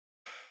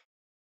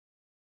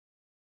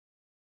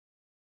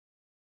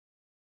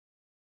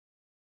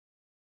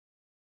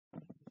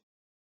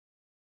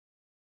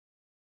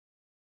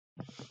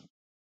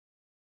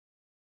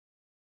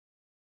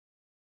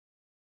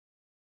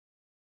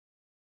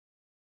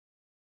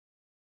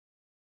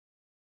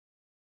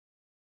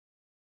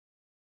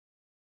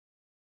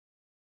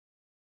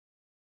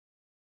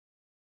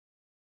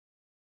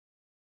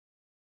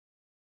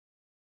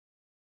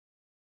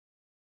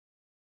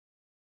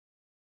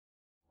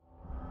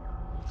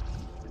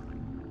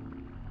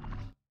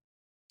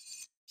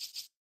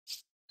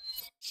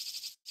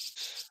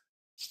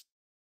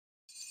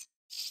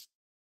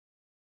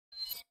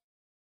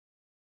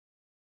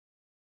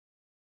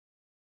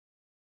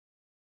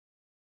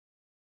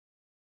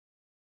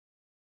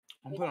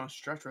I'm playing on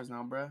stretchers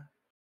now, bruh.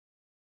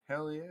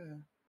 Hell yeah.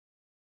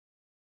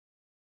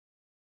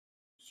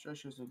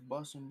 Stretchers are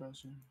busting.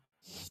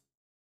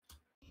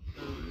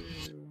 For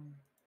real.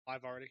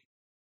 5 already.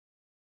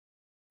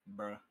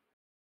 Bruh.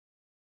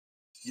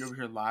 You over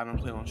here live? I'm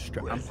playing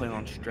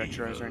on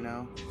stretchers right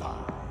now.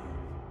 5.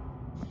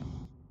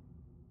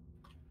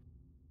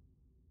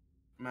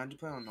 Imagine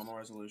playing on normal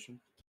resolution.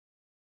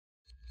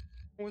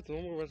 What's the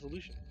normal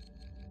resolution?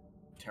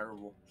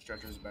 Terrible.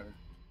 Stretchers is better.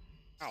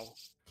 Ow.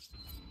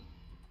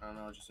 I don't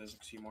know. It just says I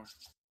can see more.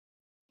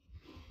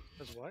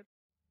 That's what?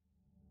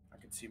 I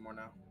can see more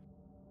now.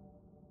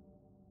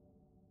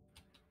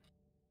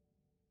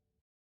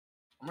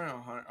 I'm running on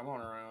 100.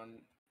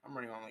 I'm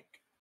running on like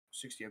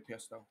 60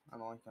 FPS though. I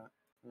don't like that.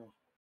 Yeah.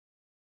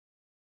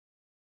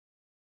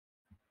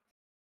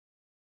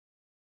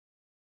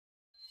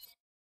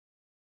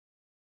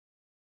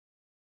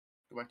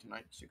 Go back to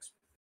night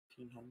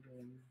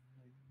 1600.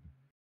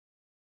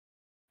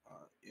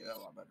 Yeah, that a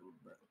lot better.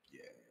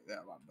 Yeah,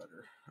 that a lot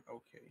better.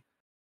 Okay.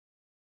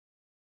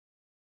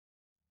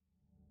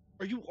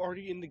 Are you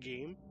already in the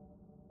game?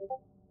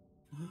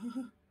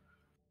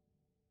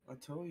 I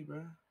told you,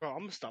 bro. Bro, I'm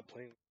gonna stop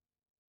playing.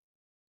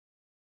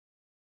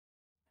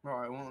 Bro,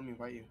 I won't let me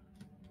invite you.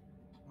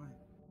 Why?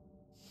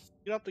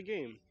 Get out the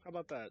game. How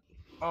about that?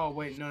 Oh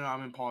wait, no,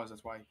 I'm in pause.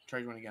 That's why.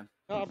 Try join again.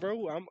 Nah,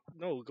 bro.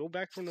 No. Go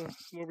back from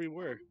where we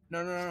were.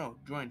 No.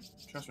 Join.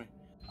 Trust me.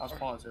 I was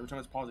paused. Every time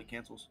it's paused, it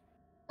cancels.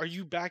 Are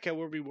you back at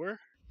where we were?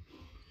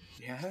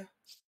 Yeah.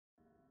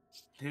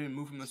 They didn't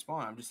move from the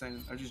spawn. I'm just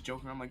saying. I'm just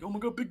joking. I'm like, oh my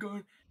god, big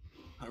guy.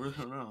 I really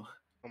don't know.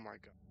 Oh my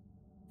god.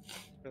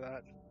 For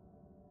that.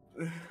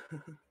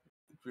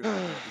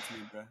 It's me,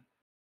 bro.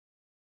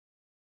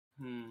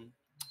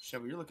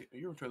 Chevy, your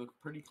inventory look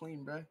pretty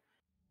clean, bro.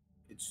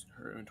 It's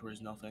her inventory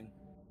is nothing.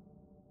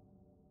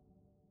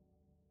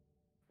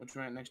 What's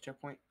your next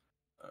checkpoint?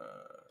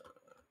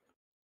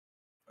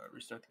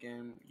 Restart the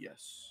game.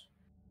 Yes.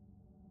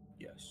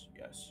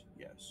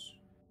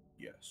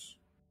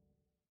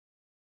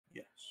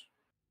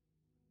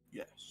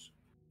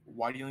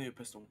 Why do you need a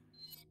pistol?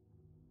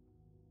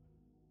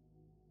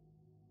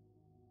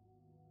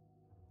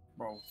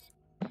 Bro.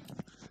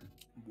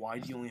 Why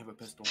do you only have a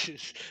pistol?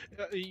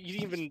 You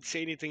didn't even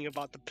say anything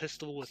about the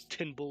pistol with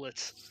 10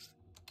 bullets.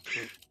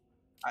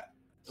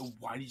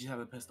 Why did you have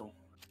a pistol?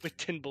 With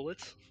 10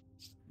 bullets?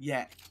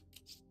 Yeah.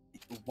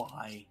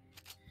 Why?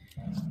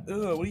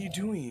 Ugh, what are you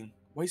doing?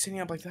 Why are you sitting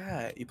up like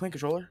that? You playing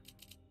controller?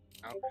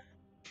 No.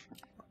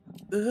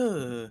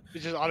 Ugh. It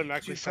just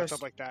automatically sets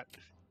up like that.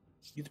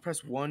 You have to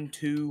press 1,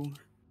 2,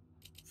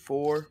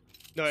 4.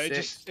 No,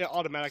 6, it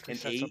automatically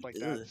sets 8. up like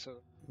that.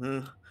 So.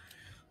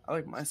 I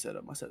like my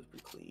setup. My setup's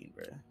pretty clean,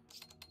 bro.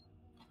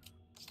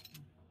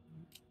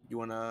 You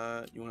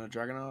wanna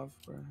Dragunov,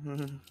 bro?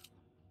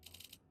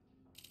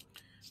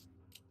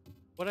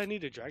 What I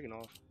need a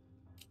Dragunov?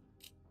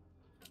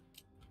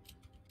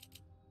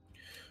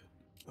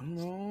 I don't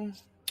know.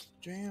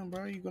 Damn,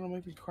 bro, you gonna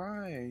make me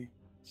cry.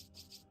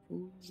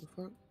 Ooh, the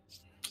fuck?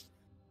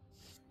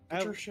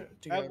 Get your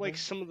shit together, I have like bro.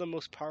 some of the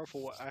most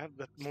powerful. I have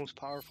the most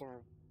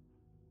powerful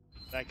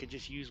that I could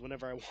just use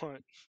whenever I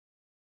want.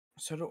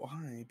 So do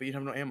I, but you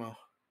have no ammo.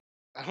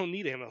 I don't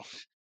need ammo.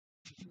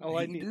 All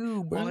I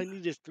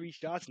need is 3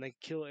 shots and I can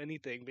kill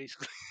anything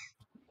basically.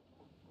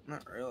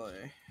 Not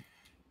really.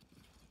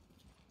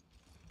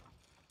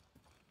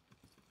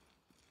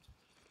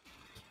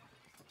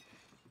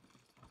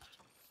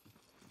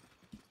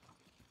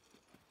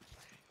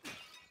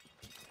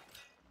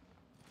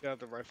 Yeah,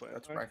 the rifle.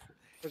 That's rifle.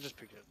 I'll just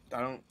pick it.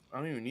 I don't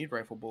even need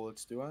rifle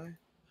bullets, do I?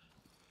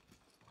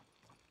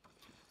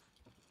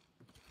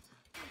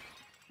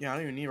 Yeah, I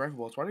don't even need rifle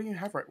bullets. Why do I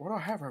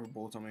have rifle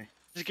bullets on me?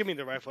 Just give me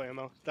the rifle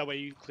ammo. That way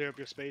you clear up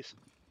your space.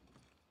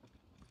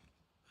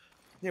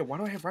 Yeah, why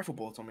do I have rifle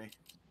bullets on me?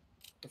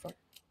 The fuck?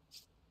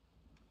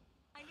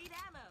 I need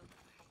ammo.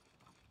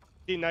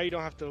 See, now you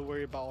don't have to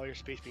worry about all your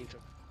space being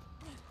took.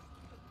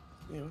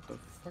 Yeah, what the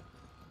fuck?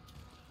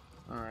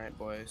 Alright,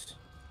 boys.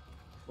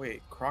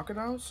 Wait,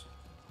 crocodiles?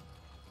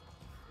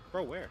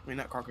 Bro, where? I mean,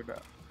 not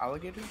crocodile.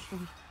 Alligators?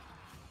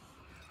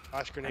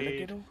 Flash grenade.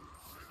 Alligator?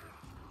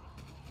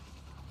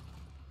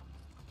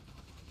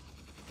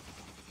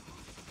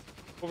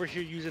 Over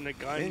here using a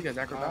gun. I think that's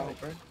acrobatic,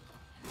 right?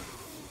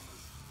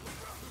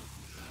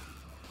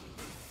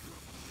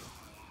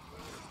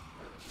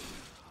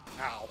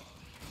 Ow.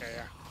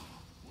 Yeah.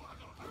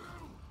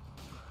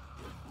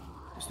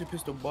 This new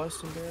pistol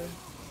busting, bro.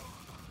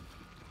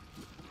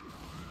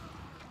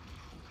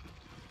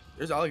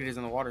 There's alligators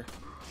in the water.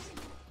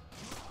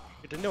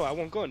 Good to know. I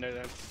won't go in there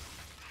then.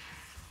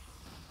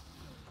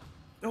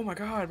 Oh my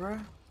god, bro.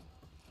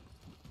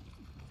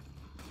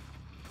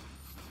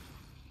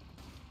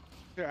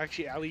 There are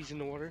actually alleys in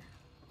the water.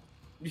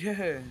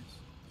 Yes.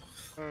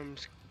 I'm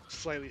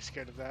slightly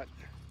scared of that.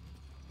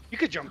 You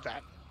could jump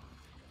that.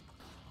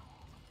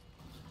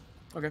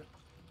 Okay.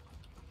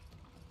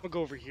 I'll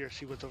go over here,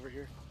 see what's over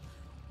here.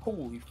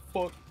 Holy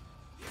fuck.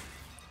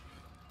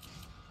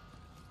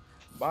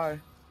 Bye.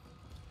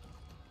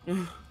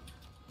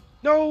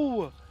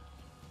 No!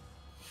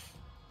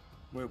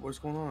 Wait, what's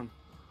going on?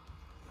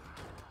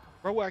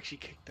 Bro actually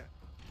kicked that.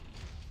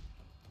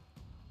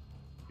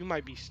 You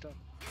might be stuck.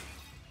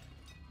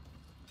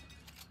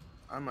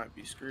 I might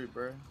be screwed,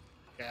 bro.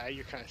 Yeah,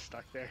 you're kind of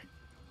stuck there.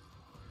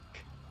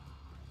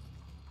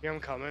 Yeah, I'm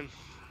coming.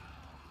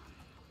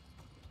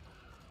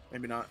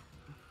 Maybe not.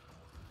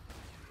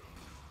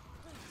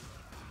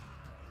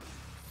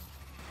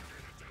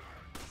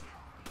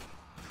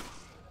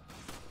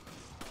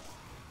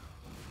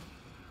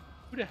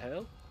 Who the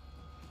hell?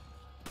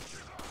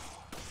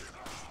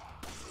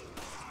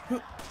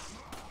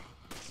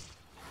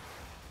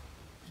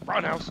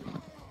 Brown house.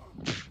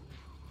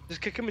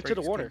 Just kick him into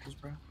the water. Cages,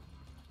 bro.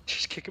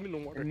 Just kick him in the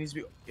water. It needs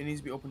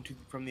to be open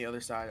from the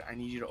other side. I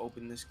need you to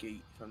open this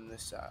gate from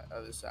this side,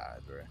 other side,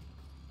 bro.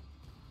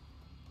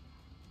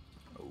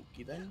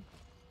 Okay then.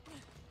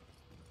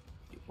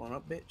 Keep on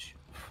up, bitch.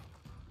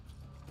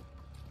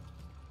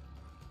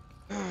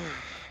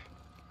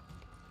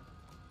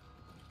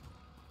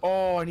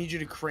 Oh, I need you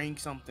to crank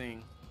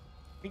something.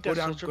 Go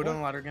down the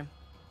ladder again.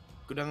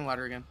 Go down the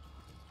ladder again.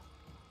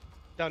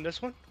 Down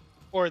this one?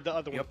 Or the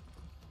other one? Yep.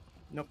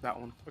 Nope, that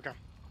one. Okay.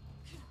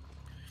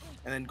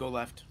 And then go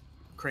left.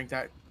 Crank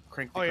that.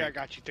 Crank the Oh yeah, I crank.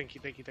 got you. Thank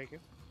you, thank you, thank you.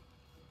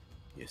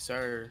 Yes,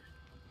 sir.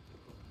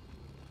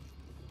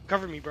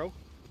 Cover me, bro.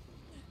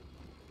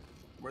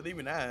 Where they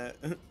even at?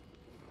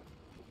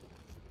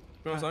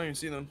 Bro, I don't even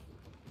see them.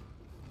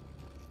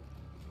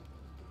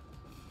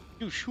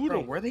 You shoot Bro,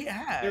 them. where they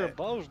at? They're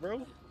above,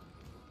 bro.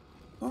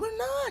 No, they're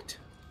not.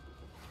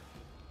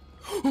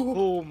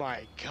 Oh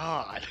my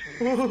god.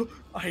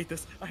 I hate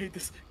this. I hate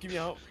this. Get me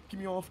out. Get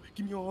me off.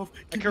 Get me off.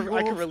 I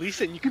can release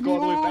it and you can go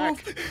all the way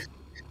back.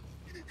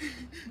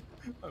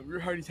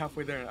 We're already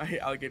halfway there and I hate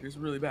alligators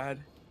really bad.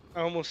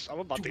 I'm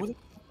about Dude,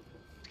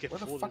 to get where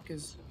the folded. fuck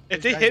is...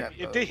 If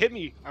they hit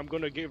me, I'm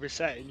gonna get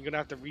reset and you're gonna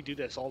have to redo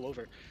this all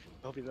over.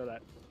 I hope you know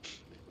that.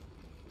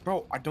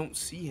 Bro, I don't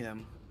see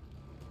him.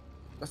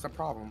 That's the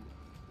problem.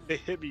 If they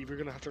hit me, we're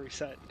gonna have to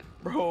reset.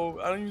 Bro,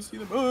 I don't even see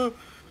them.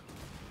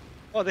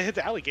 Oh, they hit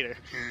the alligator.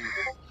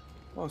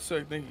 Oh,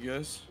 sick. Thank you,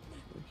 guys.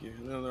 Thank you.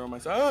 No, they're on my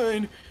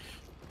side.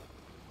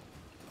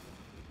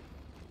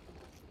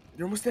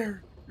 You're almost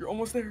there. You're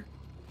almost there.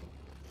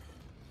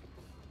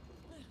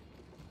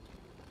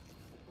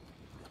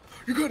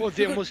 You're good. Oh,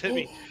 they You're almost good.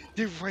 hit me.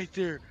 They're right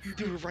there.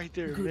 They were right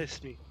there.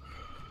 Missed me.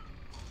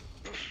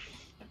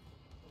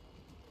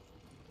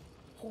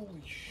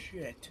 Holy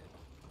shit.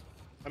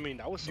 I mean,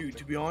 that was something. Dude,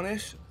 to be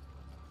honest,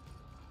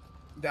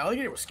 the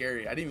alligator was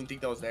scary. I didn't even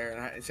think that was there.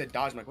 And it said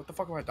dodge. I'm like, what the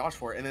fuck am I dodge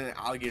for? And then an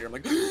alligator, I'm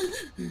like,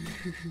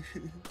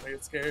 I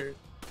get scared.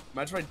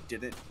 Imagine if I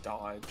didn't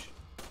dodge.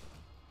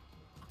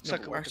 No,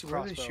 Suck it with actually, the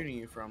where are they crossbow. shooting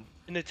you from?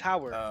 In the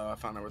tower. I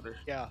found out where they're...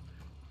 Yeah.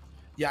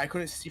 Yeah, I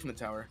couldn't see from the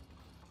tower.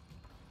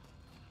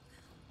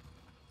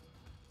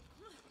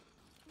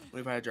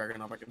 If I had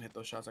Dragon up, I can hit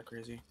those shots like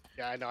crazy.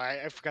 Yeah, I know.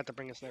 I forgot to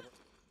bring a sniper.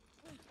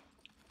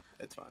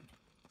 It's fine.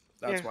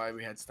 That's Yeah. why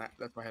we had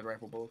that's why I had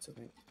rifle bullets, I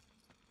think.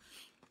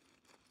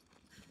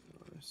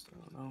 I still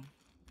don't know.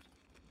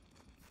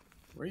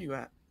 Where are you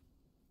at?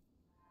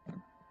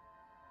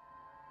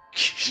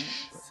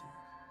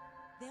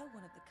 They're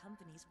one of the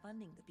companies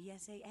funding the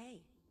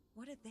BSAA.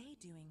 What are they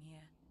doing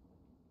here?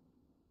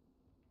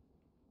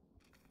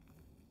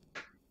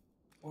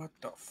 What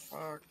the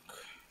fuck?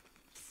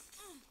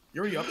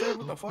 You're already up there?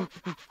 What the fuck?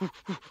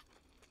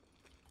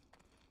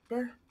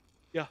 Bear?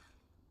 Yeah.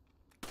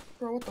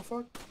 Bro, what the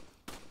fuck?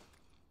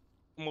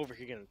 I'm over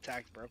here getting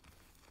attacked, bro.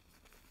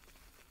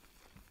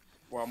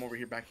 Well, I'm over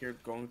here back here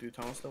going through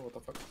tunnels still. What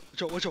the fuck?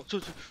 Watch out.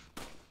 What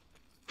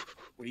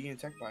are you getting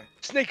attacked by?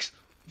 Snakes!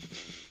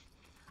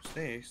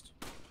 Snakes?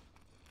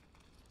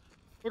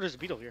 Oh, there's a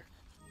beetle here.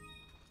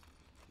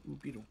 Ooh,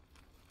 beetle.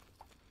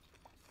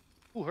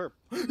 Ooh, herb.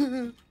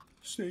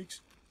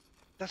 Snakes.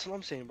 That's what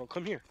I'm saying, bro.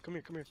 Come here.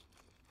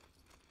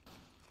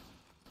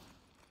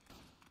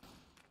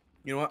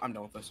 You know what? I'm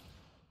done with this.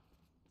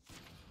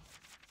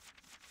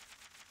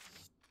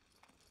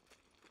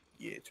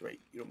 Yeah, it's right.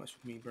 You don't mess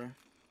with me, bro.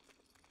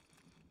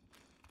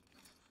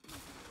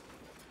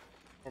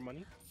 More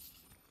money?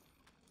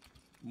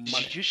 Money.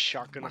 Did you just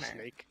shotgun Money. a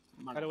snake?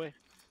 Money. By the way.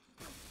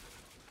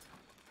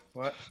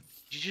 What?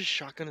 Did you just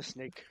shotgun a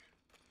snake?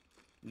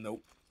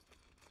 Nope.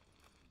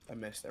 I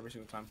missed every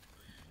single time.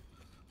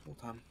 Whole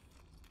time.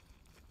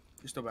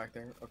 You're still back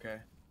there? Okay.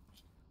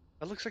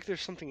 That looks like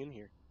there's something in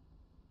here.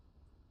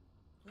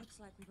 Looks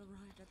like we've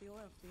arrived at the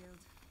oil field.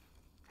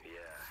 Yeah,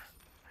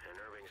 and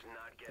Irving's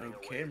not getting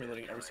Okay, away I'm this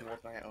reloading every time. single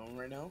weapon I own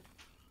right now.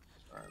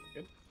 Alright,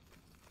 good.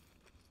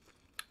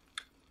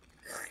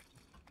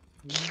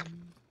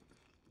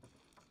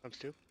 Times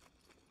two.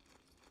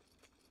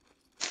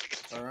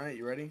 Alright,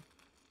 you ready?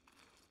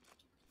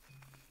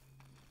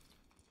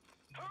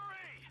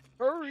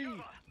 Hurry!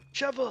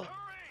 Sheva!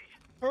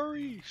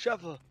 Hurry!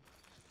 Sheva!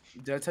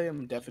 Did I tell you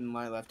I'm deaf in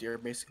my left ear,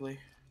 basically?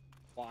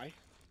 Why?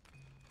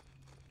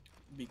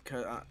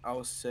 Because I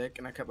was sick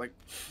and I kept like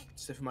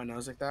sniffing my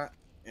nose like that,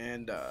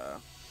 and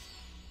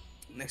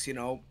next thing you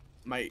know,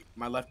 my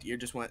left ear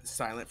just went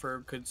silent for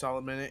a good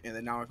solid minute, and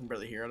then now I can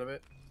barely hear out of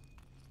it.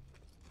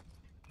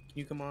 Can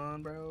you come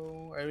on,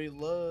 bro? I already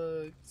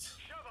looked.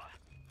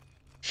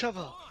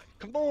 Sheva,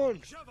 come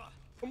on,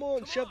 come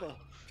on, Sheva.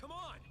 Come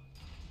on.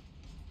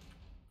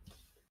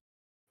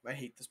 I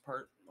hate this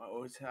part. I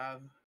always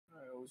have.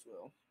 I always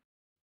will.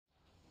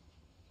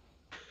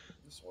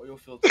 This oil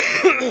field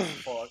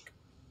fuck.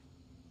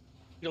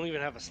 You don't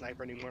even have a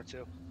sniper anymore,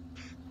 too.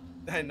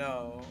 I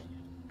know.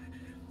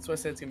 That's why I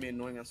said it's gonna be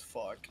annoying as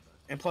fuck.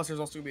 And plus, there's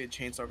also gonna be a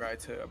chainsaw guy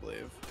too, I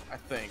believe. I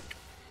think.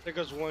 There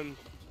goes one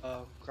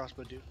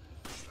crossbow dude.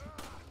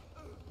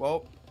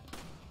 Well,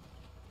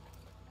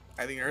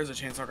 I think there is a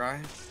chainsaw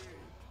guy.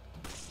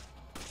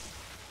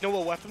 You know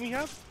what weapon we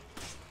have?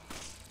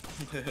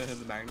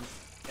 The Magnum.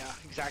 Yeah,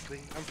 exactly.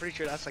 I'm pretty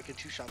sure that's like a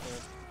 2-shot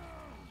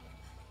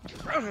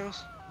bullet.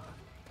 Roundhouse.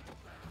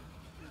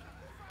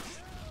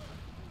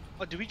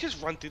 Oh, did we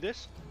just run through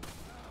this?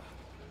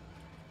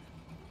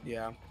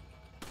 Yeah.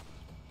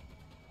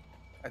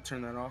 I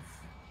turned that off.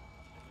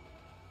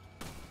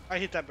 I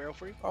hit that barrel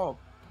for you. Oh,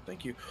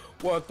 thank you.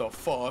 What the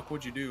fuck?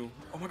 What'd you do?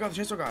 Oh my god,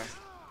 the chainsaw guy.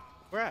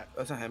 Where at?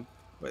 That's not him.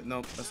 Wait,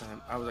 no, that's not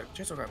him. I was like,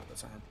 chainsaw guy, but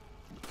that's not him.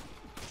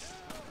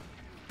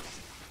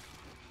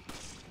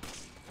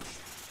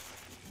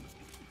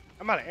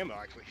 I'm out of ammo,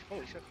 actually.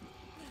 Holy shit.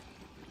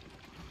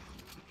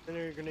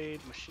 Incendiary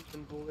grenade, machine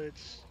gun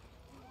bullets,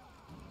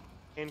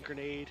 hand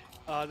grenade.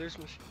 There's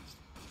machine.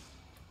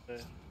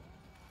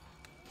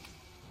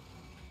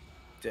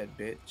 Dead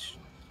bitch.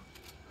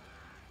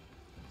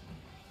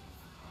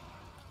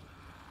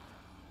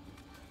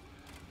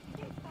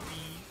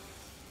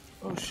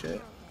 Oh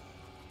shit.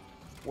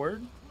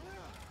 Word?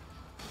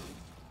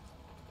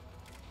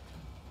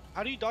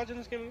 How do you dodge in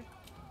this game?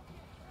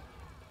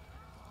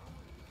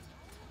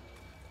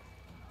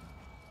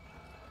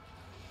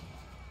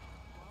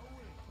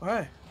 Oh,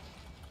 hey.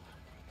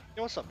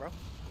 Yo, what's up, bro?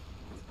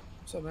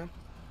 What's up, man?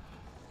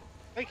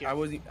 Thank you. I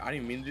didn't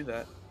even mean to do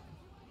that.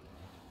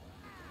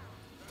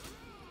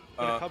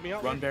 Gonna help me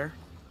out, Run, man? bear.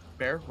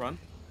 Bear, run.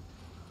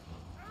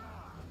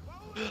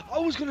 I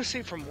was gonna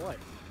say from what?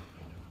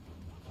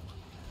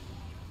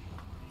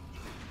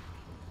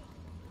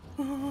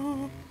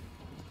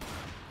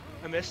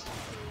 I missed.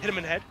 Hit him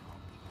in the head.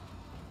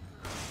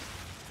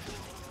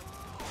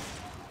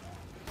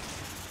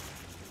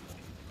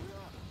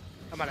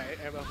 I'm out of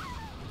ammo.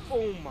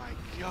 Oh my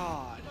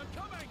god.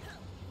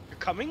 You're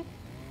coming?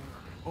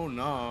 Oh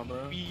nah,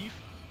 bro. Beef.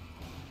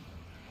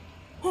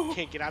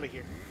 Can't get out of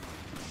here.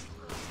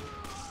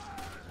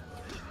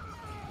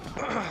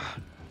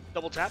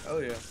 Double tap. Oh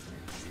yeah.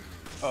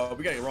 Oh,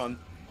 we gotta run.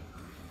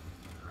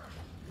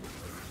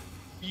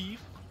 Beef.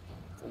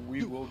 Or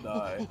we will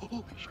die.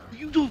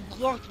 You just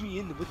locked me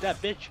in with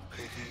that bitch.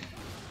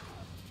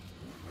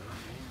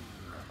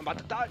 I'm about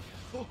to die.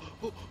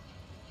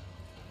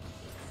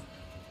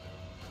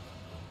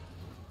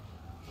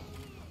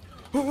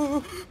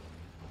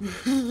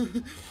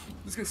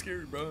 This guy's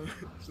scary, bro.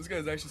 This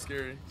guy's actually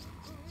scary.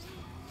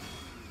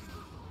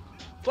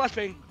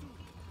 Flashbang.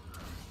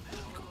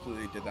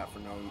 Completely did that for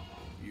no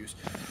use.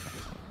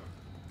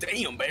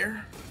 Damn,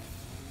 bear.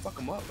 Fuck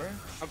him up, bro.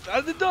 I'm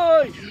about to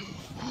die.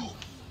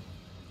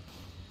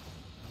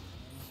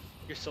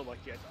 You're so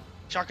lucky.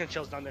 Shotgun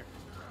shells down there.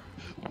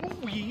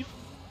 Weave.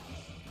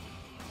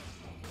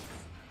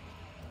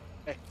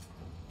 Hey.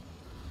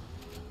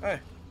 Hey.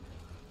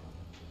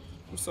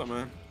 What's up,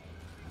 man?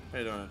 How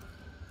you doing?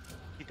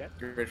 He dead?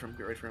 Get ready for him.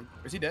 Get ready for him.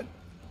 Is he dead?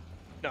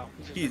 No.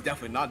 He's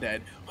definitely not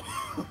dead.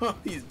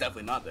 He's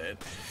definitely not dead.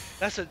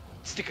 That's a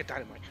stick of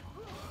dynamite.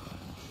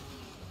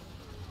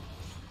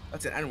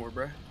 That's an N-word,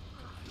 bro.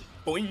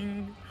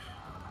 Boing.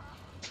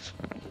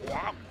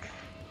 Wow.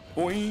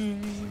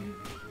 Boing.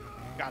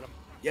 Got him.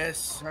 Yes,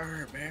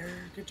 sir, bear.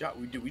 Good job.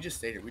 We just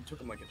stayed here. We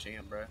took him like a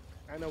champ, bro.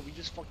 I know, we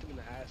just fucked him in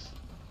the ass.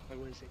 Like,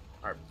 what is he?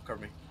 Alright,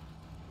 cover me.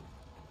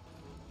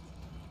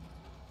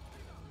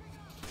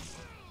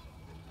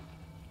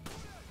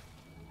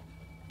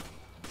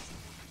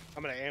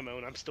 I'm out of ammo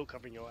and I'm still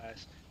covering your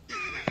ass.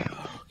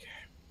 Okay.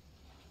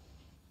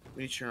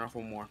 We need to turn off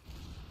one more.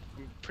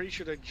 I'm pretty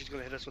sure they're just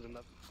gonna hit us with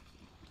another.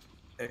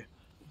 Hey.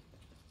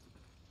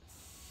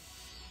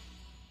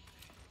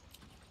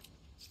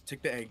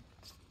 Take the egg.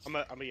 I'm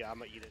gonna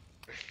eat it.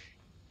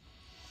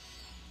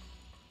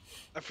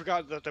 I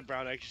forgot that the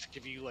brown eggs just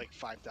give you like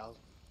 5,000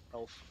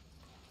 health.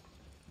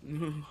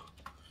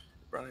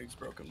 Brown egg's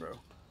broken, bro.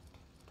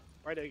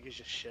 White egg is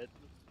just shit.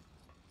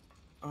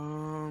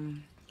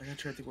 I gotta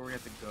try to think where we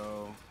have to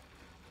go.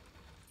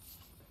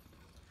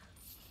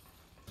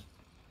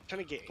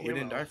 Trying to get We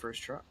didn't die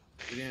first try.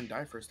 We didn't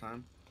die first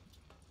time.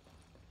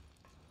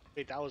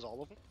 Wait, that was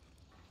all of them?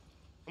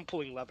 I'm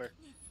pulling lever.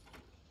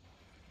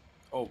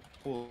 Oh,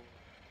 pull.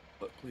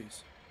 But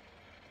please.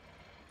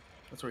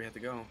 That's where you have to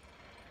go.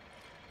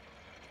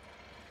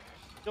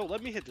 Yo,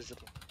 let me hit the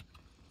zipper.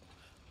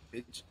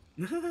 Bitch.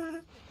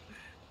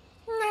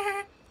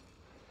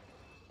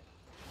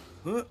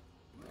 Huh?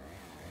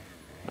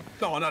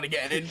 No, not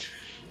again.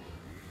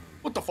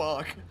 What the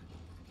fuck?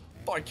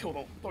 Thought I killed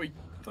him.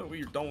 Thought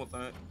we were done with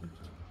that.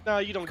 No,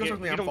 you don't Because get.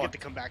 of me, You I'm don't get fucked. to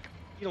come back.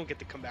 You don't get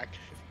to come back.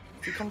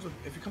 If he comes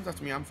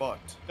after me, I'm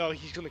fucked. No,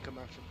 he's gonna come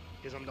after me.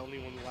 because I'm the only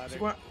one with I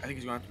ladder. think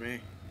he's going after me.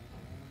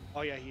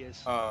 Oh yeah, he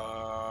is. I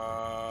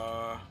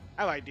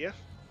I have an idea.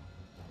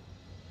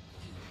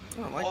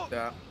 don't like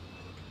that.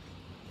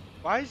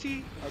 Why is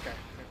he? Okay.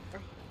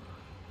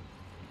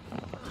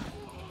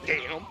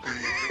 Damn.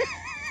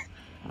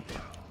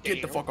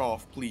 Get the fuck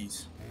off,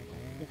 please.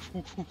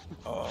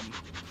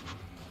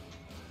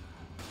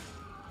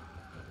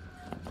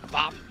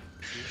 Bop.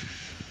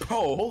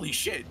 Oh, holy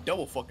shit!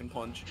 Double fucking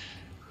punch.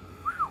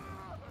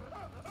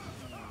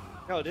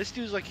 No, this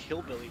dude's like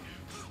hillbilly.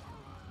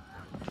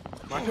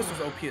 My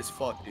pistol's OP as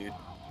fuck, dude.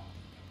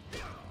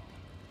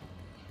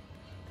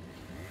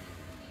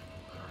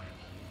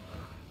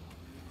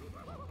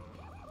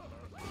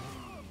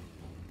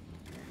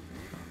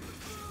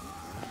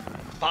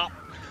 Bop.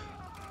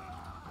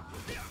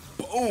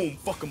 Boom!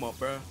 Fuck him up,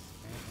 bro.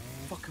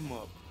 Fuck him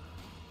up.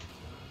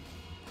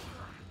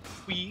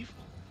 Weave.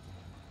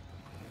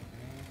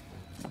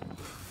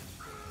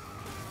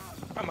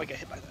 I might get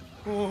hit by that.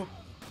 Oh.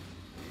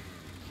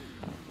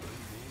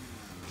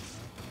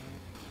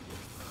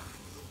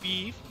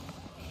 Weave.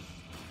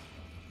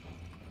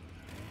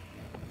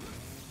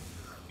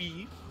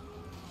 Weave.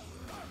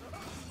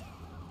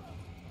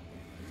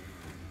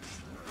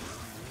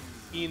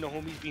 Me and the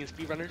homies being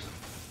speedrunners.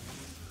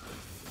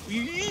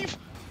 Weave.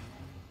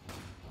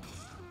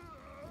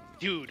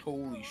 Dude,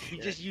 Holy shit. we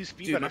just use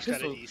Dude, speedrunner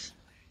strategies.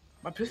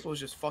 My pistol was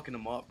just fucking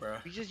him up, bro.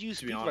 We just use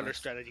to be speedrunner honest.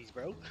 strategies,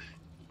 bro.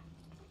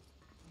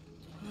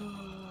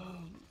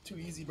 Too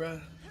easy, bro.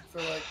 I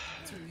feel like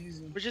too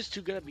easy. We're just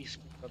too good at being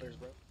speedrunners,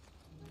 bro.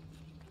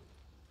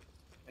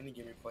 Any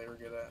game we play, we're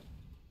good at.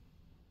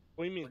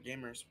 What do you mean? We're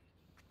gamers.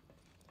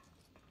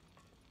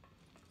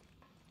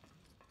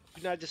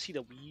 You not just see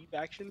the weave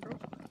action, bro?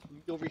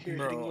 You over here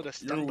Bro, hitting with a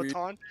stun you're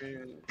baton?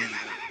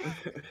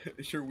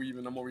 You're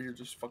weaving. I'm over here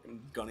just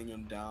fucking gunning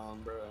him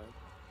down, bro.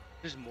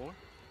 There's more?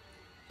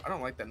 I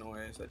don't like that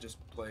noise that just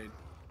played.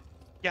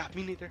 Yeah,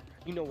 me neither.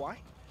 You know why?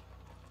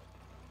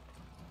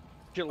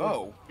 You're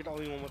the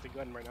only one with a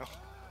gun right now.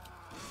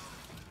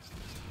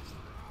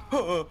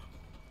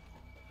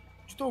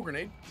 Just throw a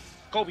grenade.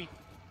 Kobe.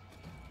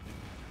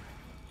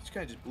 This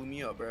guy just blew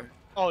me up, bro.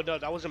 Oh no,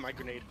 that wasn't my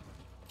grenade.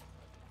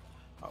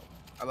 Oh,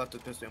 I left the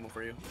pistol ammo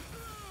for you.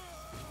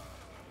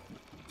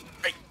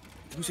 Hey,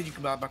 who said you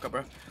can back up,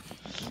 bro?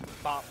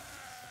 Bop.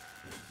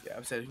 Yeah,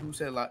 I said who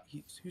said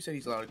who said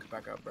he's allowed to come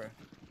back up, bro?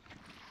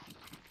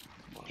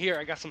 Here,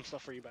 I got some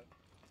stuff for you, man.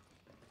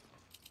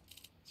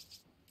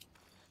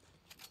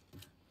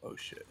 Oh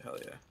shit, hell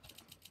yeah.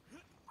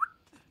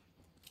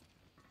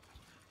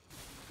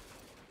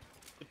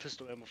 The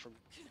pistol ammo for me.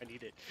 I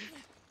need it.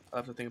 I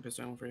left the thing of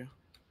pistol ammo for you.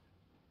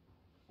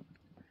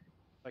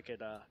 If I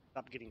could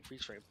stop getting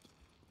freeze frame.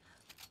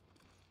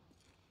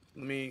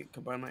 Let me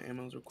combine my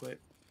ammos real quick.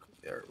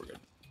 There, we're good.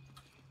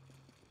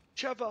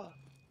 Cheva!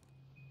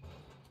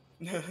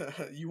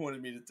 You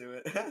wanted me to do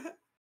it.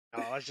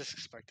 No, I was just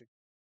expecting.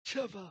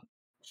 Cheva!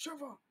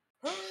 Shova!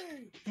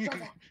 Hurry!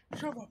 Shova!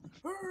 Shova!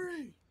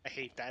 Hurry! I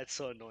hate that. It's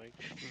so annoying.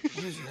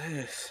 What is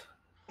this?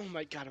 Oh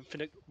my god, I'm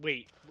finna.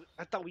 Wait,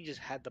 I thought we just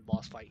had the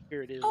boss fight.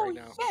 Here it is right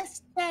now.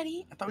 Yes,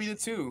 Daddy! I thought we did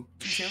too.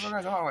 Two chainsaw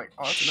guys? Oh, like,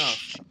 oh, that's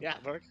enough. Yeah,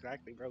 bro,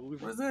 exactly, bro.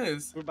 What is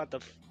this? We're about to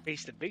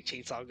face the big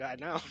chainsaw guy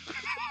now.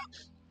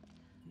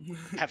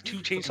 Have two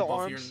Fucking chainsaw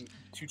buff here arms. and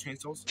two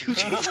chainsaws. Two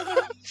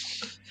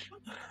chainsaws.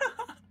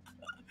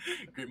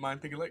 Great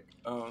mind thinking like,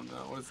 oh no,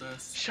 what is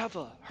this?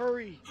 Sheva,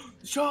 hurry!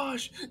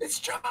 Josh! It's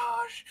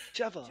Josh!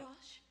 Sheva,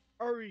 Josh,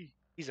 hurry!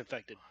 He's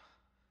infected.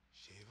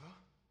 Shiva?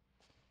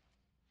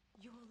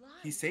 you're alive.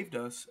 He saved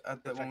us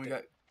at the when we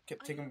Infected.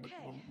 kept Are you taking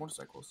okay?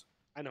 motorcycles.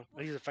 I know,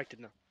 but he's infected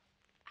now.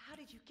 How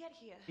did you get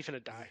here? He's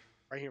finna die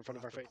right here in front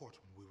of our face. Port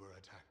when we were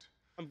attacked.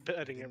 I'm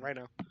betting it right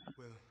now.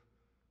 Well,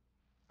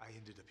 I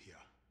ended up here.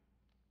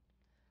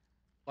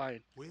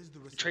 Lion. Where's the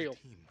rest Betrayal.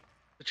 of the team?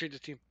 Betrayed the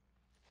team.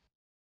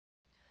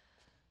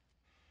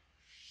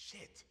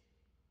 Shit!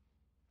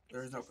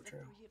 There is It's no just the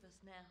betrayal. three of us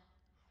now.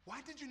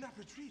 Why did you not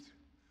retreat?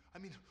 I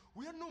mean,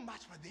 we are no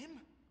match for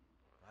them.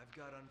 I've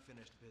got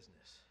unfinished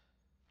business.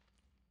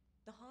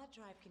 The hard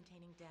drive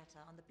containing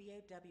data on the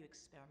BOW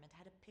experiment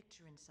had a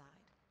picture inside.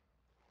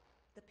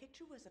 The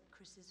picture was of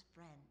Chris's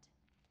friend.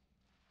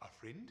 A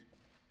friend?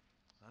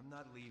 I'm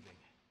not leaving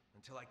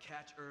until I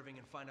catch Irving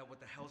and find out what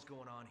the hell's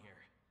going on here.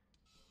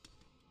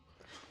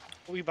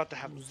 What we about to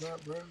have? Who's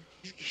that, bro?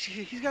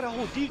 He's got a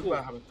whole We deagle. about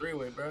to have a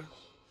three-way, bro.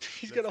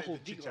 He's Let's got a save whole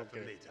the chit deagle. chat for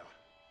Okay. later.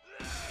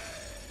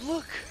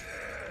 Look,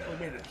 Oh, he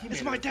made it. He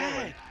it's made my it.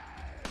 Four-way.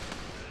 dad.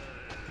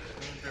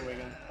 Three-way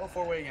again. Oh,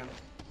 four-way again.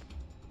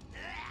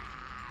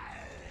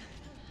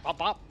 Bop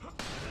bop.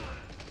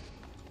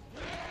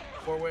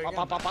 Four-way Bop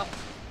again. bop bop bop.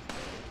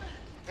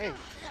 Hey,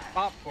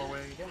 bop. Four-way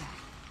again.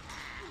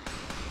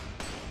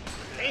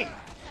 Hey,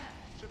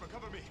 Shiva,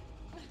 cover me.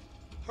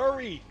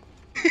 hurry.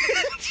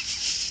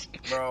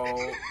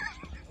 Bro,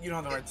 you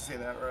don't have the right to say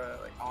that, bro.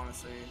 Like,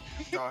 honestly.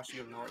 Josh, you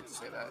have no right to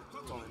say that.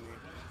 It's only me.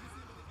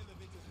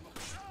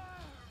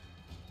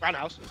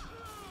 Roundhouse.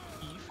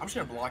 I'm just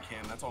gonna block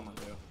him. That's all I'm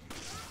gonna do.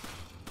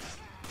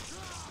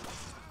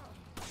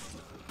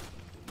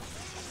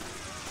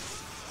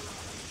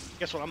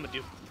 Guess what I'm gonna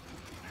do?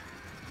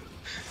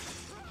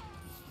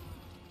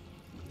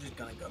 I'm just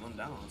gonna gun them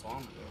down. That's all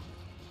I'm gonna do.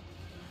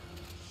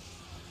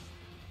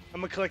 I'm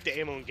gonna collect the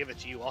ammo and give it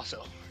to you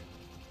also.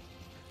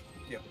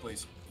 Yeah,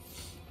 please.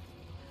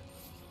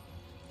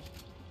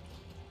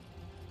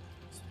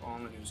 That's all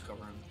I'm gonna do is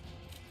cover him.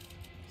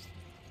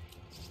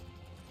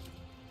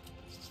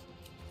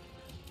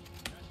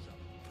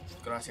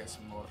 Gracias,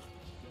 amor.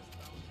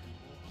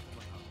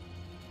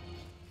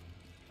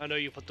 I know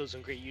you put those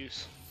in great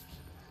use.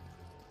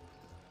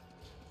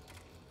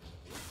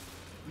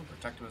 I'm gonna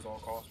protect him at all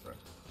costs, bro.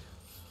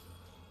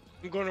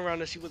 I'm going around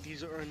to see what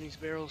these are in these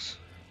barrels.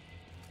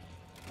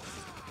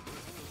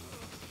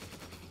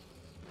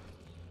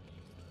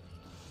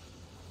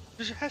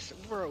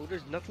 Bro,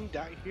 there's nothing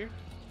down here.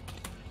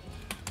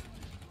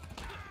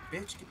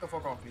 Bitch, get the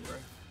fuck off me, bro.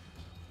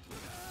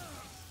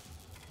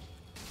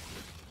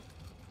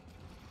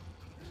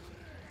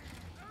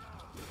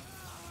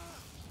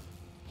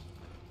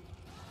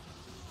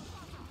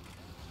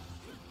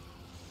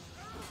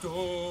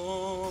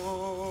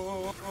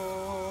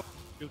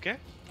 You okay?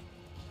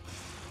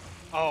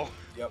 Oh.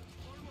 Yep.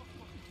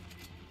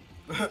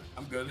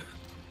 I'm good.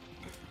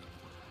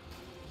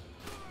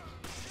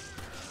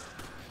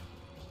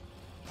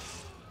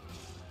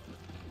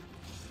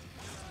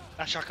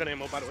 That's shotgun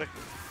ammo, by the way.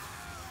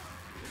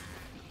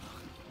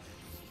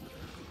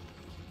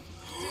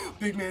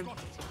 Big man.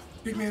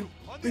 Big man.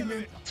 Big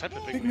man. Type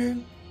of Big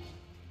man.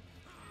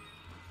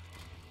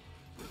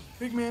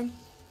 Big man.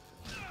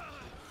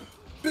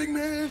 Big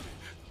man.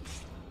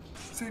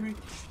 Save me.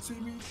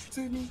 Save me.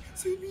 Save me.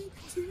 Save me.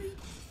 Save me.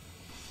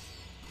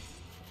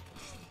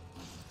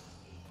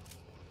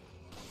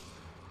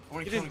 I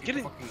want to Get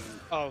in. fucking...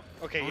 Oh,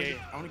 okay, yeah.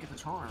 I want to get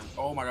the charm.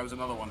 Oh my god, there's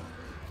another one.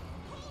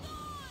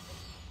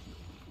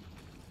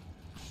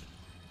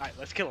 Alright,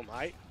 let's kill him,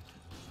 alright?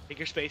 Take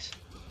your space.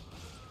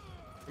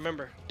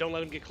 Remember, don't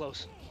let him get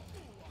close.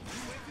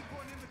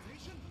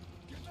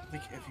 I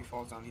think if he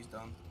falls down, he's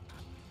done.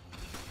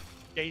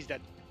 Yeah, he's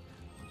dead.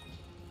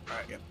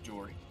 Alright, yep,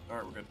 jewelry.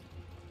 Alright, we're good.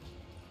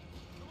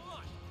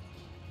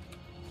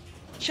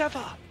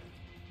 Sheva!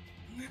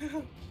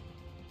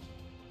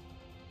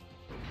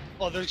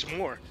 Oh, there's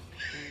more.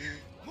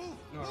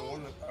 No, I don't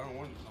want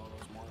to know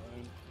there's more.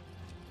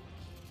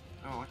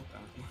 I don't like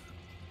that.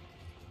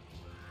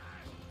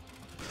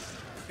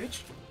 Bitch.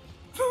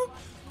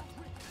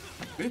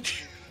 Bitch.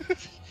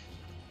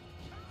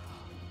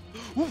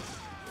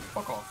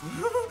 Fuck off.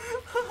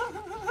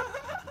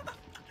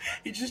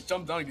 He just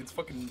jumped down and gets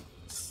fucking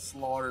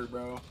slaughtered,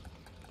 bro.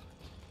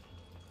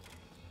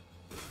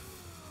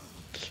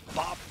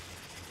 Bop.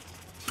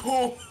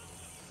 Oh.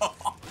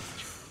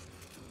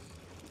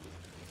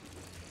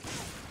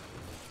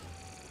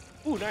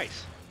 Ooh,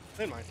 nice.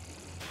 Never mind.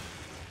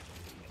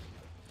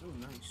 Oh,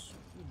 nice.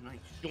 Oh, nice.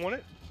 You want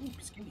it? Ooh,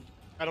 be skinny.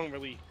 I don't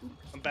really.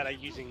 I'm bad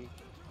at using.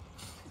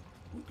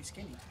 Ooh, be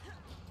skinny.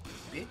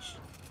 Bitch.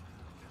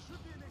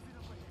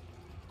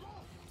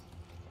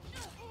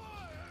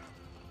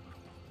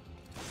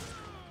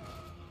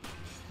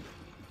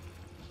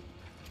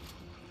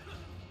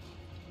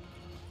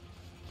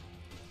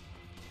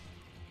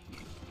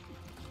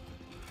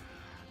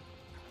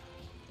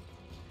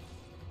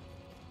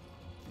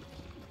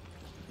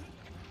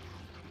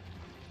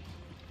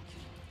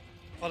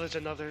 Oh, there's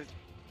another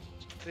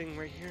thing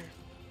right here.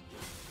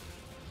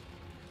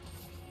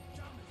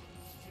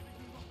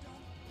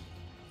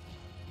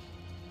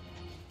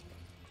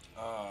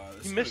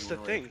 You missed the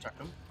thing.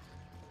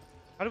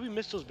 How did we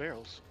miss those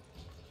barrels?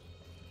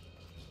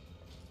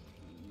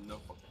 No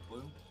fucking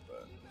clue,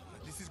 but...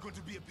 This is going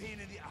to be a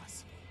pain in the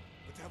ass,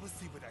 but I will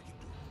see what I can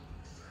do.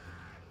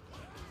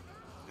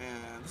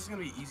 And this is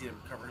gonna be easy to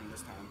recover him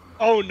this time.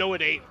 Oh, no,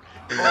 it ain't.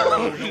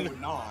 Oh, no, we're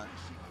not.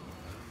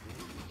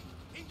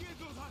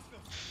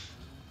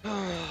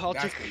 I'll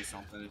That's take gonna be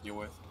something to deal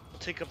with. I'll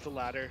take up the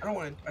ladder. I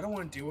don't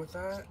want to deal with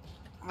that.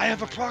 Oh I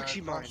have a my proxy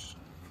God, mine.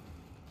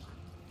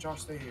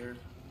 Josh, stay here.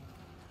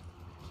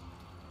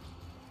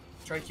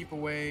 Try to keep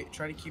away.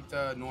 Try to keep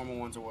the normal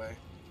ones away.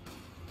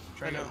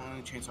 Try to get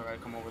only chainsaw guy to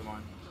come over with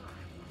mine.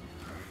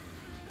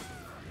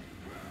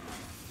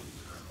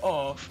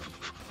 Oh.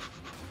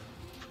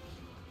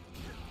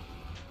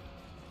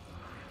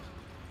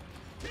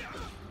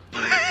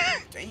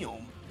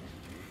 Damn.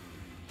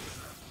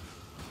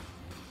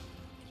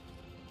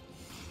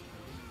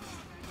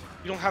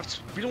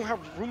 We don't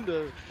have room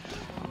to.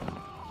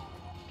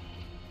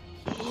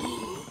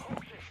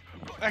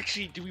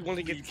 Actually, do we want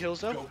to get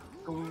kills though? Go.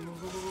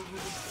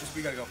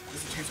 We gotta go.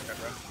 This is a chainsaw guy,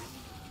 bro.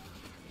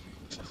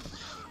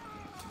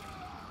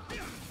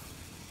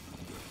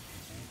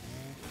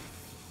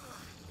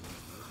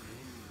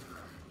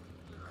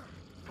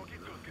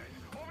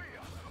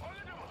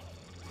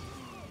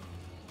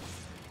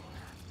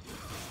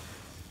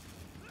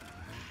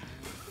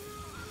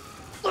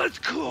 Let's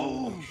go!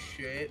 Oh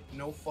shit!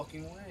 No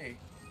fucking way.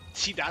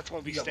 See, that's why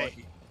we stay.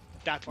 Lucky.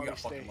 That's why We we got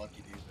stay. fucking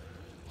lucky, dude.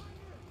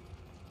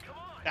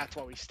 That's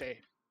why we stay.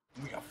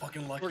 We got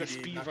fucking lucky, For the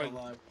dude. speed Not run.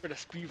 gonna lie. For the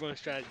speed run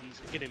strategies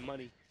and getting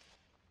money.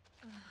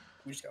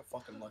 We just got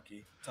fucking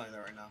lucky. I'm telling you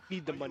that right now.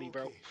 Need the Are you money,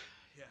 bro. okay?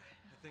 Yeah,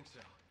 I think so.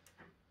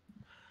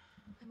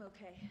 I'm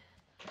okay.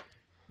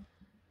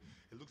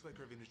 It looks like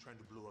Irving is trying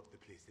to blow up the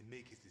place and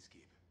make his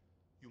escape.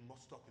 You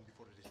must stop him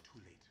before it is too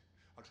late.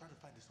 I'll try to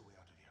find us a way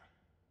out of here.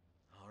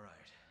 All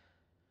right.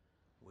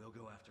 We'll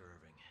go after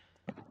Irving.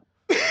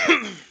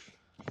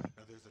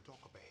 Now there's a dock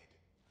up ahead.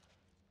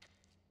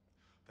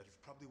 That is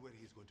probably where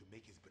he's going to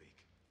make his break.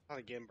 Not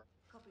again, bro.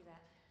 Copy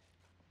that.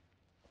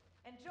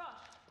 And Josh,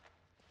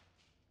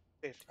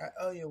 Fifth. I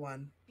owe you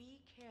one.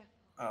 be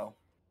careful.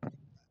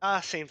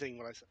 Oh. Same thing.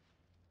 What I said.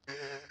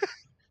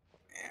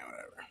 Yeah,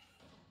 whatever.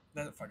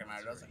 Doesn't fucking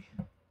matter, does it?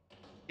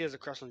 He has a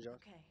crush on Josh.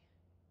 Okay.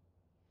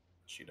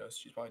 She does.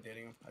 She's probably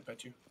dating him. I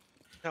bet you.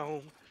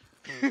 No.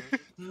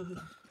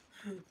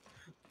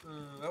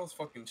 That was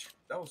fucking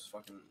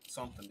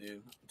something,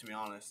 dude. To be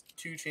honest,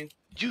 two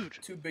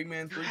big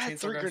men, You three had chainsaw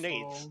 3 guys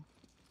grenades. total.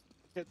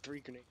 He had 3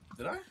 grenades.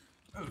 Did I?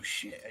 Oh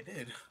shit, I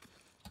did.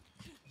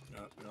 No,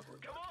 no, we're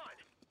Come on!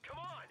 Come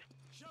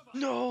on!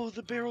 No,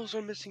 the barrels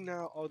are missing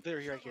now. Oh, they're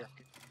right here.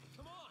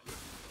 Come on! Come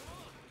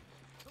on!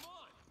 Come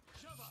on!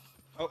 Shove up!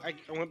 Oh, I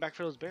went back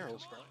for those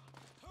barrels, bro.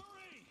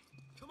 Hurry!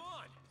 Come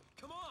on!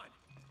 Come on!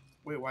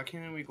 Wait, why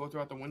can't we go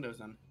throughout the windows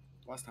then?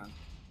 Last time.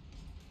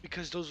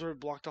 Because those were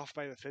blocked off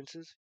by the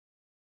fences.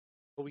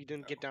 But we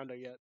didn't get down there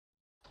yet.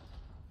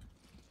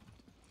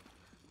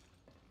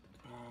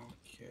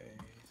 Okay.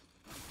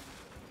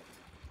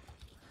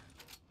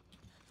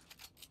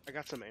 I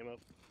got some ammo.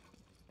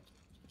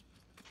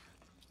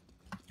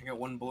 I got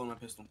 1 bullet in my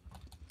pistol.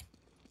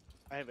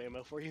 I have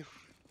ammo for you.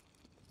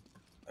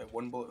 I have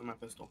 1 bullet in my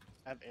pistol.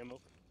 I have ammo.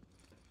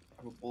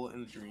 I have a bullet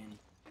in a dream.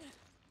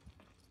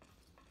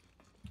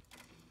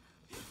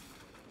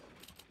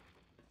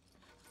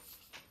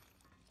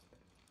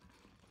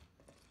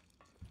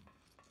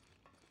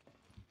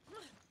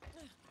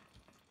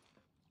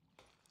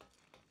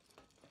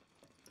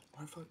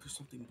 I feel like there's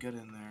something good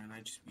in there, and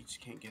we just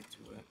can't get to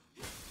it.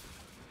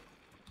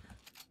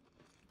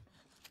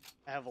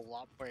 I have a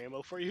lot more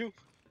ammo for you.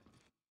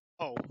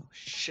 Oh,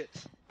 shit.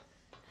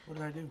 What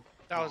did I do?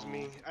 That was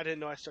me. I didn't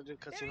know I started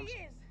cutscene.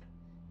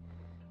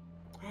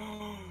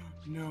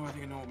 No, I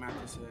think I know what map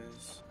this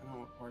is. I know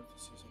what part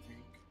this is, I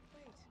think.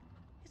 Wait,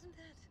 isn't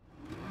that?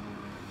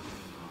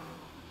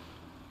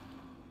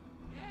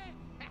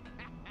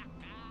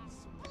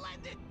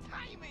 Splendid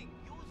timing!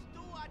 You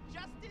two are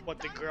just in What,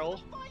 the time girl?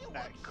 for the fireworks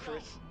That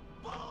Chris?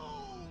 show.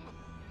 Boom!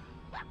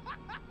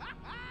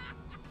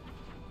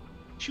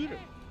 Shoot him.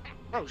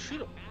 Bro,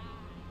 shoot him.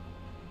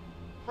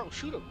 Bro,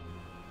 shoot him.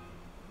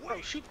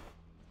 Bro, shoot.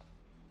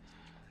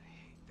 I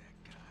hate that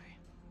guy.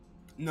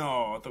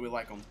 No, I thought we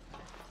like him.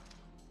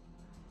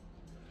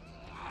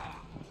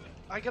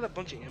 I got a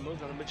bunch of ammo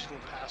that I'm just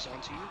gonna pass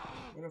on to you.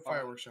 What a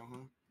fireworks show,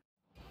 huh?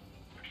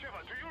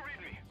 Shiva, do you read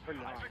me? Or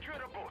not. I've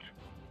secured a boat.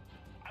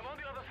 I'm on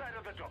the other side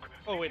of the dock.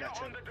 Oh, wait, You're that's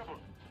on him. the double.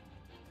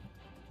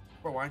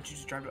 Bro, why don't you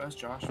just drive to us,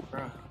 Josh?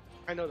 Bruh.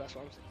 I know that's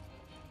what I'm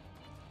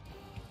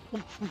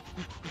saying.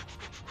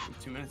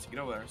 2 minutes to get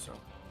over there, so.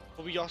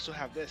 But we also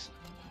have this.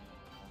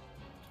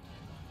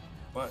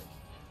 But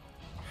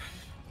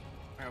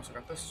I also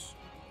got this.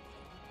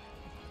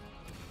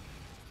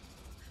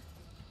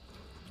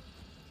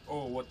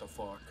 Oh, what the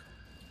fuck?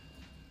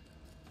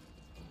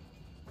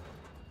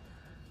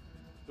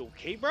 You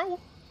okay, bro?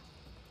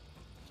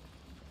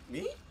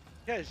 Me?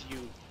 Yes,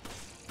 you.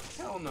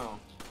 Hell no.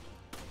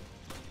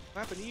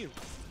 What happened to you?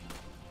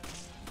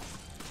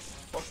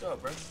 Fucked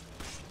up, bro.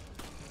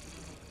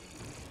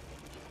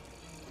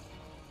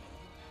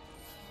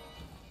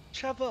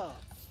 Trevor!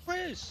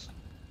 Chris!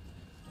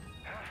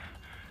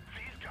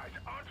 These guys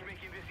aren't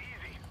making this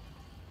easy.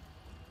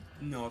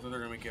 No, I thought they're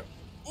gonna make it.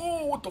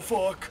 Oh, what the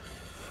fuck?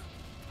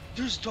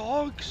 There's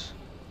dogs!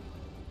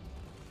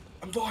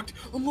 I'm locked.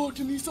 I'm locked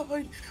in the side.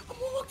 I'm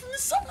locked in the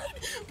side.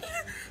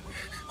 Bear.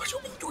 Watch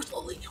open the door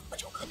slowly.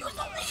 Watch open the door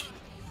slowly.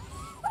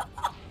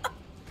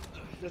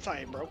 It's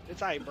alright, bro.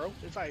 It's alright, bro.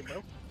 It's alright,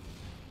 bro.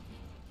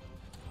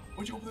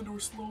 Watch you open the door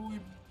slowly.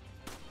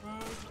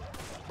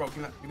 Bro, give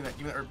me that. Give me that.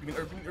 Give me that herb. Give me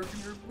the herb. Give me the herb. Give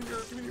me the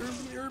herb. Give me the herb.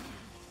 Give me the herb.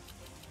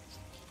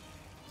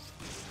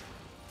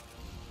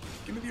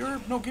 Give me the herb. Give me the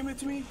herb. No, give it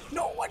to me.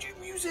 No, why'd you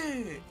use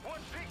it?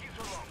 What's taking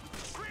so long?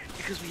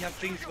 Chris, Because we have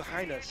things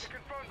behind us. to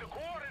confirm the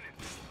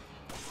coordinates.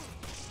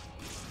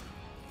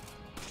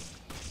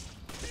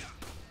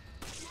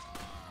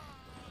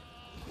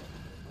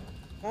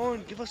 Come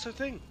on, give us our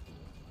thing.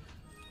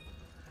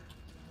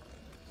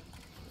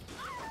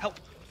 Help.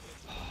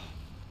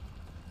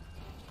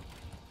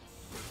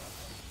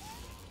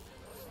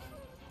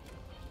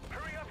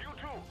 Hurry up, you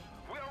two.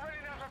 We are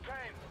running out of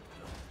time.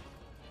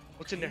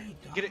 What's in there?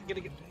 Get it, get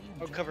it, get it.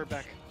 I'll cover it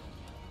back.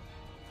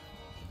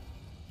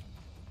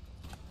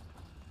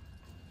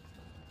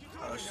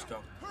 Let's just go.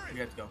 We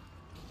have to go.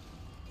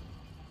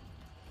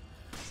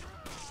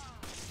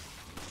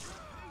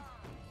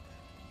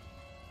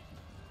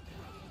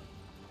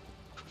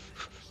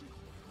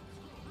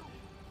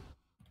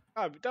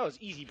 Ah, that was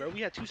easy, bro. We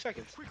had 2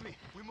 seconds. Quickly,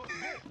 we must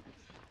move.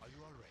 Are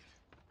you all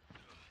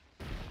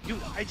right? Dude,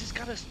 I just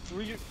got us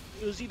three.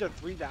 It was either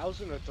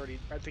 3,000 or 30.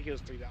 I think it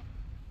was 3,000.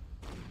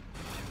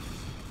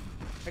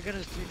 I got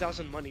us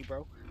 3,000 money,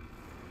 bro.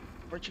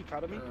 Aren't you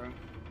proud of me?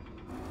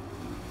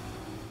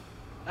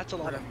 That's a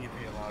We're lot of. definitely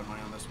getting paid a lot of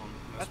money on this one.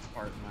 This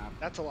part of the map.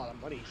 That's a lot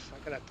of money.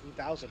 I got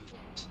 3,000 for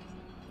this.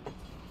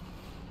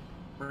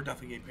 We're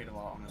definitely getting paid a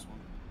lot on this one.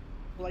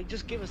 Well, I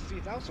just gave us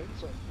 3,000,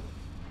 so.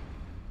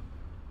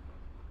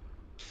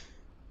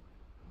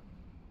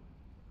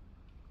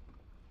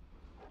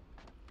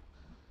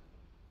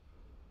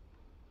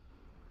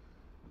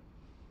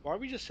 Why are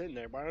we just sitting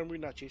there? Why are we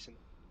not chasing?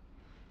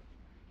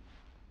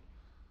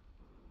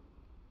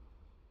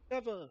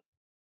 Never.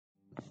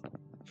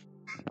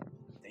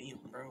 Damn,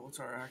 bro. What's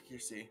our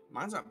accuracy?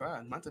 Mine's not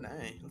bad. Mine's an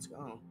A. Let's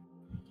go.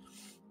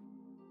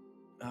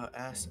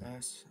 S.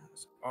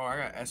 Oh, I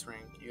got S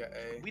rank. You got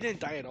A. We didn't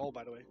die at all,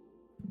 by the way.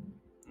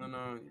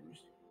 No.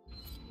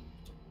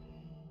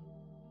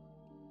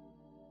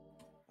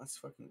 Let's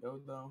fucking go,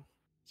 though.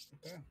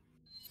 Okay.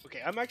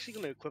 Okay, I'm actually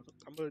gonna equip.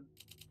 I'm gonna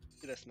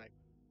get a sniper.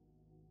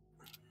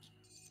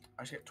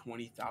 I just got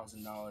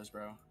 $20,000,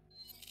 bro.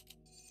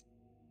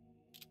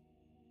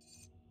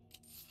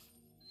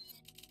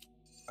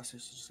 I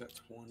seriously just got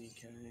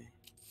 20K.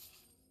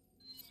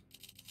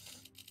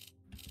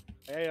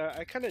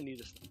 I kind of need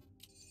to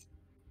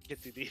get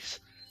through these.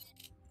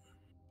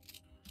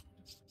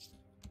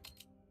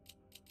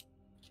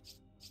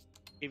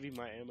 Give you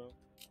my ammo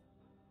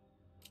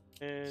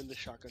and the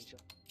shotgun shell.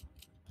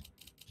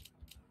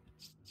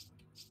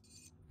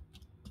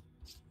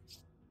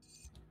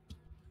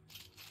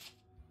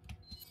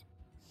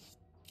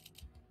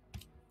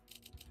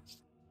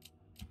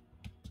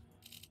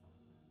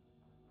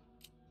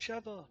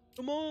 Sheva,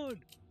 come on!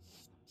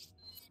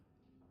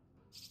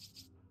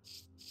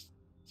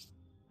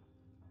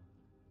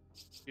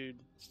 Dude,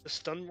 the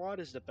stun rod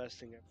is the best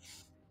thing ever.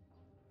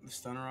 The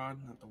stun rod,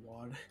 not the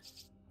wad.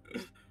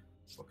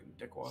 Fucking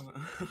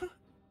dickwad.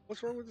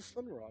 What's wrong with the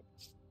stun rod?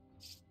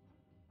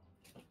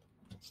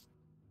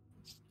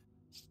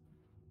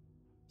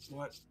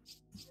 What?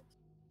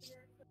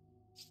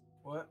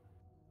 What?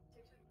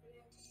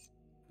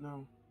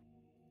 No.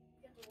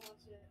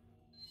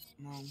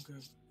 No, I'm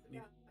good.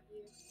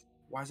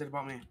 Why is it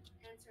about me?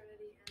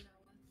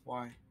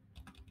 Why?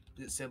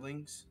 Is it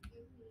siblings?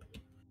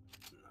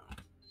 No.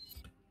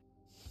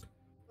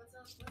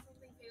 What's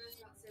something famous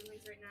about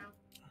siblings right now?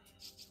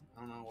 I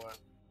don't know what.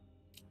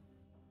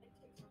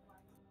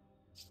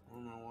 I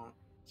don't know what.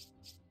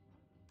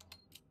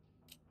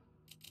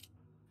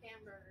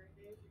 Hamburger,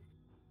 dude.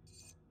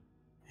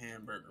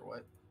 Hamburger,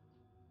 what?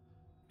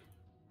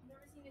 You've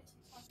never seen a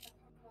TikTok that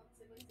talks about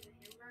siblings and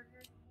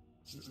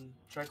a hamburger?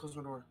 Try to close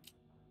my door.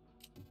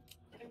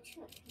 I'm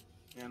trying.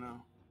 Yeah,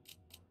 no.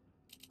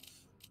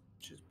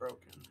 She's broken.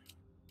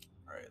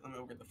 Alright, let me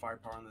go get the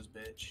firepower on this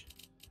bitch.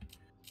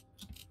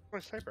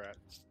 Where's sniper at?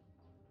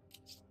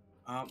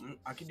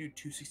 I can do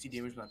 260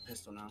 damage with my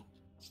pistol now.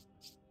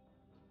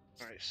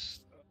 Nice.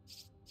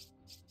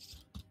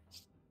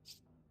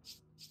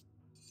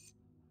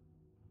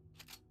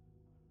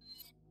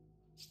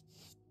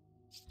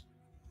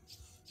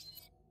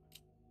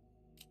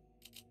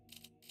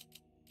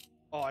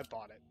 Oh, I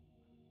bought it.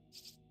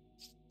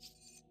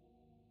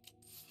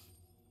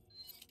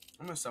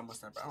 I'm gonna sell my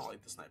sniper. I don't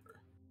like the sniper.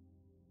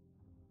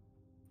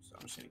 So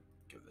I'm just gonna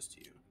give this to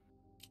you.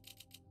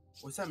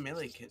 What's that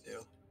melee kit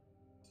do?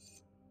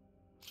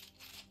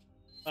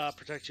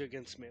 Protect you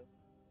against melee.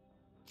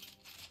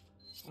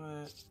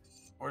 What?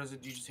 Or does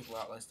it you just take a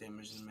lot less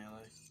damage than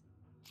melee?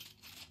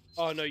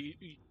 Oh no, you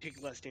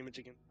take less damage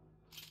again.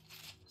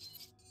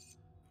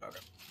 Okay.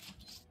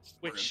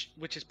 Which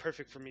is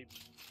perfect for me.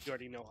 You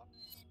already know how.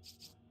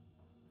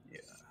 Yeah.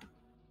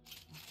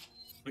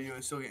 But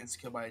you're still getting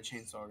killed by a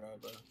chainsaw guy,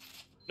 bro.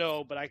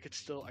 No, but I could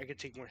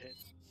take more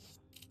hits.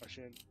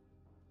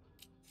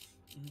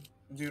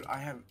 Dude, I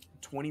have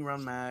 20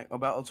 round mag,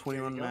 about a 20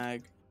 round go.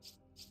 mag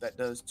that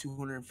does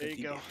 250 There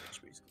you go.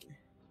 damage, basically.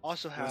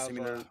 Also You wanna have see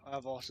me the-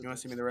 I've also You want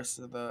to see me the rest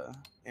of the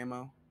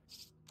ammo?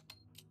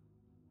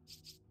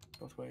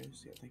 Both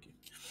ways? Yeah, thank you.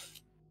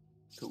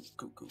 Cool.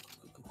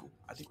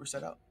 I think we're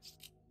set up.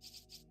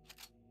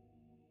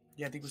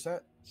 Yeah, I think we're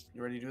set.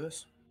 You ready to do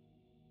this?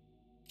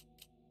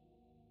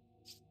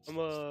 I'm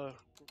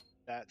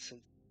that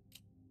since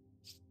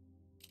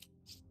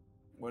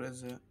What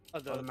is it? the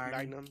the Magnum?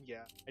 Magnum.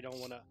 Yeah, I don't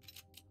wanna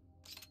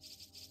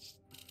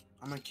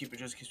I'm gonna keep it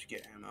just in case we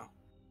get ammo.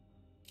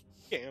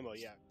 get ammo.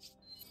 Yeah,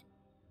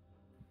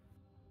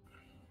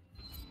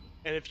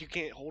 and if you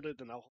can't hold it,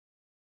 then I'll.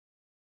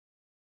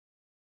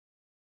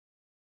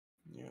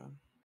 Yeah.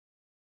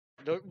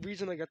 The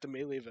reason I got the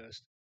melee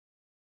vest,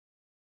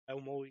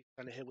 I'm always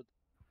kind of hit with.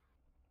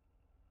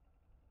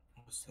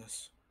 What's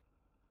this?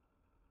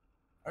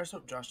 I just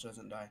hope Josh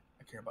doesn't die.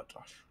 I care about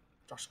Josh.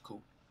 Josh is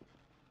cool.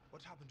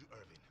 What happened to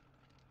Irving?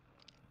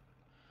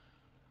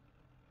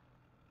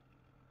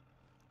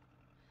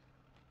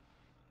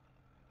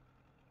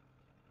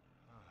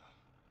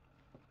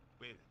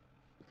 Well,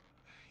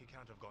 he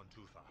can't have gone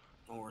too far.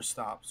 Or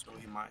stop, so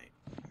he might.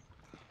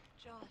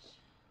 Josh,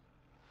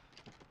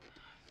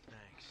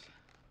 Thanks.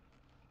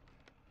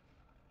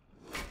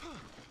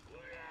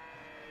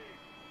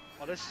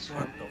 Oh, this is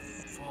What fun. the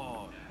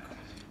fuck?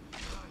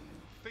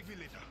 Thank me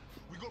later.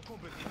 We got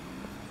company.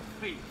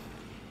 Wait,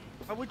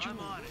 how would you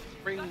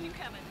bring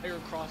air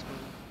crossbow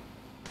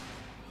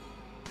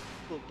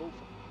to a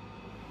bullfight?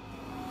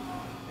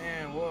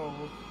 Man, whoa,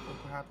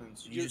 what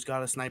happens? You just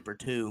got a sniper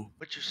too.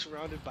 But you're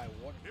surrounded by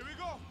water. Here we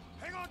go.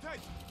 Hang on tight.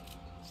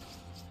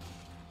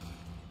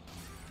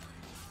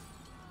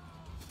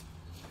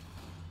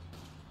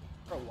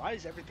 Bro, why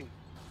is everything...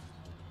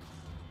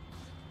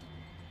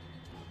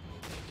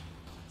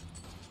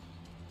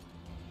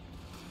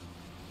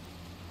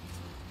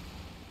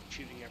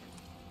 shooting everything?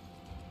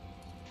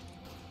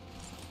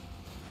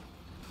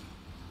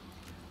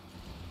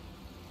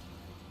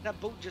 That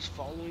boat just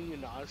following you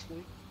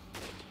honestly?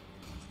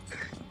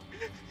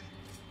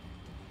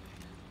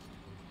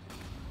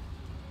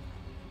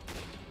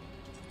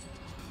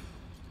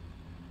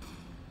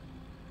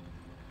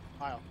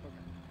 Wow, okay.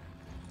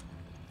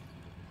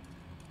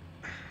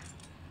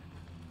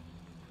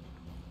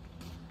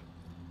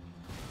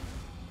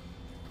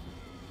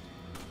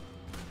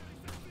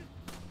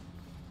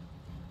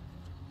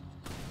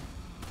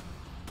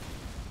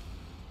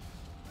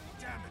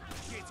 Damn it, the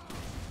gate's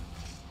closed.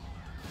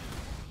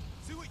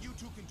 See what you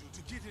two can do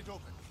to get it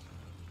open.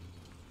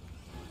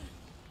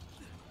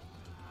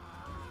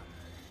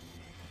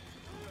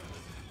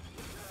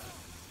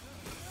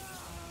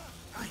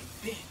 Ay,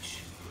 bitch.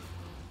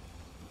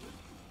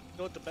 You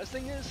know what the best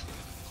thing is?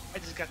 I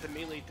just got the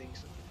melee thing,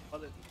 so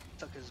other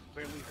suckers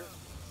barely hurt.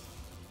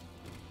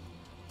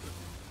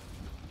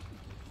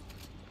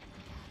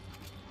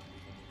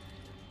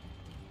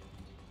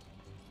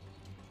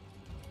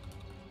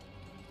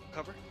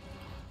 Cover?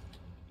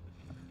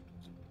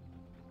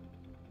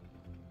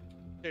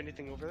 Is there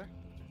anything over there?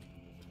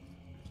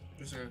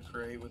 There's a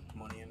crate with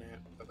money in it,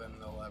 but then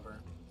the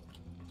lever.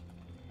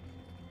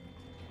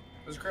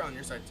 There's a crate on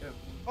your side too.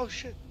 Oh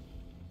shit!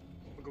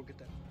 I'll go get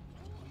that.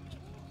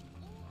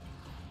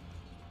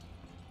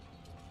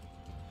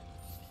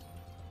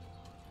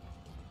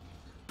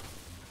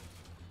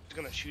 Just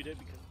gonna shoot it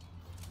because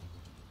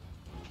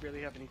I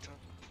barely have any time.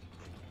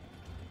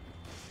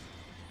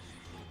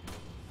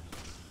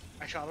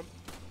 I shot him.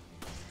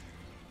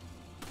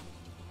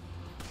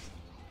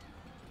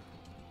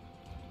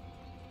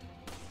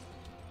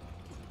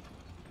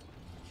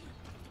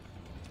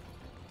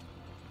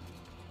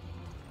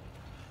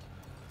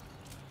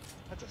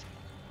 That doesn't.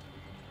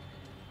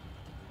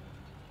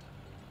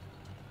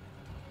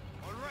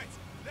 All right,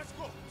 let's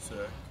go. Sick.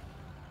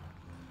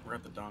 We're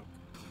at the dunk.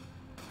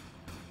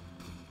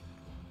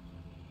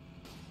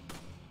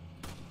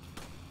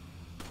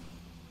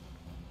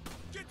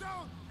 Get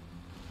down.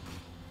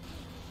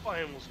 Oh,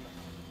 I almost met.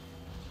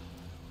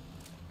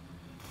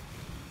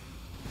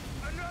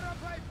 Another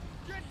pipe.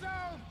 Get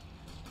down.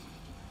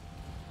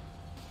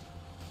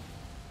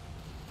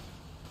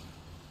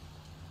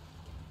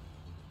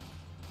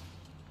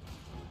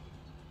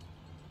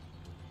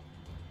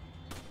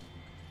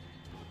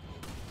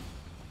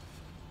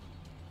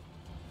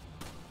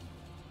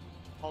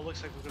 Oh,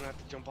 looks like we're gonna have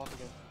to jump off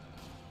again.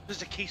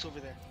 There's a case over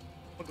there.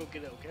 I'll go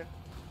get it, okay?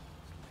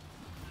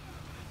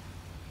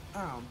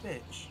 Oh,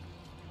 bitch.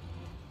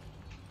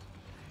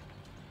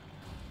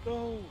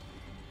 No!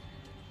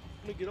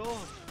 I'm gonna get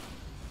off.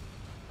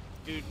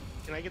 Dude,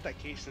 can I get that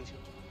case since you...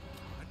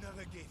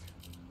 Another gate.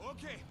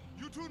 Okay,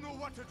 you two know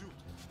what to do.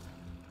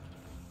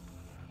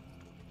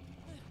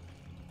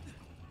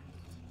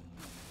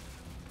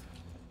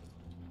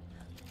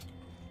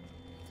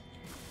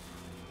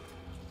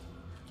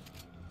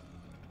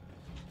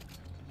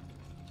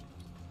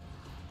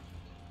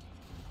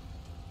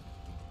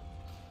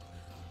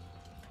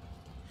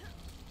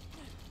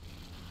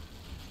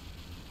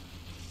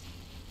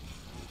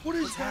 What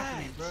is What's that?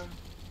 happening, bro?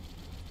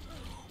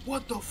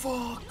 What the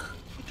fuck?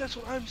 That's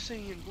what I'm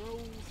saying, bro.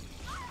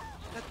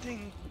 That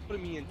thing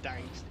put me in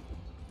dying state.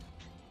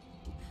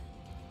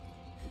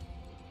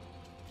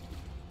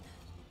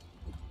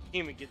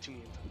 Can't even get to me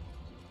in time.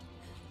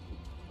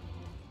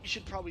 You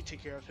should probably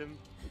take care of him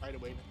right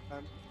away next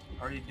time.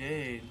 Already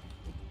did.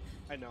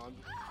 I know, I'm...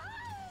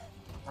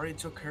 Already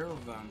took care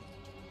of them.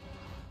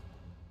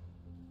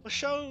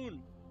 Lashon!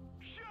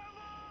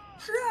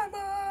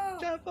 Shama!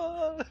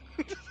 Jabba!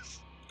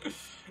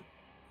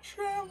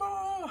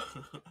 Shama!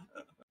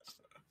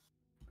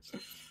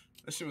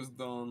 That shit was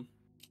dumb.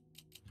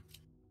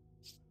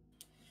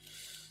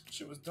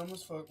 Shit was dumb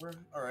as fuck, bro.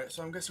 Alright,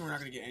 so I'm guessing we're not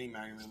gonna get any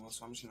magnum ammo,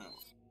 so I'm just gonna...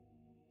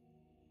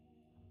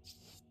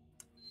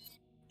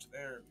 It's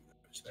there.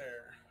 It's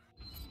there.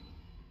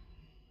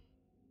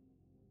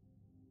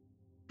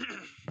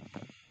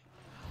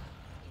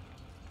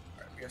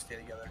 Alright, we gotta stay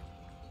together.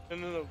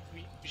 No.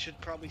 We should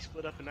probably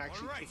split up and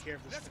actually Alright, take care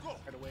of this let's go.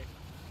 right away.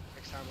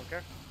 Next time,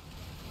 okay?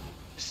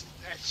 Just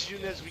as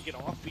soon as we get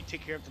off, we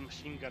take care of the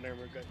machine gunner and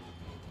we're good.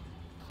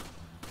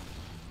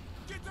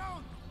 Get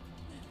down.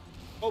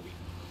 Obi!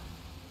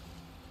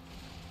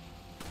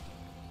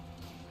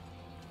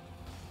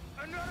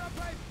 Another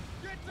pipe.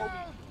 Get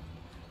down.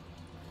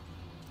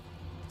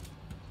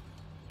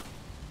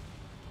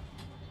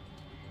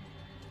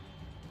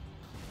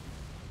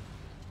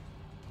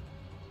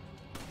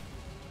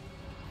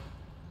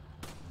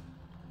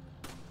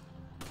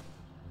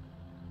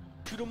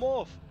 Shoot him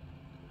off.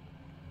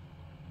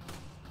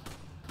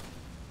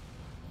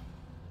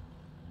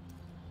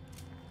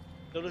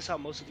 Notice how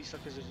most of these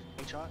suckers are just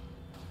one shot?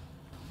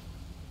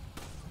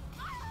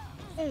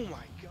 Oh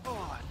my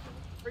god,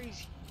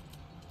 crazy.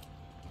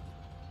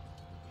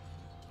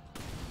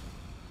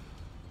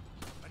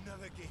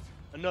 Another gate.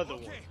 Another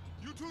one. Okay,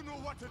 you two know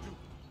what to do.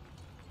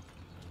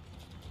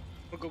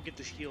 I'm gonna go get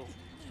this heal.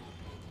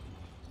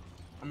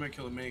 I'm gonna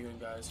kill the minigun,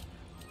 guys.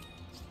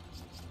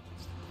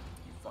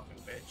 You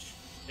fucking bitch.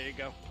 There you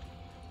go.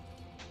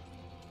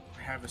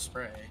 I have a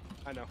spray.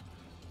 I know.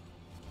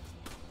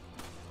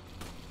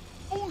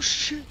 Oh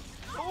shit!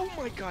 Oh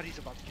my god, he's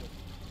about to kill me.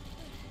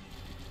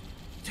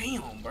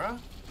 Damn, bruh.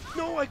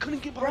 No, I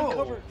couldn't get behind Bro.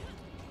 cover.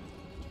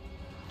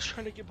 I was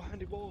trying to get behind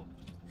the wall.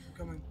 I'm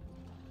coming.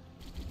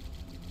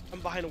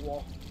 I'm behind a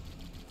wall.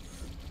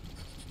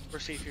 We're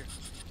safe here.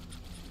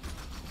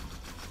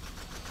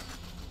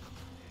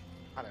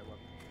 How'd I run?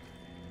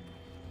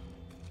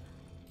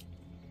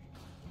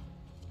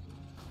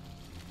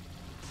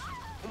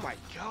 Oh my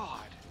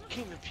god!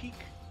 Can't even peek.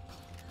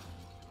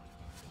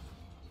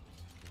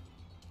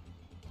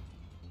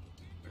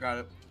 I got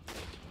it.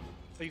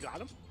 Oh, you got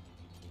him?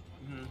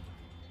 Mm-hmm.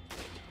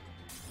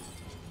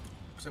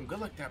 Cause I'm good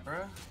like that,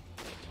 bruh.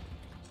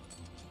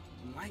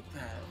 I'm like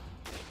that.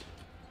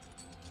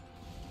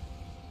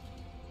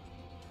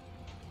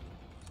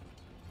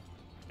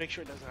 Make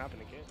sure it doesn't happen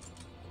again.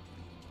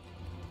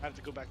 I have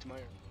to go back to my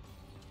area.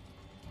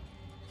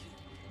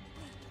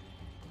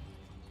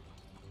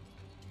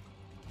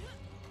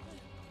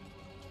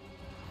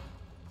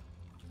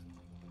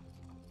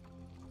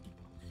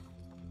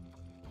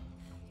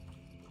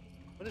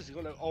 What is he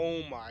gonna?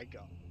 Oh my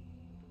god.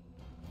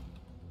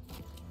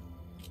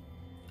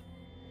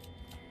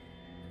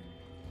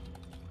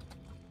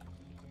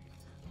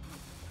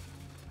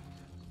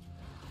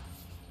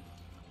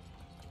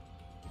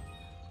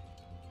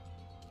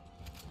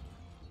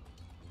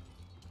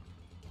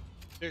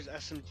 There's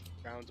SMG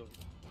rounds over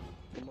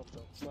there. Come up though.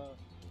 Come up.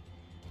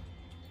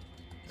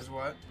 Is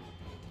what?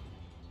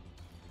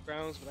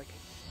 Rounds, but I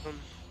can't.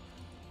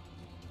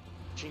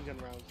 Machine gun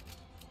rounds.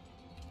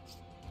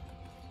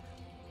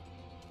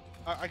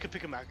 I could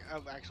pick him back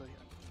up actually.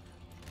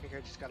 I think I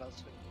just got out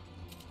swing.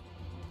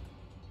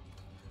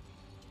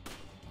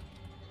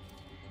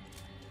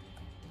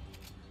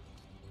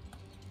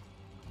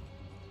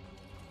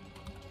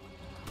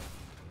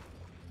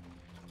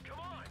 Come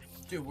on!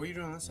 Dude, what are you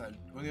doing on that side?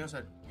 Go on the other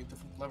side. Get the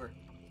lever.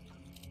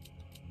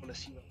 I wanna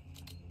see them.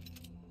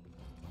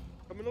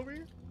 Coming over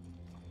here?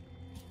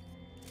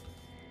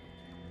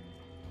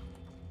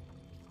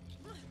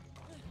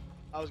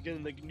 I was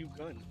getting like a new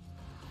gun.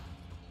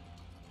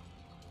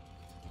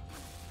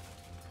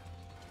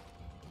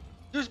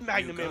 There's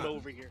Magnum gun? ammo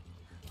over here.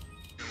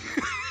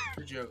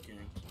 You're joking.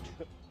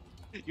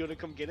 You wanna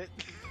come get it?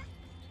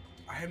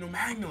 I have no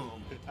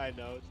magnum. I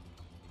know.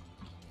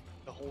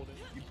 To hold it.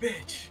 You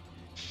bitch.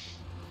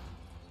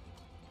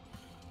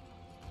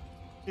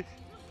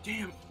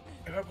 Damn.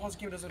 If I pause the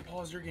game, it doesn't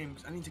pause your game.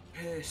 'Cause I need to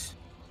piss.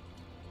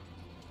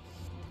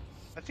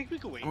 I think we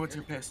can wait. I went to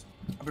here. piss.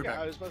 I'll be Yeah, I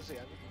back. was about to say.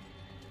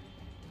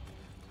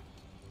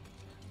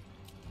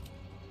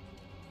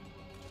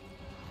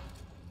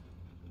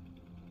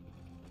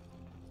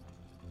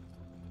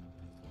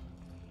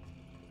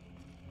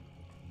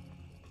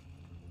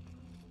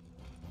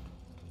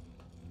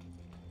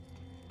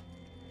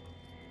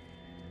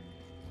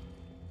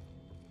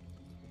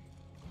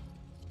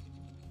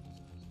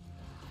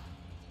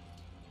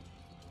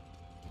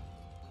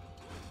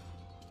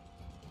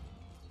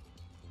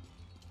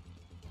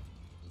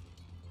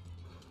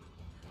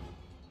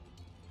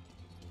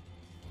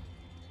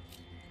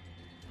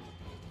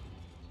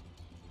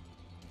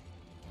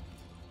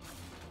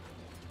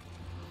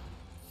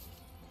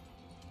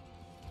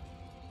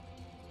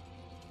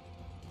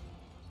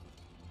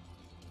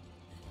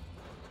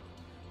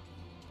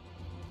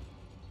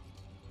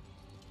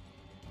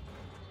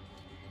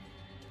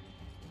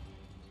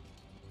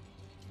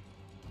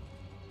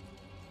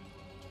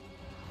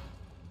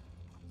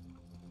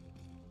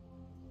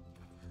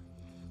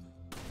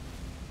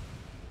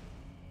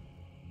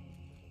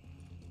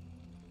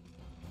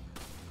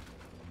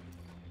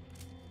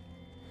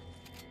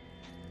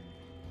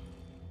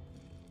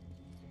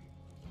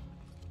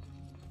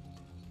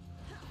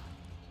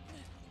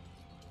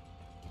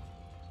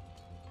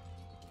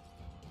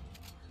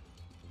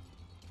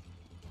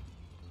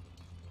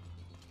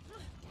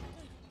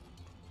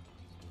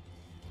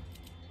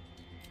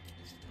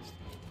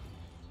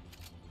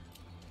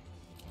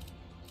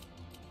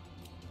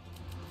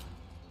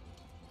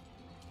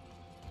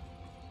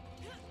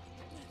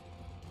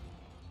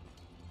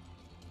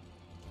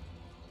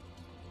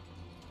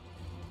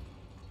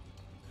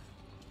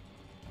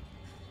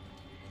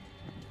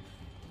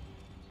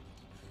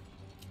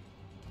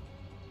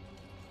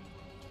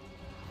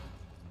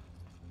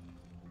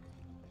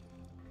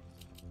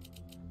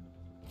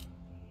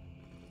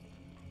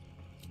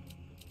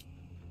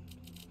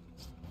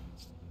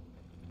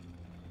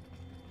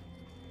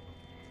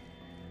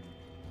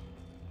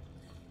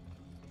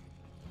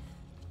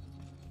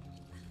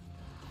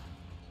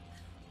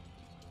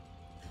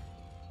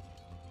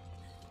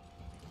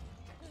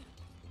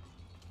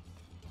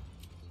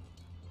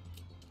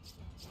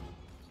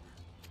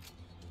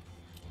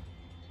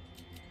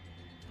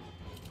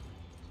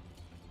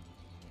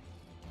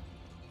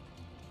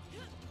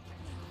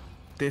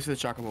 Thanks for the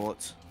chocolate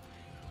bullets.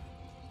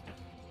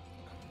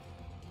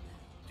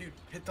 Dude,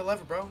 hit the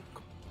lever, bro.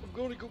 I'm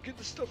going to go get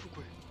the stuff real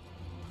quick.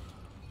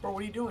 Bro,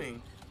 what are you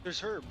doing?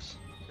 There's herbs.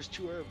 There's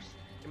 2 herbs.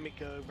 Can make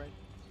a red.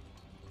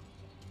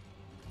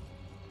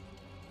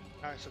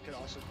 Alright, so okay,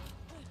 awesome.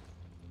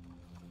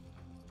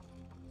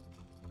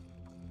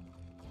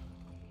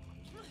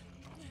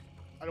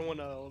 I don't want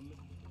to.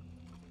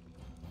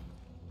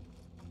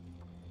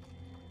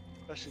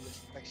 Especially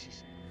this sexy.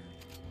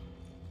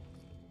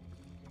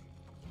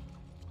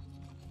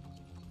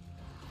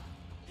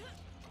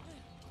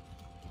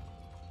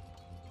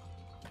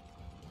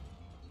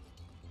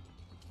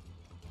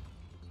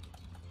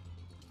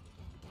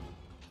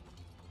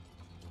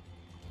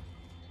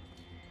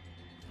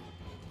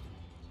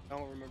 I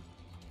don't remember.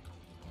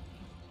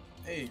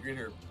 Hey, green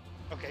herb.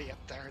 Okay, yep,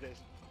 there it is.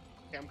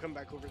 Okay, I'm coming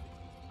back over there.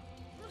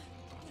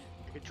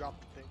 I could drop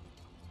the thing.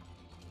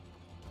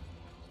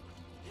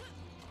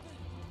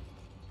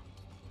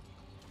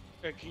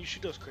 Hey, can you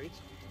shoot those crates?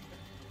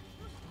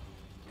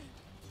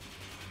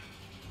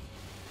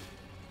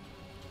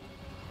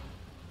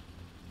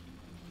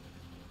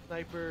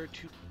 Sniper,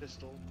 2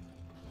 pistol.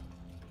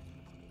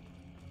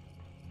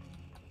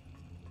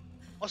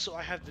 Also,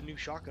 I have the new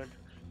shotgun.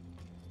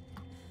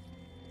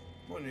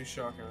 What new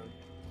shotgun?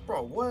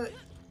 Bro, what?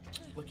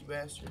 Lucky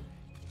bastard.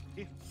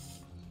 Yeah.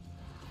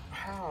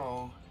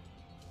 How?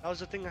 That was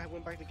the thing I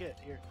went back to get.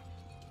 Here.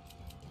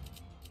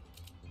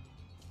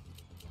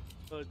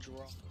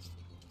 Draw.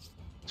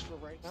 It's for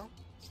right now?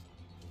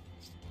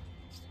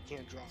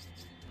 Can't draw.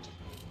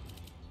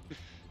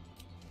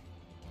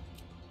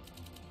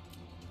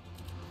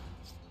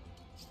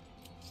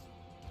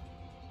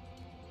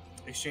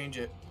 Exchange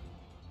it.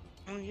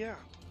 Oh yeah.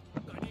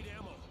 I need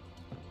ammo.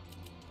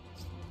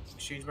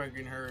 Exchange my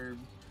green herb.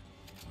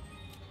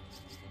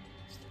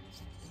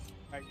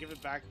 Alright, give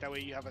it back. That way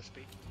you have a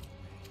space.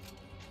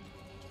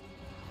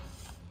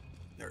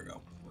 There we go.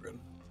 We're good.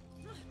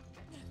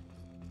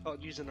 Oh,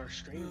 using our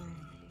strain.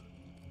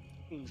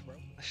 Means, bro.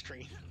 A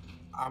strain.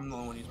 I'm the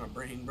only one who uses my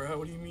brain, bro.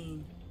 What do you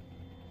mean?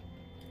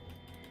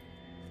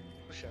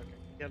 Oh shit, okay.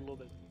 Yeah, a little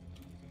bit.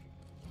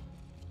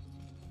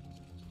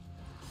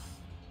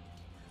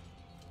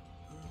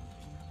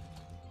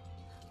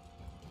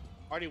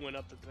 Already went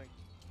up the thing.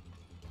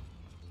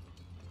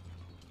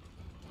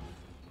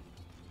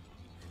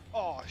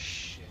 Oh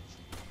shit.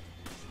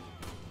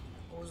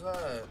 What was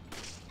that?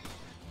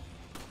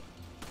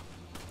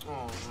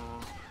 Oh no.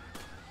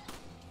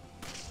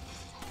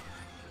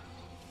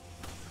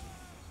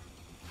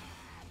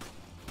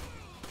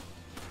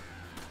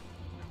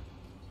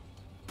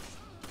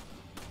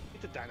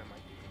 Get the dynamite.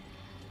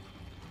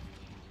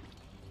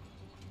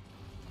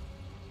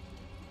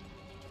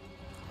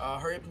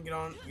 Hurry up and get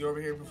over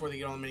here before they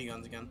get on the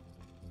miniguns again.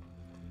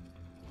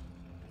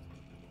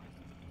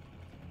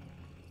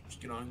 Just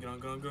get on,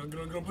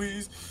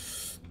 please.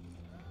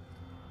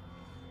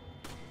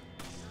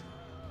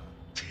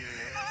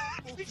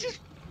 We just...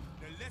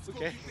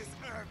 Okay.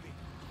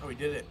 Oh, we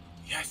did it.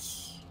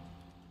 Yes.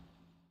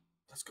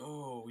 Let's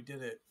go. We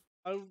did it.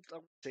 I would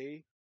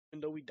say,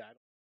 even though we died.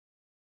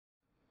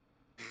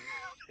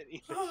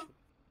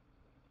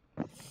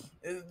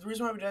 The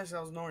reason why we died is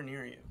I was nowhere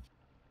near you.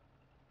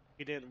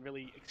 We didn't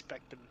really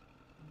expect them.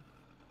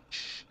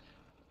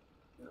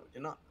 No, we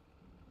did not.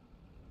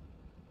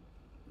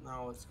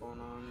 Now what's going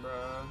on,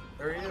 bruh?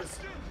 There he is.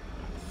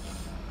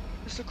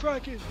 Mr.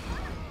 Kraken!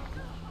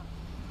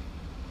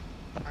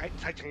 Alright,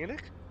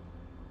 Titanic?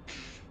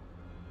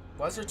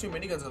 Why is there 2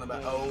 miniguns on the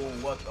back? Oh,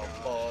 what the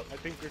fuck? I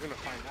think we're gonna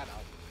find that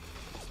out.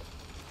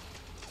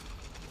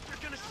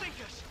 They're gonna sink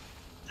us.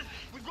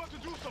 We've got to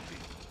do something.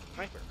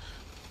 Sniper.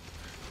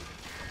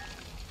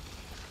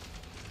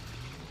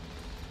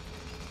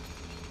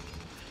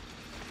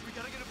 We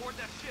gotta get aboard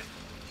that ship.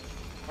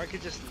 Or I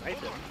could just snipe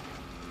Hold him. on.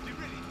 Be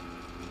ready.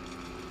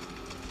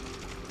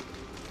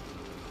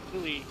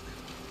 Really,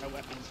 my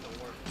weapons don't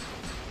work.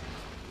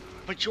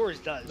 But yours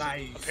does.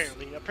 Nice.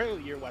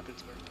 Apparently your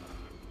weapons work.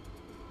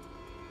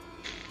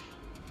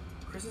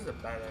 Chris is a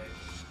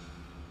badass.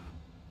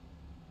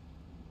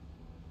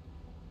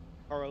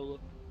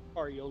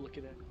 Ario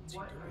looking at.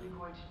 What are you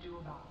going to do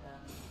about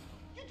them?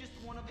 You're just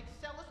one of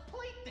Excella's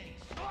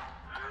playthings. It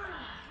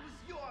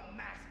was your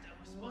master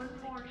who was One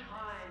supposed to more take care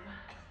time.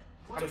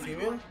 It's a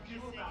female?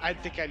 I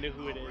think I knew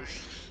who it is.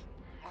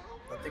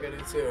 I think I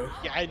did too.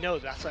 Yeah, I know.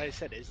 That's why I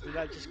said it. Isn't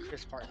that just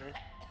Chris' partner?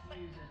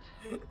 Use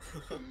it.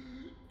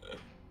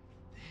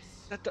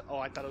 Not the. Oh,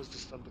 I thought it was the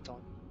stun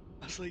baton.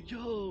 I was like,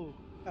 yo,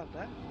 got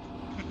that.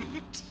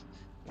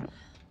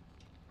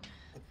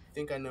 I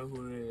think I know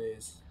who it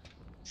is.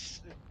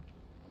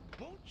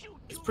 Won't you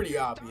It's do pretty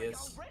this, obvious.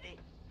 Doc, already?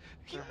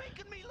 You're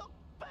making me look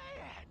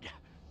bad.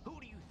 Who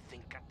do you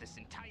think got this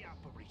entire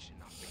operation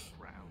off the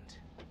ground?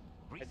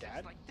 Research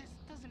dad? like this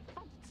doesn't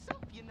fund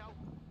itself, you know.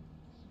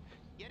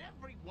 Yet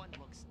everyone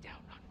looks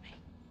down on me.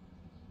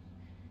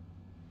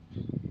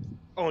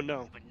 Oh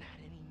no. But not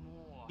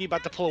anymore. He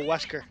about to pull a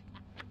Wesker.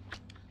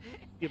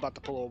 He about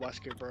to pull a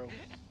Wesker, bro.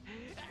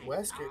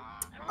 Wesker?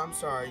 I'm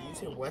sorry, you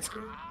said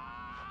Wesker?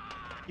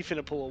 You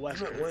finna pull a You meant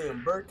Wesker.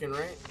 William Birkin,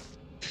 right?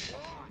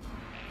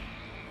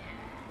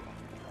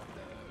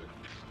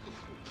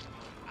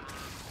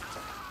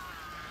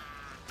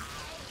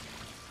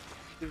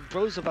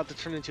 Bro's about to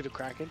turn into the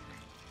Kraken.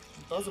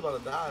 I was about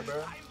to die, bro.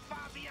 I'm far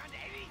beyond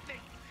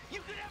anything you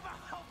could ever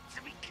hope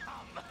to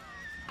become.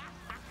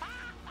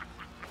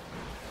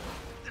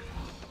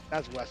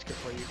 That's Wesker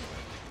for you.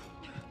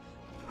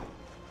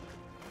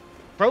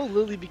 Bro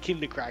literally became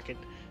the Kraken.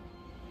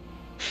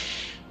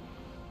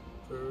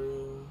 For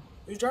real.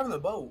 Who's driving the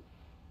boat?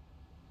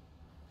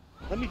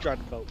 Let me drive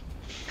the boat.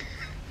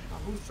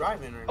 Who's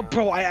driving right now?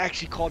 Bro, I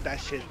actually called that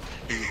shit.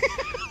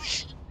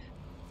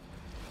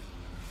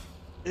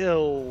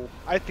 Ew.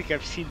 I think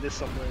I've seen this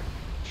somewhere.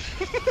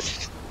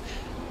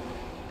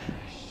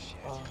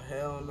 Oh,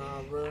 hell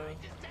nah, bro.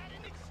 Just had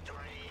an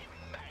extreme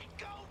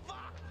makeover.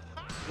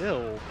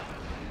 Ew.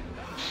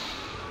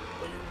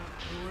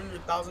 You ruined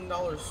your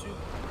 $1,000 suit.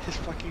 His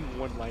fucking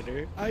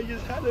one-liner. I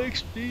just had an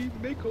extreme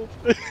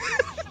makeover.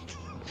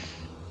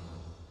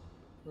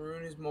 You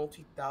ruined his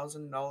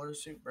multi-$1,000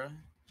 suit, bro.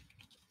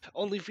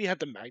 Only if we had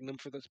the Magnum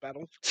for this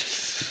battle.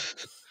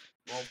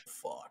 Well,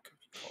 fuck.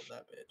 You called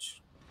that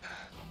bitch.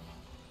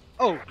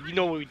 Oh, you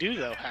know what we do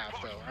though have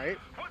though, right?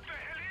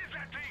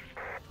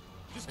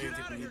 Just I get didn't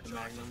think out we of here, need the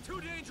Josh. Magnum. It's too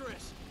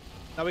dangerous.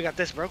 Now we got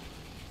this, bro.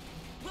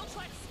 We'll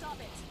try to stop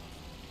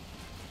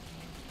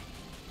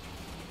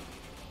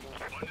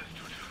it.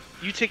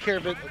 You take care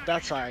of it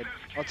that side.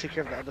 I'll take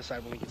care of the other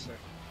side when we get there.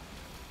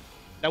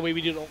 That way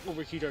we don't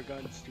overheat our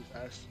guns too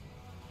fast.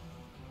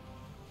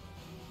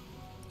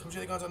 Come to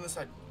the guns on this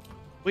side.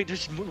 Wait,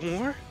 there's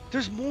more?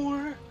 There's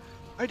more?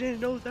 I didn't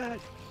know that.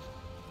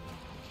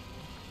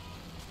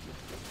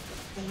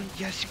 Oh,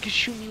 yes, you can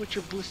shoot me with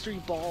your blistery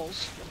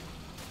balls.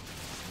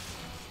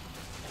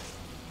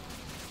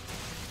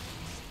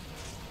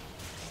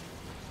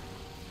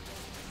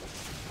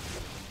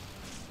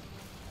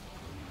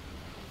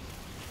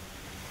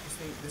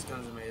 This gun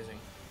is amazing.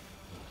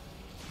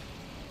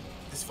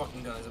 This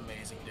fucking gun is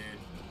amazing, dude.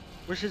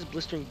 Where's his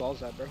blistering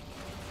balls at, bro?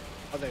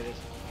 Oh, there it is.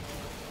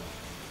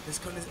 This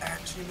gun is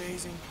actually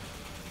amazing.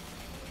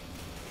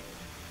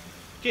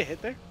 Get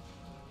hit there?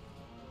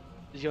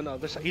 Is he on the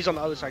other side? He's on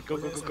the other side. Go,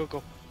 Where go, is go, go,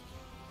 go.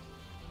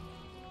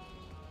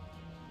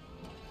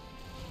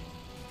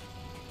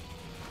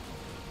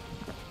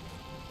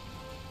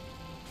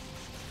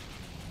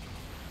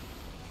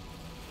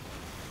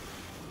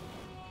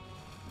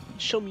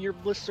 Show me your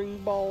blistering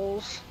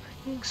balls,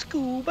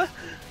 Scuba.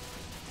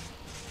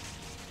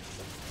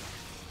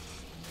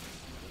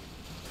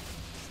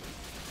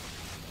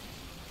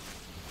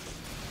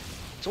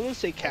 Someone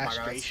say Oh my God, that's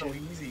castration. so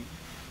easy.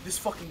 This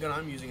fucking gun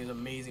I'm using is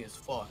amazing as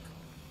fuck.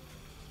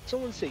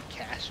 Someone say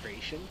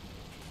castration.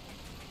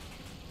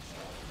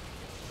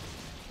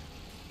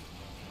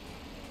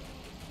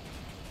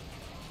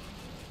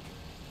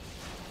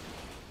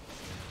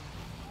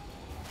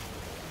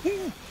 I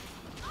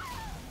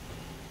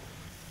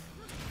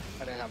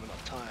didn't have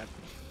enough time.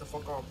 Get the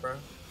fuck off, bro.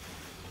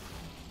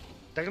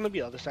 They're gonna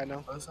be the other side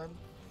now. Other side?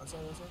 Other side,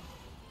 other side?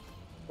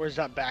 Where's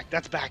that back?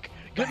 That's back.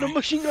 Get the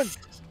machine gun.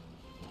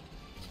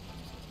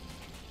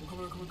 Come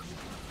on, come on, come on.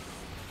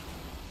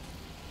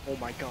 Oh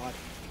my god.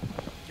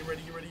 Get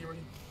ready, get ready, get ready.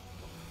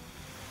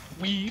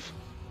 Weave.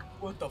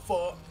 What the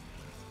fuck?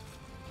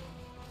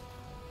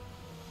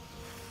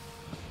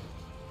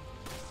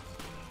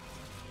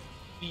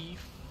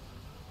 Weave.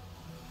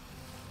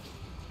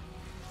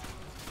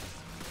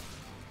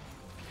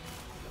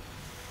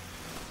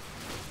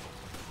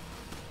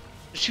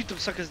 Shoot them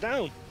suckers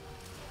down.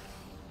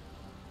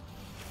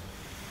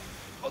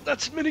 Oh,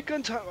 that's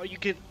minigun time. Oh, you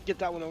get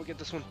that one. I'll get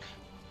this one.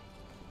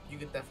 You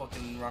get that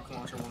fucking rocket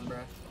launcher one, bruh.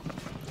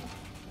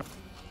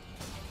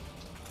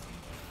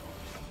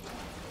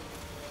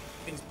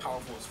 Thing's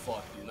powerful as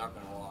fuck, dude, not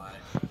gonna lie.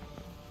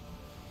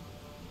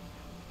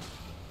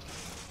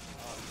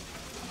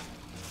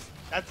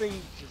 That thing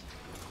just...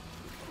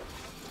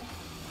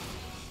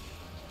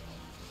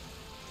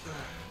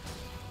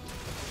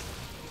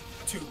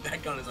 Dude,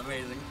 that gun is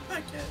amazing. I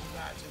can't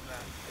imagine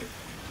that.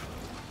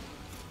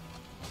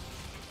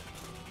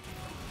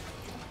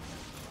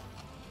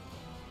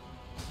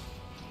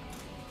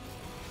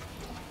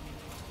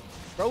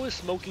 Bro is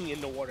smoking in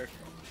the water.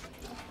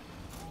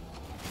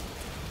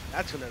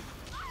 That's gonna...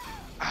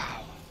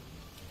 Ow.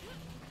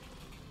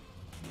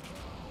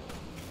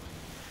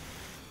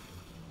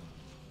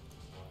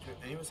 Dude,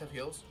 any of us have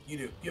heals? You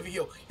do. You have a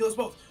heal. Heal us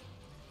both.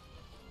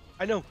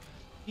 I know.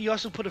 He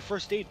also put a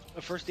first aid.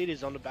 A first aid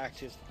is on the back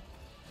too.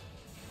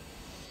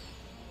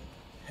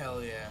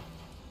 Hell yeah.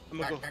 I'm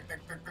gonna go. Back,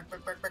 back, back, back,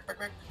 back, back, back, back,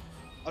 back.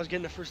 I was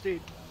getting a first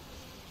aid.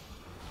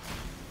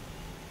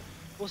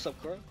 What's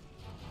up, girl?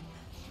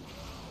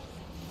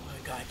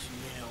 I got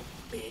you now,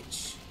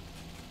 bitch.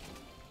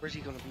 Where's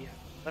he gonna be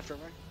at? Left or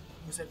right?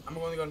 I said, I'm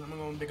going to gun. I'm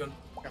going to big gun.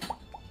 Okay.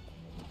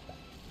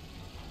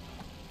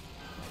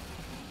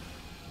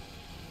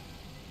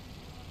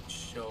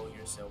 Show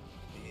yourself,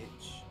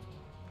 bitch.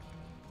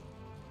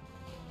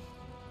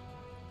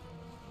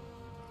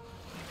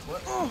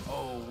 What?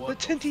 Oh, what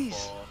the tinties.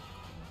 fuck?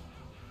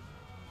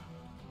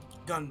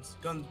 Guns,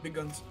 big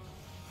guns.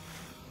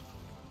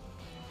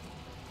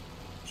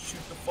 Shoot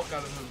the fuck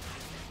out of him.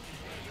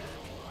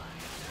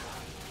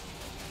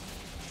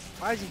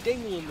 Why is he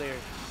dangling there?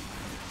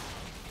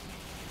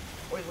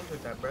 Why you look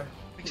like that, bruh?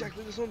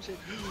 Exactly, that's what I'm saying.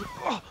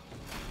 Oh!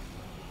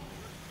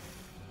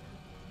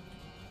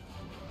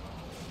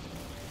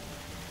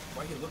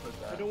 Why he look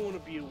like that? I don't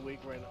want to be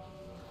awake right now.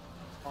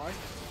 Why?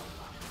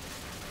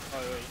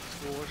 Oh wait,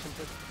 school or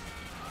something?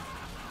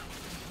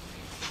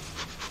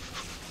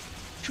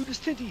 Shoot his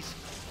titties!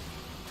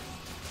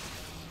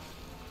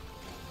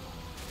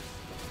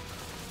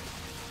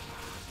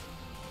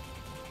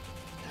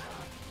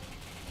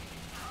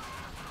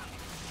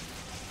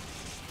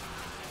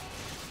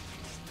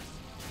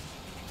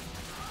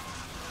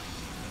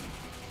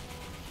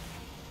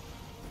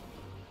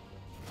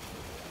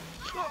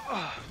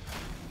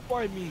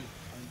 Why me?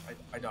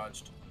 I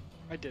dodged.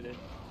 I did it.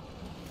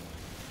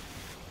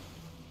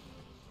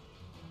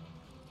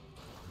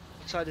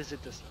 What side is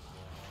it this time?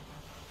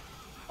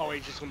 Oh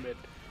wait, just one mid.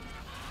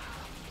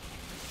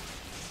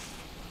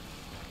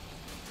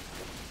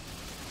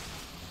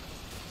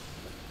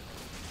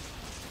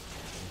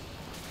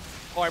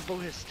 Oh, I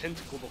broke his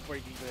tentacle before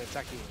he even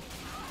attacked me.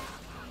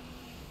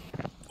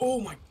 Oh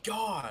my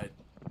god!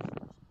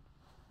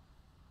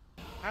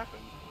 What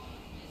happened?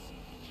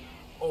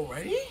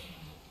 Already?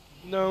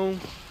 No.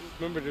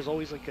 Remember, there's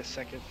always like a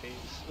second phase.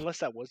 Unless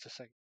that was the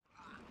second.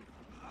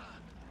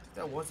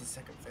 That was the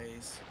second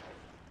phase.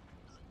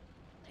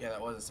 Yeah,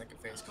 that was the second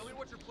phase. Tell me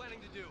what you're planning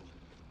to do.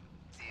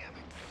 Damn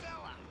it,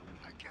 fella.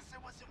 I guess I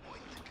wasn't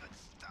worth the good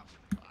stuff.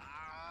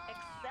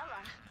 Excella.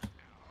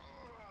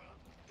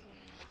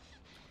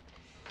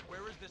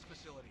 Where is this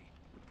facility?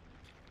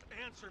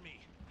 Answer me.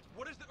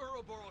 What is the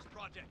Ouroboros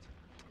project?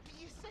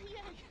 You say,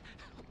 yeah.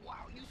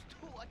 Wow, you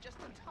two are just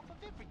on top of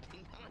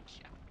everything, aren't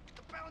you?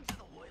 The balance of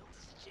the world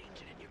is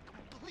changing and you're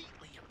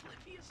completely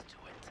oblivious to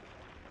it.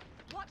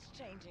 What's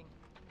changing?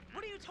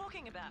 What are you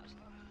talking about?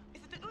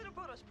 Is it the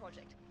Ouroboros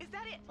project? Is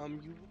that it?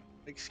 You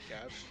like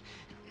scabs?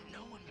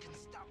 No one can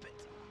stop it.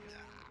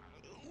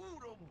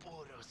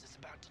 Ouroboros is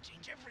about to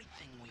change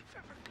everything we've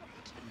ever come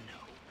to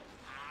know.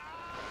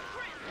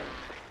 Chris!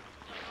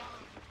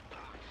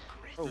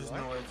 Chris, Oh, There's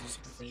what? no way this is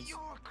phase.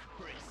 you're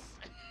Chris.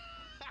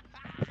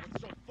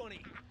 What's so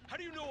funny? How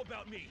do you know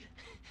about me?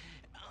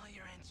 All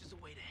your answers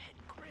away to head,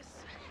 Chris.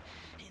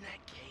 In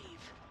that cave.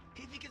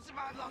 If you can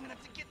survive long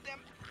enough to get them.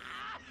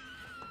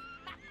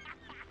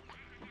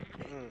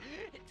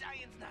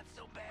 Dying's not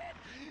so bad,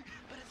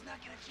 but it's not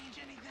gonna change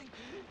anything.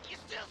 You're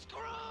still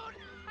screwed.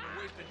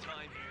 We're wasting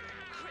time here.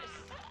 Chris!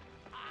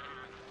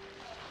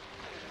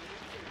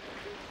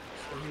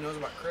 So he knows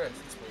about Chris.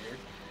 It's weird.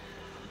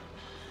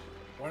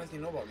 Why does he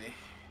know about me?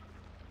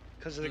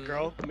 Because of the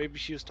girl? Maybe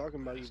she was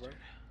talking about you, bro.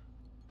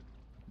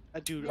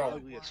 That dude Bro,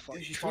 ugly as fuck.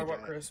 Did she You talk tweeted about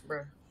it. Chris,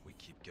 bruh? We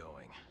keep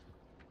going.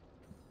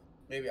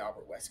 Maybe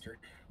Albert Wesker.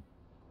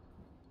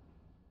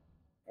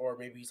 Or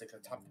maybe he's like the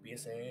top of the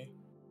BSAA.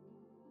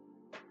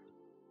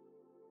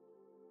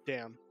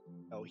 Damn.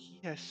 Oh, he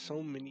has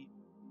so many.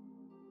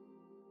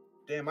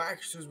 Damn, my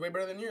accuracy was way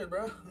better than yours,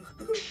 bro.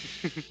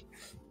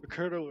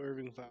 Ricardo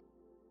Irving foul.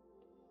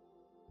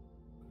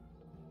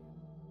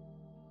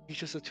 He's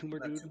just a tumor,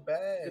 Not dude. too Did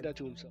bad. that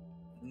to himself.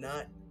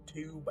 Not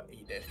too bad.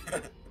 He did.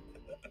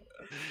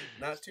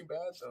 Not too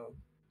bad though.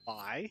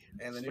 Why?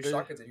 And the new What is it?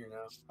 shotgun's in here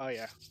now. Oh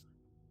yeah.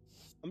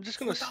 I'm just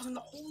gonna. 4,000.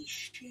 Holy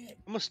shit!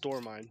 I'm gonna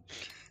store mine.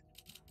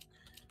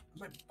 I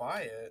might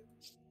buy it.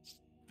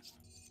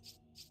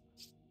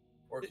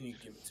 Or can you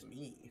give it to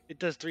me? It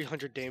does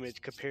 300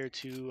 damage compared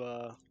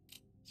to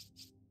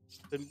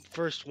the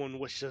first one,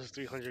 which does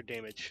 300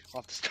 damage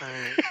off the start.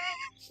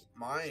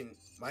 Mine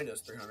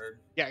does 300.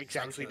 Yeah,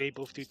 exactly. gonna- They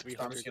both do So I'm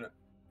 300. just gonna,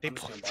 They I'm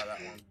just gonna both. buy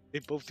that one. They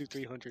both do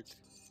 300.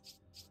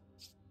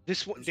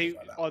 This one, I'm just they gonna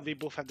buy that one. they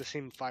both have the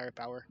same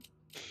firepower.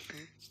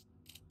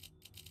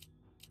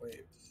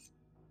 Wait,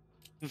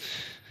 is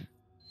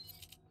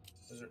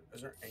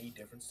there any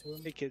difference to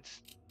him? Hey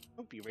kids,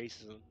 don't be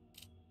racism.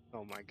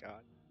 Oh my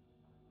god.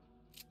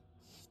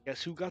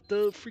 Guess who got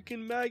the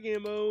freaking mag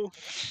ammo?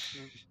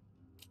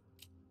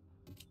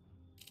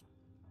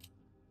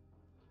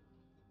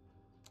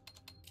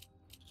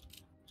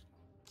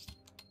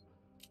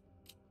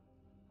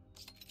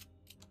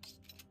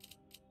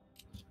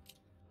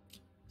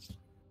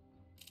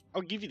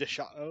 I'll give you the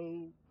shot.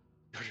 Oh.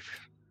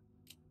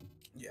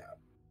 Yeah.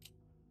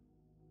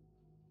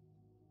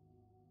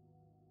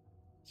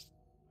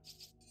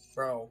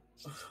 Bro,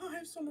 I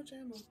have so much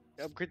ammo.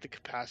 Upgrade the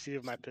capacity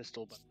of my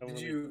pistol, but I don't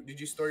really... Did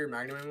you store your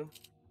magnum ammo?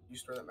 You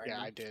store that magnum?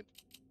 Yeah, I did.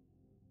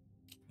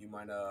 You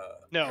mind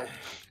No,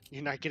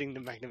 you're not getting the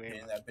magnum ammo.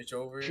 hand that bitch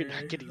over? You're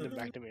not getting the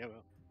magnum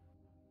ammo.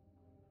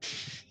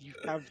 You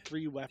have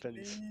 3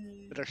 weapons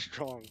that are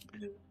strong.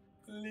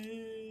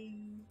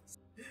 Please.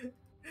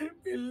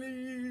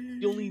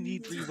 Please. You only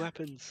need 3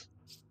 weapons.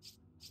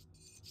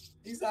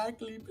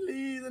 Exactly,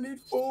 please. I need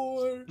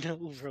 4. No,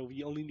 bro,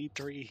 you only need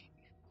 3.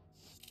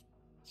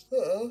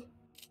 Uh-uh.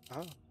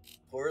 Uh-huh.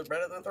 4 is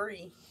better than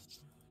 3.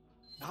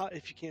 Not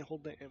if you can't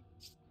hold the ammo.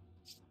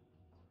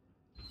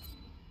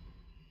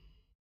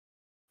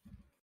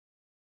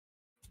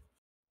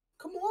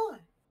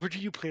 Where do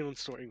you plan on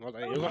storing all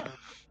that Oh, ammo?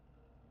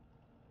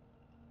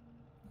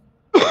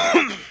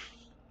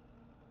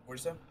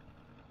 What'd you say?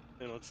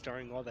 Plan on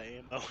storing all that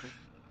ammo.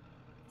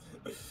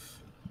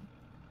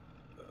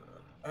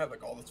 I have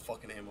like all this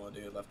fucking ammo,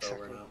 dude, left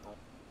over Exactly. now.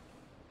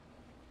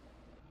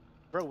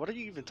 Bro, what are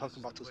you even talking This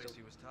is about the to place store?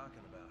 he was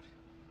talking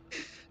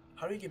about.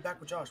 How do you get back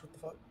with Josh? What the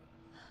fuck?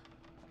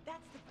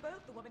 That's the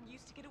boat the woman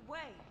used to get away.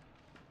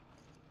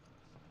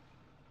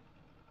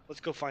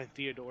 Let's go find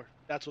Theodore.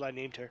 That's what I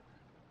named her.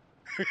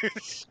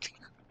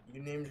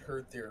 You named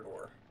her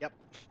Theodore. Yep.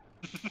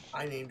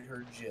 I named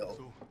her Jill.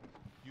 So,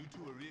 you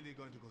two are really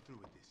going to go through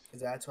with this?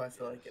 Because that's who I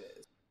feel like it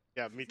is.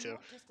 Yeah, me It's too.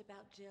 not just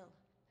about Jill,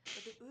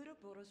 but the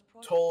Ouroboros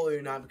project. Totally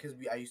is not, real. because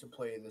I used to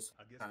play this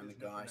I guess time there's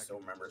ago. nothing I I still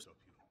can do to remember. stop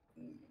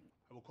you.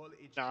 I will call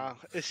HQ. Nah,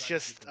 it's try to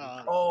just, get the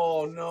root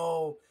Oh cause.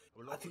 no! I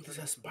will I also think try this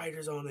to has get the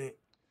spiders on it.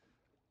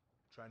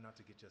 Try not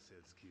to get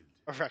yourselves killed.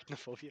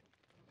 Arachnophobia.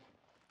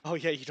 Oh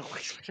yeah, you don't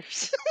like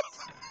spiders.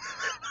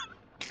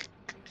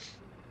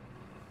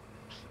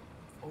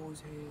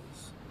 Always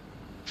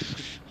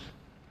hates.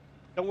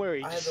 Don't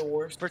worry, I had just the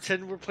worst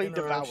pretend we're playing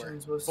Devour,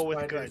 interactions with but with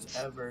spiders guns.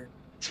 ever.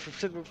 Just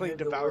pretend we're I playing had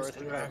the Devour worst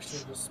with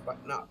interactions guns. with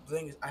the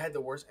thing is, I had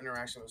the worst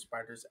interaction with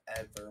spiders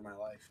ever in my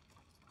life.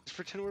 Just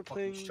pretend we're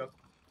Fucking playing.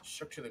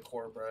 shook to the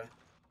core, bruh.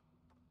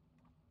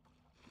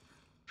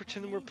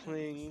 Pretend That we're name brand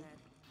playing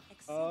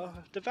said, Excella.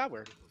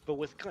 Devour, but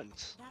with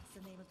guns. That's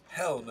the name of the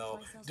Hell product no.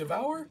 that Tricel's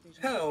Devour? marketing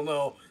division. Hell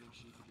no.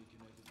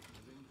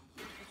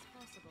 It's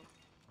possible,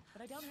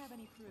 but I don't have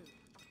any proof.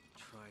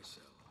 Tricell.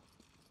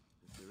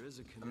 If there is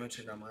a I'm gonna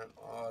check connection, out my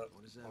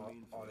what does that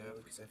mean for audio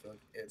Africa? because I feel like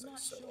it's like Not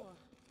so. sure,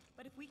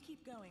 but if we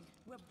keep going,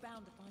 we're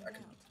bound to find I could,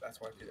 out. that's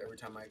why every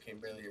time I can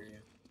barely hear you.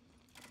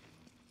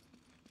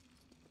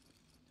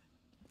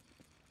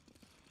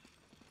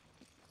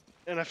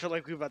 And I feel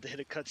like we're about to hit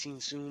a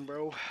cutscene soon,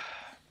 bro.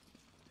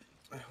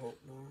 I hope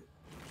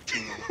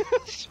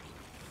not.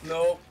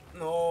 Nope.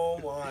 Oh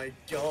my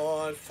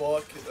god.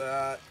 Fuck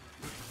that.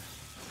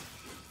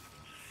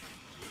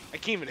 I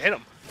can't even hit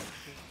him.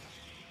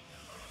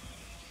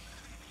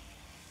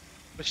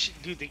 But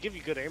dude, they give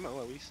you good ammo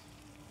at least.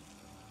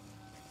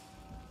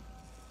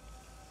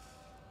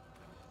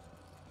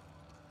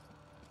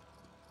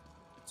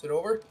 Is it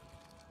over?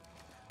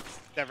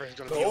 Never is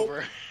gonna be Nope.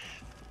 over.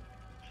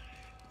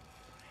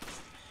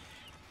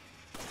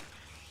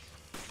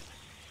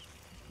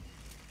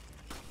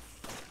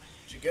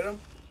 Did you get him?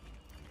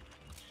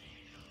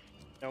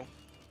 No.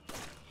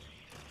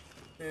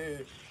 Eh.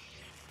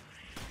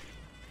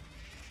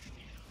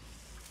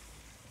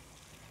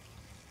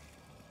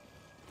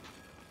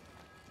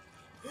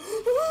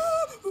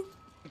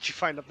 What'd you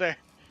find up there?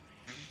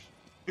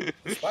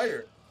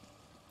 Spider.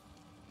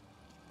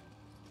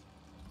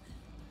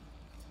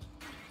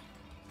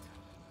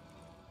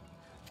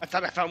 I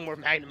thought I found more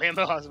magnum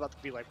ammo. I was about to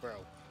be like, bro.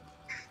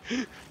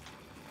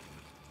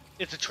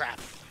 It's a trap.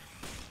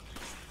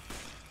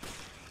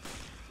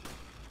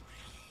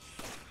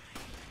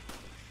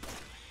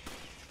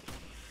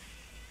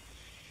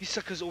 These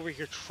suckers over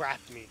here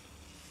trapped me.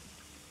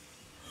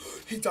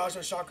 He dodged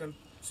my shotgun.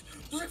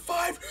 There's like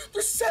 5.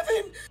 There's 7.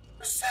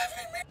 There's 7,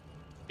 man.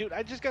 Dude,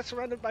 I just got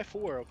surrounded by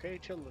 4, okay?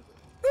 Chill a little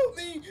bit. Help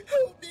me.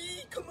 Help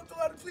me. Come up the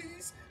ladder,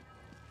 please.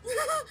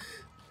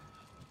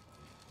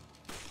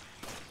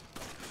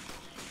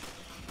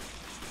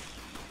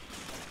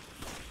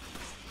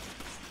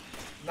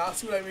 Not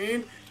see what I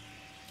mean?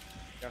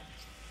 Yeah.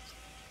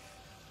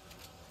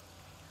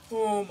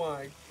 Oh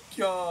my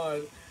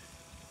god.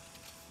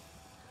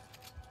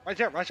 Right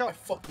there, watch I out.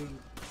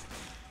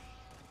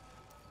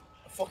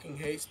 fucking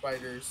hate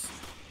spiders.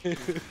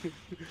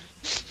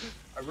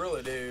 I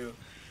really do.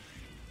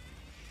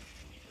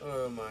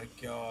 Oh my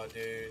god,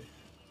 dude.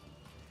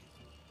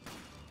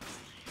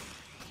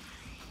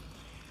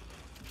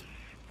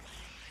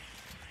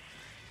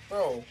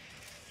 Bro.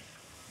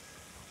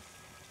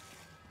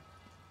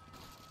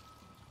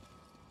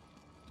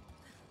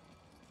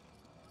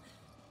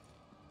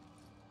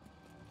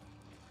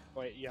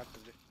 Wait, you have to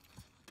do.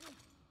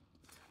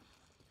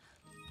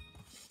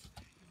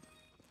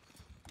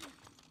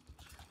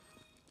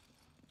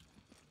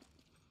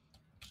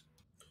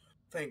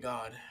 Thank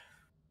God.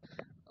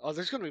 Oh,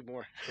 there's gonna be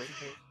more.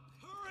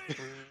 Hurry!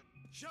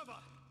 Sheva!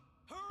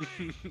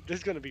 Hurry!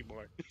 There's gonna be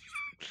more.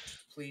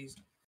 Please.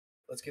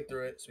 Let's get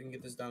through it so we can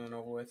get this done and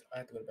over with. I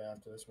have to go to bed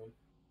after this one.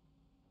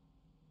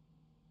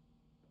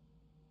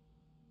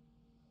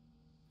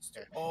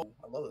 Oh,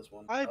 I love this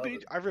one. I love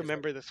it.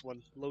 remember this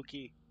one, low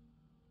key.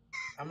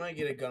 I'm gonna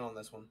get a gun on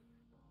this one.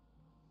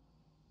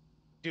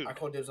 Dude, I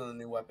call dibs on the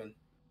new weapon.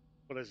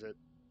 what is it?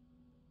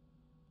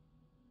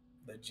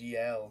 The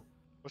GL.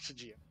 What's the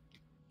GM?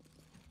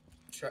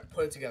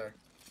 Put it together.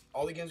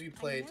 All the games we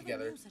played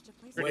together.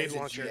 Grenade What is a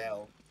launcher.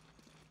 GL?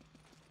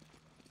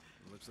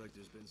 Looks like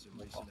there's been some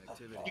recent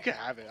activity. You can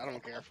have it. I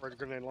don't care for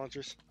grenade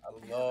launchers.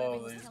 I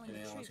love these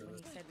grenade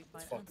launchers.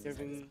 It's fucking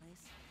Giving-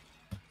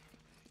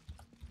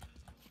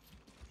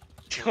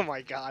 Oh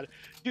my god,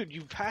 dude,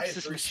 you passed Hey,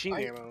 this there's- machine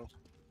ammo.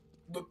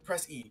 Look,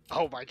 press E.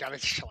 Oh my god,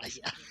 it's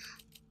Shalasia.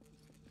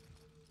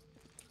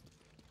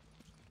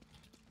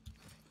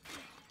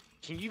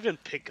 Can you even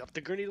pick up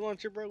the grenade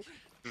launcher, bro?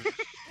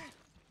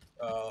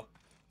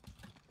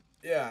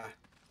 Yeah.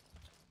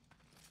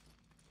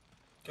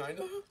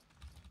 Kinda.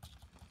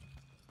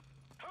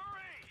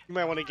 You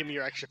might want to give me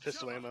your extra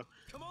pistol ammo.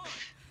 Come on,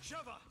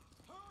 Sheva!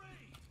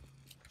 Hurry!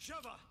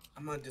 Sheva!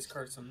 I'm gonna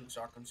discard some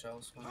shotgun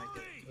shells when I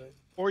get to it.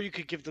 Or you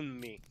could give them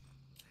to me,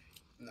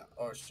 No.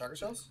 Oh, shotgun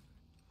shells?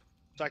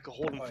 so I could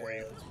hold them Oh, for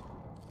yeah.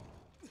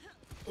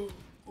 you.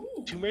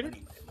 Ooh. Tomb Raider?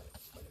 Money.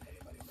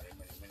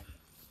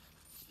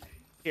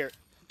 Here,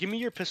 give me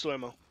your pistol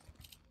ammo.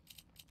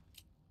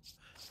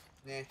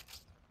 Nah.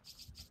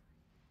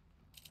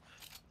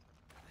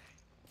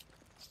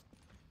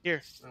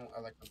 Here. I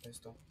like my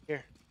pistol.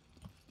 Here.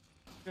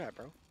 Yeah,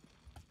 bro.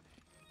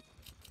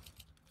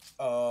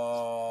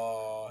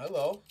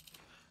 Hello.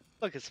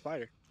 Look, it's a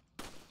spider.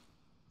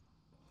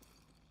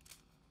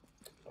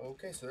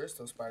 Okay, so there's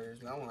still spiders.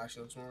 That one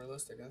actually looks more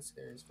realistic. That's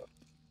scary as fuck.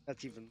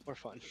 That's even more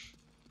fun.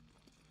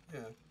 Yeah,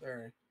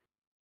 very.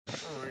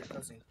 Alright,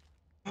 cutscene.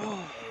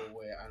 Oh,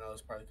 wait, I know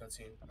it's probably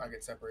cutscene. I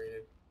get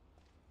separated.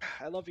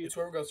 I love you. It's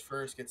whoever goes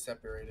first gets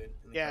separated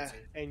in the Yeah,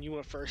 cutscene. and you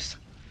went first.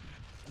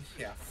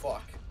 Yeah,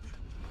 fuck.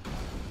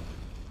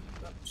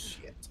 Oh,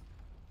 shit.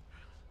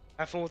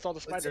 Have fun with all the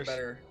Let's get spiders.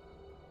 better.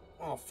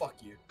 Oh, fuck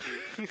you.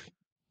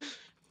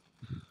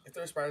 If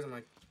there's spiders, I'm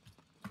like,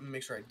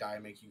 make sure I die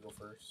and make you go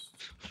first.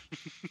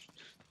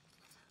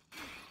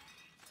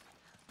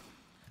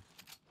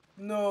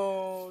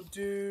 No,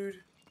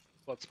 dude.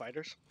 What,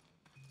 spiders?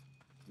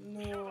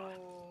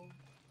 No.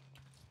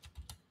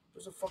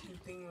 There's a fucking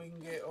thing we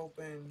can get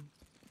open.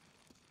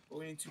 But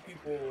we need 2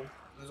 people. And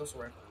there's also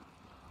a rifle.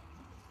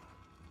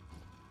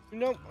 You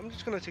know, I'm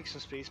just gonna take some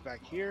space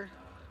back here.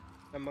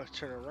 I'm gonna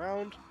turn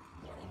around.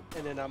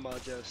 And then I'm gonna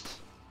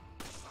just...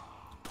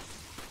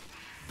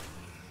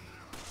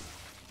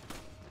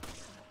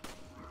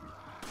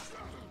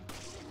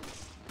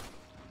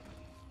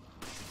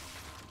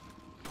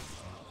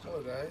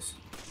 Hello, guys.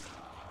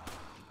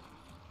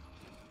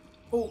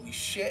 Holy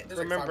shit. There's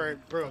Remember, like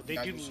 5 bro, fucking they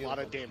guys do with a lot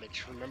of shields.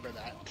 damage. Remember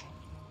that.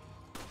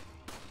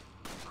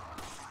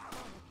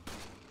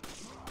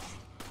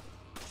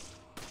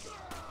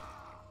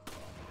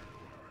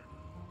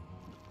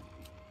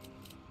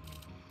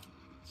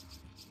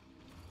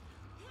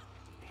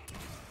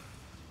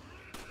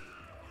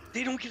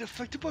 They don't get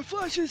affected by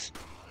flashes!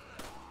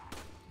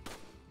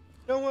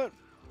 You know what?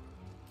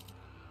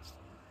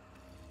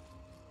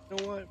 You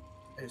know what?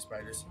 Hey,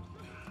 spiders.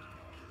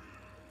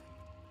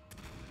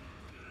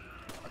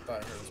 I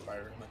thought I heard a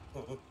spider. I'm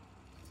like, oh.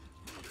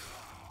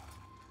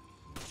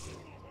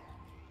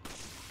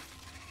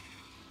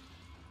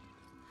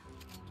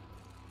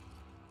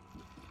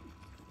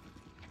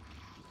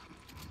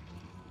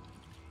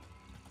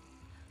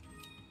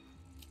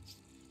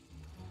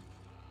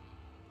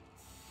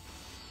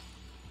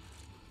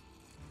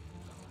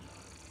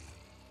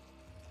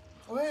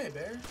 Oh, hey,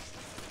 bear.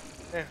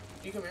 Yeah.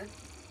 You come here.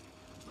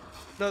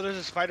 No, there's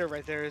a spider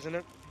right there, isn't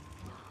it?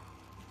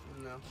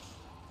 No.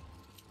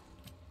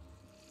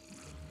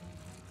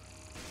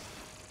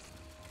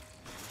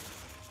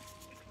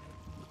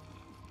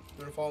 You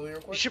wanna follow me real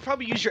You quick? should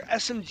probably use your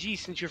SMG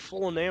since you're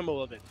full on ammo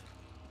of it.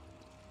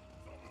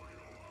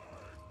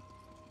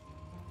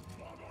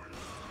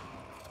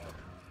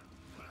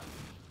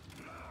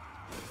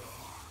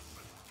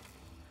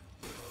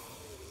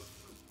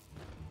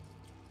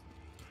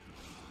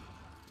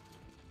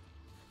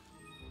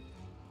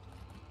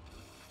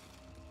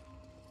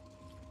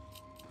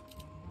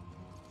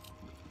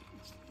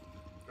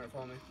 Alright,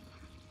 follow me.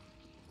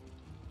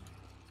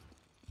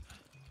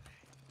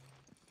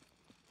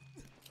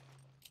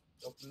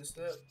 Open this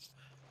up.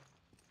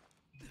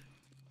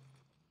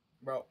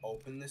 Bro,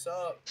 open this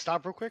up.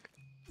 Stop real quick.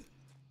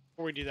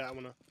 Before we do that, I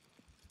wanna...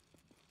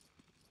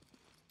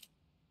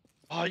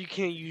 Oh, you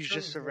can't use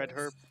just the red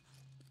herb.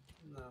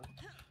 No.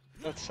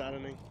 That's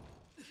saddening.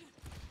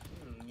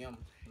 Yum.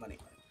 Money.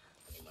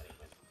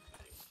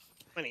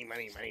 Money,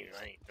 money, money,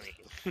 money, money.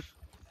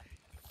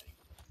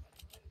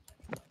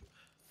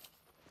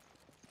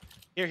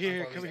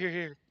 Here, come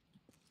here.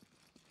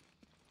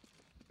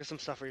 Got some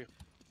stuff for you.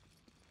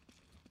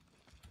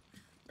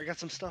 I got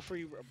some stuff for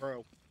you,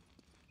 bro.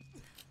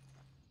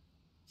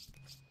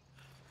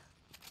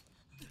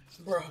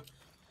 Bro.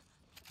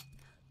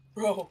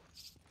 Bro.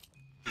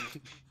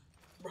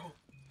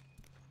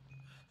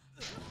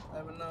 I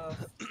have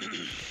enough.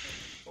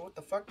 Oh, what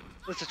the fuck?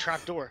 It's a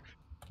trap door.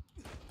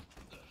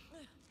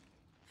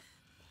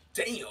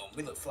 Damn,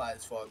 we look fly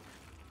as fuck.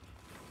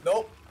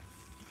 Nope.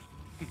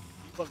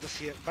 Love to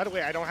see it. By the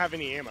way, I don't have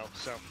any ammo,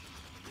 so.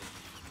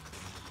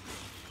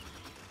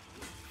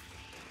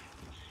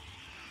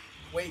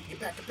 Wait, get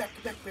back,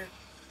 bear.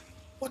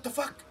 What the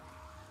fuck?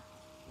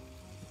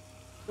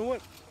 You know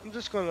what? I'm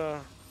just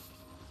gonna...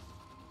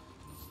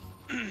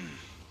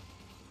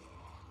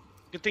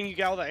 Good thing you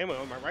got all that ammo,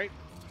 am I right?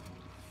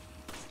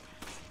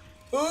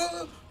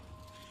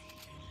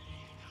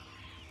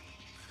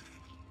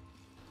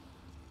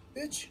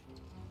 Bitch.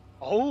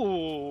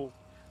 Oh!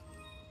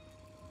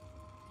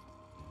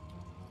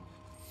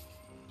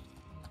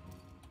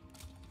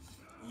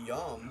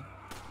 Yum.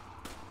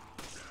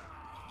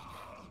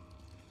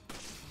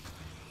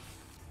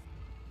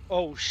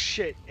 Oh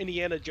shit,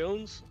 Indiana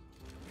Jones?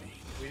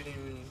 We didn't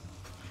even.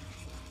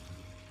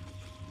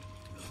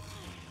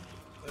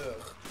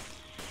 Ugh.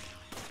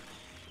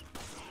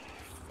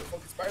 The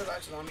fucking spider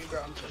latches on me,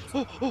 bro. I'm killing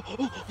Oh, this oh,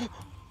 oh, oh.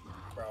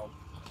 bro.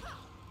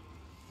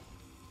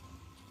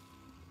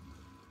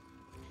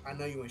 I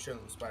know you ain't showing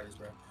them spiders,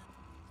 bro.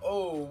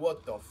 Oh,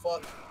 what the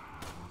fuck?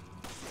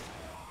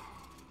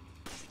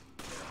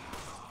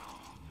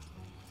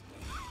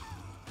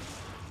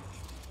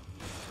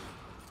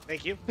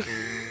 Thank you.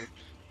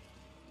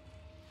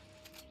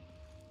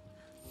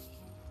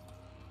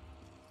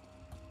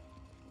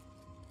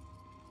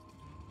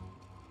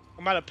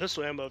 I'm out of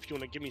pistol ammo if you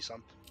want to give me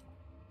some.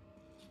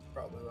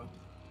 Probably will.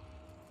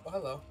 Oh,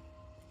 hello.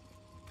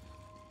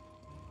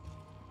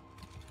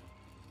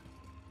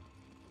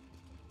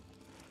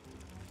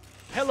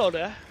 Hello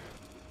there.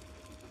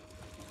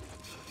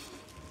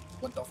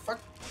 What the fuck?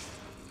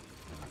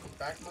 I come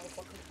back,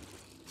 motherfucker.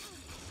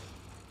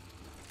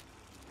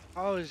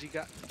 How has he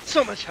got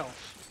so much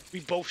health? We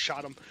both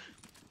shot him.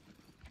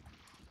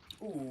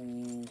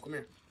 Ooh, come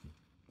here.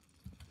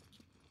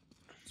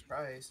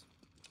 Surprise.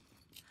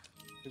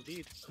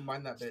 Indeed.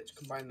 Combine that bitch.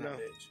 Combine that No.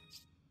 bitch.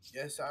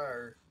 Yes,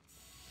 sir.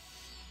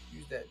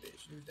 Use that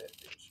bitch. Use that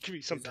bitch. Give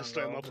me some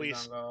pistol ammo,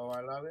 please. Go.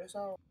 I love it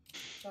so.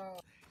 So.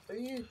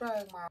 Please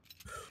break my.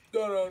 Do,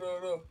 do, do,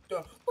 do,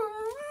 do.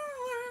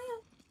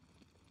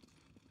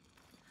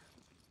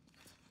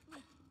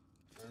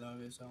 I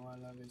love it so. I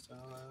love it so.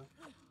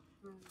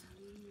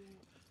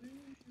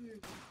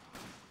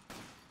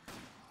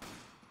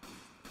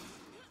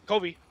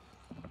 Kobe.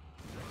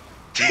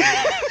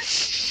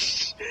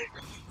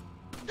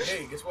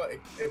 Hey, guess what?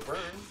 It burned.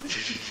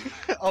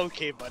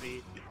 Okay,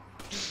 buddy.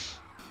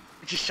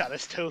 We just shot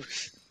his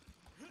toes.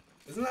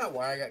 Isn't that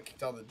why I got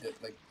kicked out of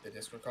the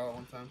Discord call at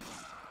one time?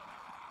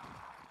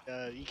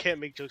 You can't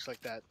make jokes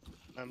like that.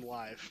 I'm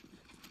live.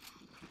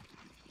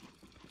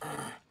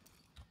 I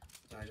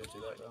just do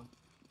that though.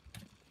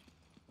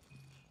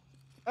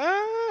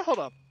 Hold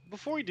up.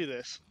 Before we do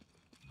this,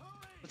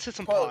 let's hit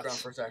some Probably ground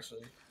pots. first,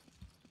 actually.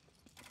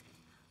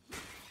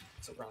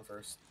 So ground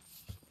first.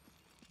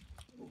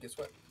 Ooh, guess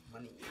what?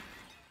 Money.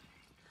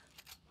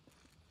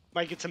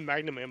 Might get some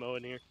magnum ammo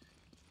in here.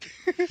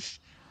 Not getting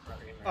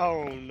married.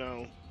 Oh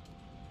no.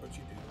 What'd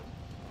you do?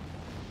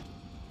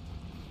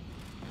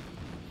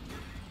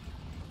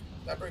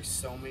 That breaks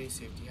so many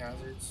safety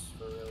hazards,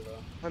 for real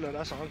though. I know,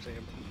 that's what I'm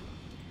saying.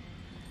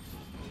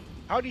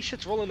 How are these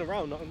shits rolling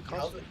around? Not You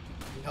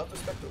held the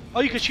spectre.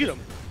 Oh, you can shoot them.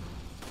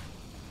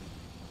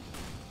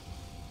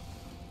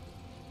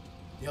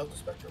 You held the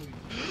spectre.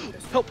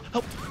 Help!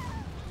 Help!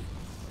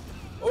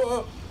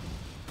 Oh!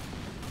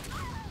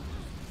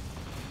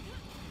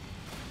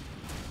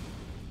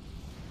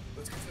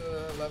 Let's get to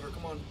the lever.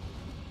 Come on.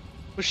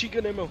 Machine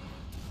gun ammo.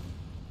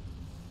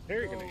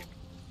 There you're gonna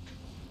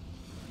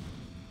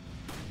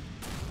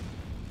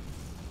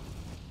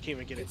Can't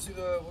even get Get it. to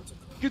the what's it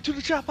called? Get to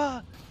the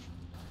chopper!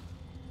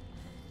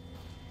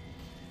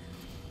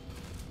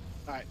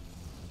 Alright.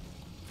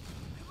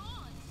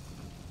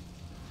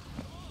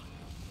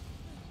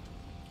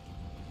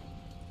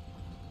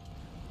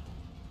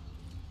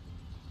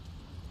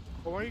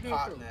 Well, where are you going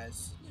through?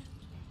 Hotness.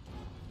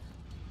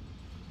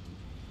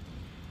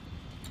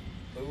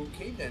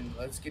 Okay then,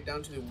 let's get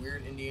down to the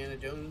weird Indiana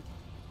Jones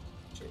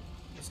shit.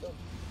 Let's go.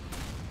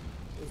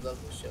 I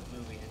love this shit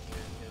movie,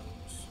 Indiana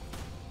Jones.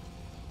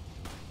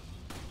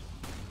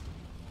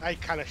 I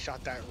kind of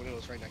shot that when it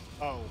was right next.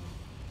 Oh.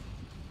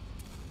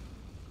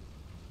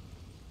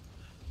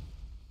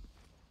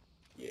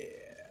 Yeah.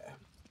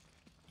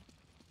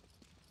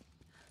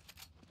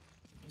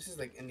 This is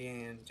like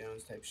Indiana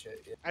Jones type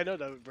shit. Yeah. I know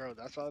that, bro.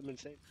 That's what I've been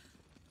saying.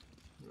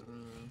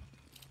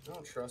 I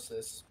don't trust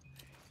this.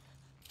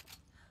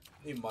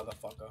 You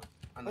motherfucker.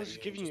 I was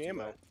just giving you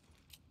ammo.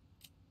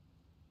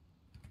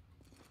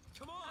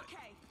 Come on!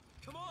 Okay.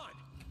 Come on!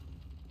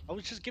 I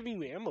was just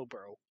giving you ammo,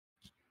 bro.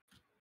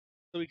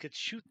 So we could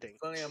shoot things.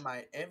 Plenty of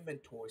my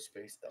inventory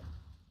space, though.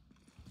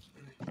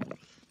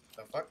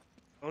 The fuck?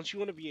 Don't you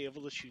want to be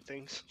able to shoot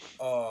things?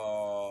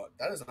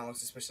 That does not look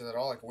suspicious at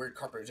all. Like a weird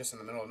carpet just in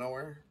the middle of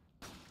nowhere.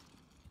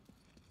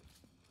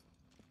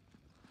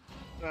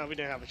 No, we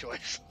didn't have a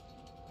choice.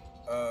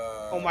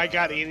 Oh my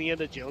god,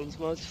 Indiana Jones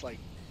much? Like...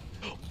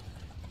 No!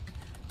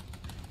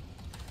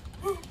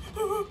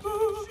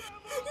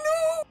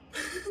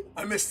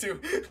 I missed too.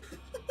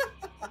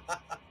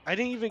 I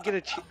didn't even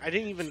get I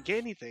didn't even get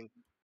anything.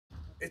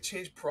 It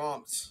changed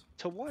prompts.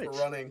 To what? For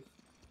running.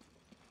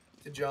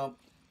 To jump.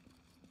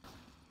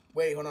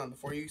 Wait, hold on.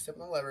 Before you step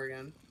on the lever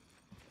again.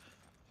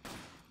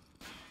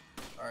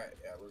 Alright,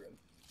 yeah, we're good.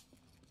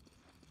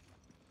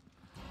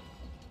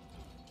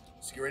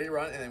 So get ready to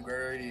run and then get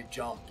ready to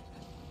jump.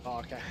 Oh,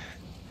 okay.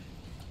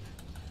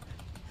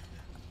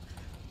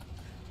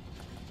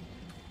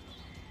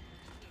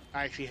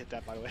 I actually hit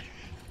that, by the way.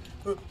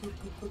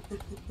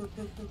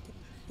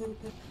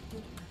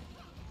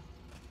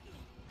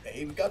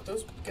 Hey, we got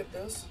those. Get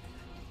this.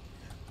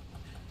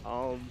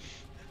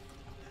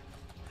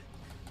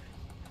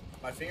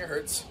 My finger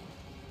hurts.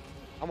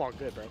 I'm all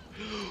good, bro.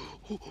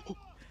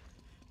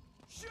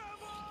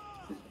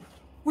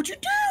 What'd you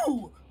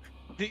do?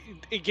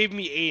 It gave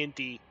me A and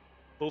D,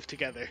 both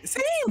together.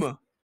 Same.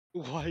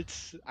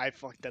 What? I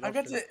fucked that I up.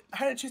 got to. I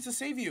had a chance to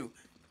save you,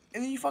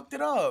 and then you fucked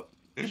it up.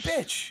 You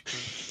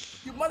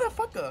bitch. You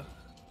motherfucker.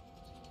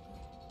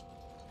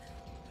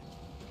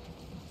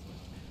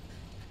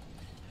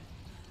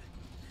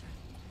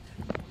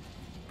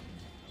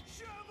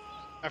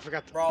 I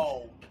forgot.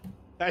 Bro.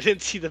 I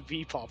didn't see the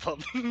B pop up.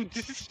 Bro,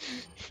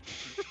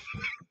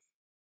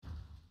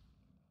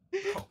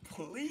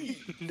 please.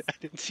 I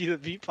didn't see the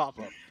V pop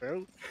up,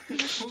 bro.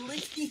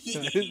 Please.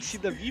 I didn't see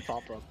the V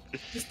pop up.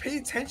 Just pay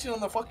attention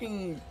on the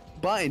fucking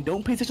button.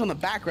 Don't pay attention on the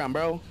background,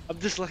 bro. I'm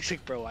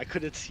dyslexic, bro. I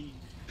couldn't see.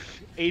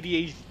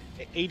 ADD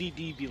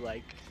be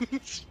like.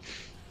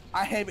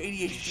 I have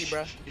ADHD,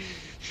 bro. I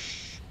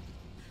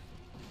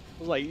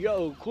was like,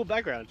 yo, cool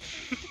background.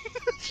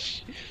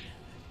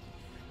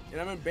 And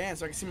I'm in band,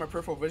 so I can see my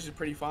peripheral vision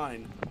pretty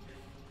fine.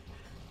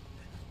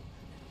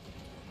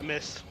 I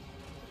missed.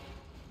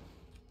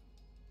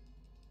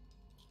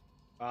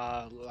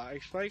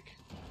 Lag spike?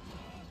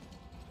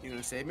 You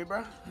gonna save me,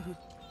 bro?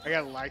 I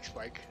got a lag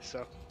spike,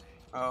 so.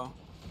 Oh.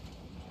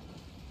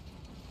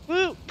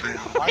 Woo!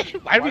 Why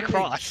did we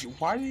cross?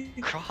 Why did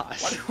we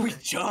cross? Why did we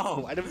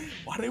jump? Why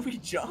did we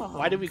jump?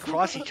 Why did we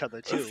cross each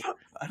other too?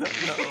 I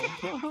don't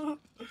know.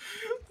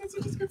 That's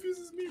what just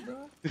confuses me,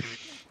 bro.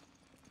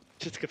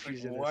 Just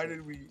confusing. Like,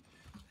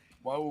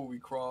 why would we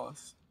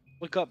cross?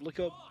 Look up, look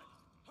up.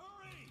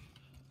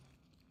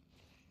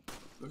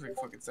 Looks like a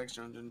fucking sex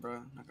dungeon,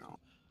 bro. Not gonna.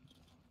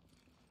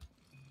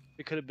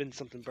 It could have been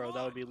something, bro.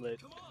 That would be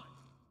lit.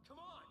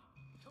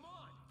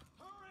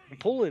 I'm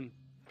pulling.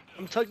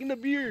 I'm tugging the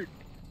beard.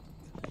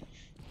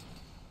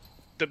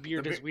 The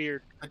beard is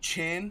weird. The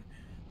chin.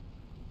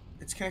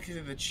 It's connected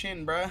to the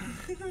chin, bro.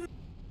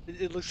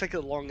 It looks like a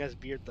long ass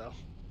beard, though.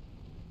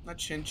 Not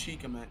chin,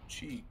 cheek. I meant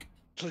cheek.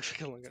 It looks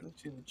like a long ass.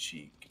 To the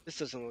cheek. This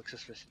doesn't look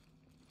suspicious.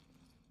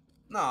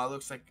 No, it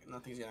looks like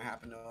nothing's gonna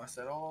happen to us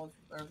at all.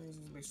 Everything's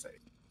gonna be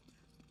safe.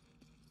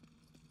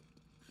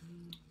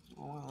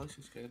 Oh wow, this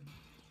is good.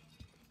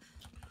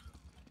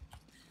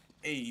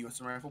 Hey, you want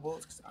some rifle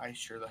bullets? Cause I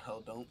sure the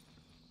hell don't.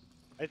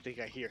 I think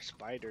I hear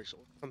spiders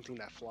or something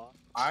that fly.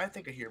 I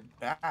think I hear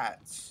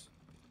bats.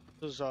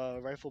 Those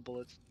rifle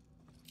bullets.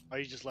 Oh,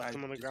 you just left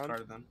them on the ground? I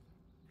discarded them.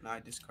 No, I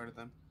discarded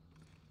them.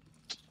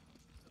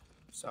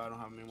 So I don't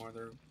have them anymore.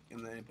 They're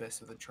in the abyss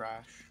of the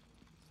trash.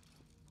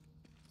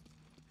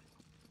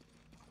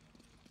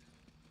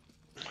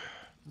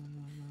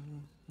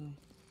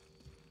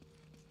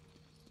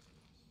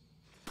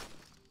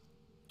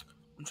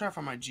 I'm trying to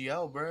find my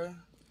GL, bruh.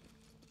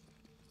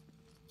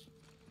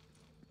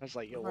 I was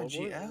like, yo, what is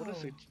a... I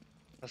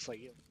was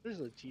like, yo, what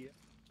is a GL?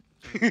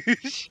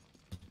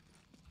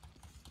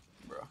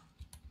 Bro.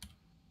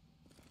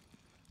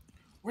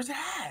 Where's it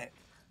at?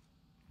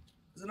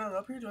 Is it not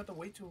up here? Do I have to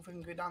wait till we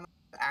can get down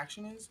the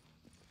action is?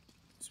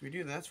 So we do,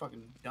 then that's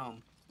fucking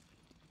dumb.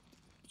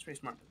 It's pretty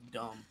smart, but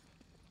dumb.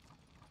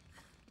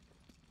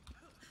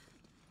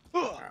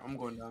 Alright, I'm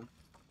going down.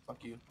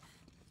 Fuck you.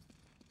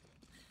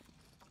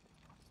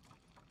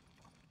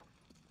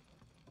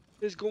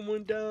 It's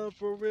going down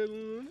for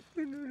real.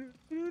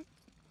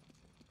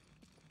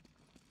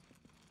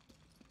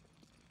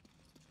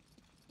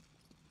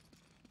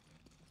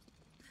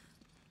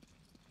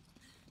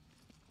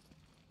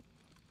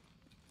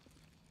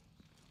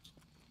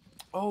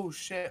 Oh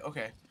shit,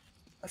 okay.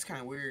 That's kind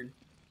of weird.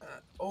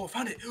 Oh, I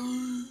found it!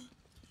 Ooh.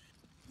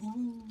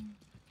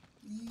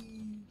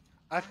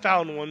 I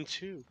found one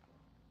too.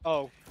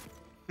 Oh.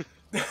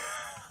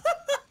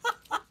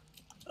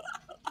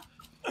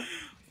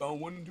 Found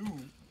one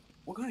too.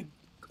 What kind of...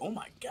 Oh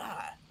my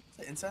god. Is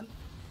that incense?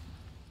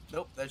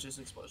 Nope, that's just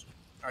an explosion.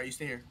 Alright, you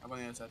stay here. I'm on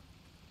the other side.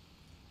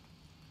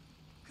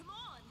 Come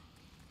on.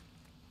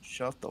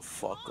 Shut the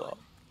fuck up.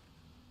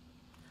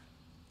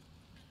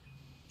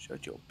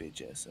 Shut your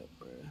bitch ass up,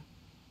 bruh.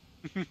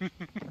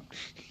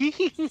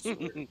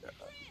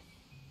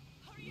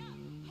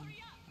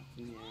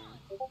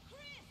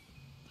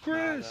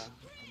 Chris!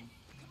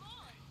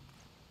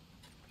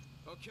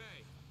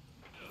 Okay.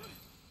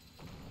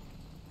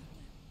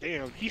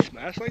 Damn, he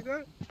smashed like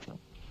that?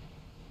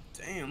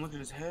 Damn, look at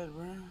his head,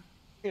 bro.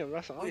 Yeah,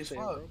 that's what I'm Wait,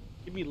 saying, fuck. bro.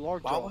 Give me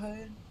large jaw.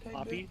 Bobblehead? type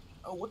Poppy. bit?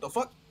 Oh, what the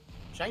fuck?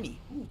 Shiny.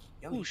 Ooh,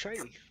 yummy. Ooh,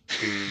 shiny.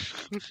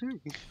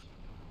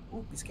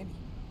 Ooh, be skinny.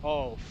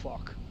 Oh,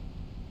 fuck.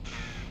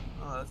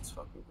 Oh, that's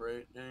fucking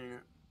great. Dang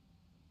it.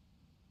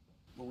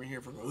 We're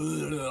here for...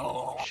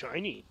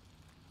 Shiny.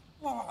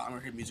 I'm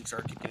gonna hear music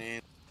start kicking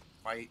in.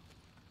 Fight.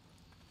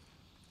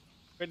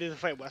 Ready to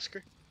fight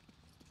Wesker?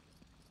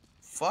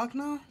 Fuck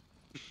no.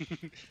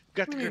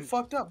 Got the You're getting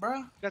fucked up,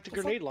 bro. got the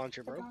grenade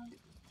launcher, bro.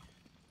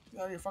 You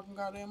out of your fucking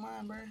goddamn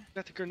mind, bro.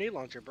 Got the grenade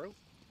launcher, bro.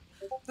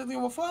 Don't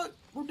give a fuck.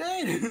 We're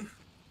dead.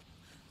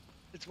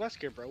 It's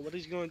Wesker, bro. What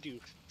is he gonna do?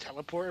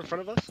 Teleport in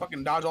front of us?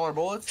 Fucking dodge all our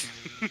bullets.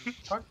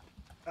 Fuck.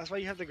 That's why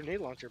you have the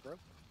grenade launcher, bro.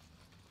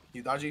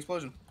 You dodge the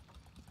explosion.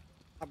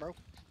 Ah, bro.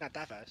 Not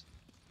that fast.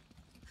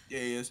 Yeah,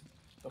 he is.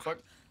 The fuck?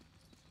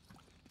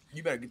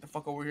 You better get the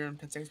fuck over here in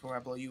 10 seconds before I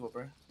blow you up,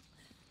 bro.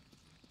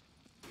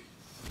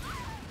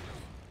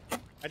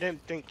 I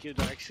didn't think you'd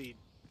actually.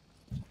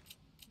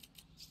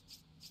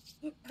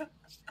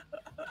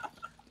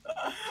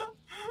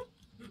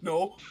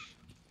 No.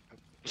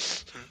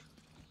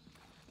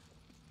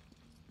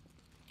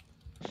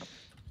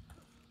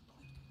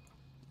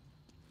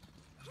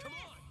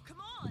 Come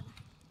on!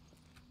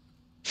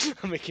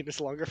 I'm making this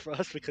longer for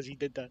us because he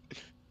did that.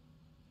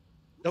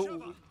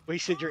 Don't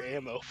wasted your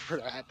ammo for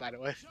that, by the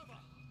way.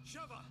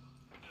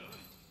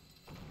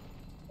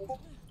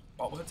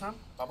 Bobblehead time?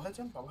 Bobblehead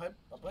time? Bobblehead?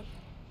 Bobblehead?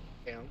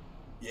 Damn.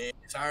 Yeah,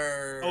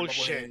 sir. Oh Bobblehead.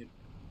 shit.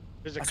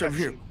 There's a I said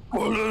here.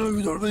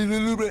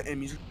 cutscene. And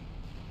music.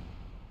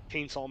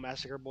 Chainsaw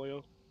Massacre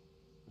boyo.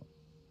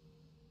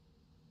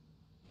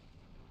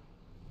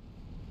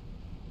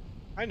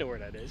 I know where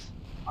that is.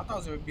 I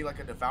thought it would be like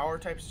a devour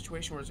type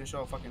situation where it's gonna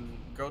show a fucking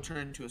girl turn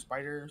into a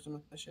spider or something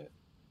like that shit.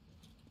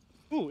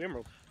 Ooh,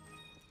 emerald.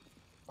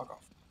 Fuck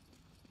off.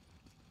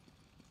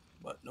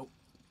 But nope.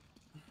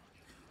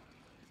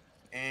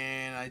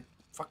 And I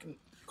fucking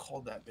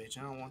called that bitch.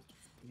 I don't want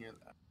to hear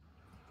that.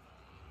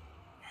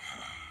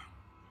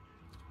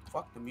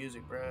 Fuck the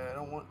music,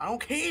 bruh. I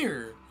don't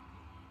care.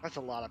 That's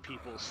a lot of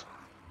people's.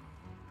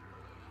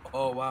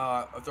 Oh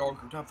wow, if they're all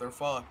grouped up, they're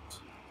fucked.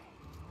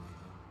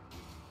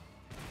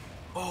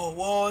 Oh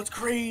whoa, it's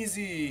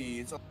crazy.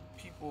 It's a lot of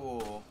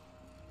people.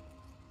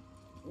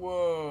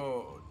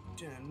 Whoa.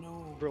 Damn,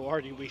 no. Bro,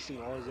 already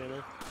wasting all his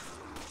ammo.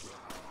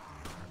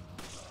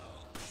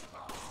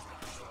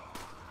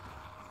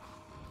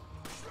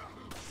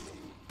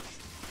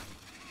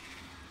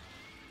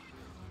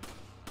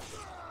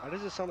 Why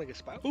does it sound like a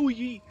spy? Oh,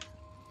 yee!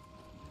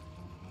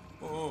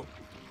 Oh.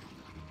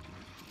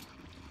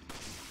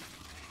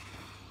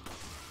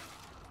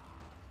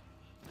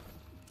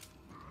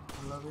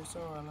 I love you so,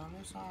 I love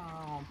you so.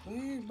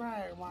 Please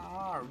break my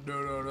heart.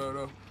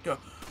 Duh.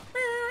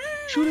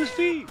 Shoot his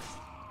feet!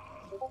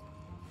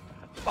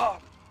 Oh.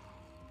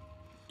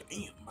 Damn,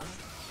 man.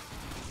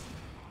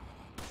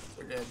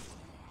 They're dead.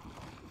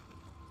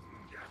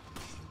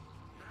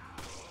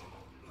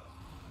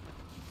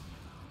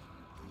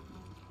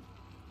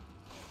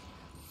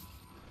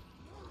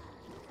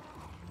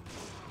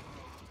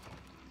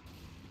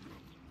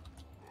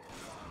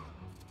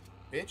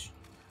 Bitch.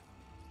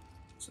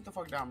 Sit the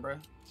fuck down, bruh.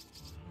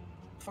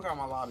 Fuck out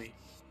my lobby.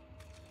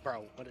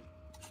 Bro, what a...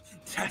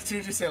 Did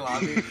you just say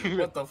lobby?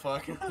 What the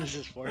fuck? This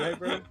is Fortnite,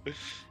 bro?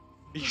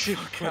 You see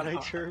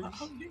Fortnite terms?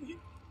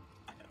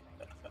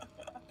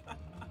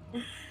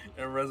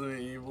 And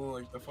Resident Evil,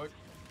 like the fuck?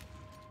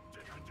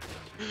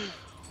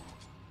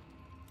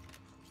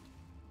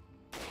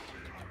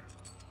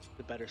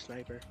 The better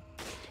sniper.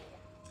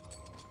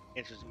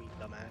 Answers me,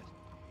 dumbass.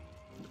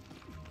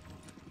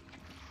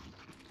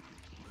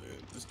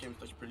 Dude, this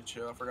game's like pretty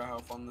chill. I forgot how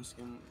fun this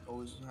game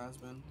always has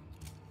been.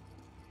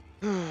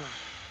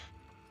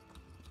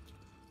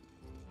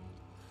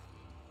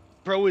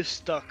 Bro is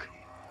stuck.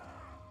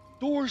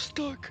 Door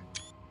stuck.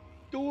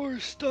 Door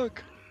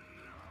stuck.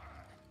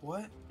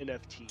 What?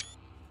 NFT.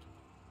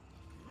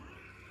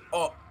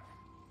 Oh.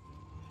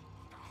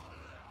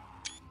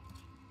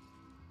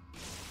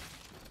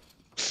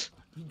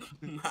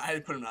 I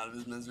put him out of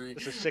his misery.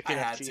 It's a sick I NFT.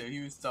 had to. He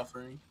was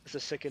suffering. It's a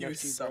sick He was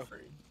NFT, bro.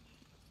 suffering.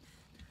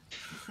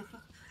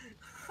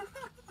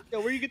 Yo,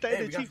 where you get that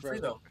Hey, we got NFT it for free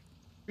from? though.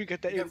 Where you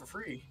get that? We got it for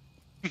free.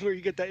 Where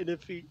you get that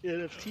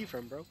NFT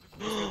from, bro?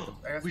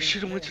 We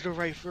should have went to the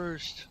right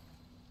first.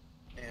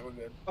 Yeah, we're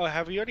good. Oh,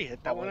 have we already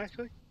hit that one Probably.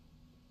 actually?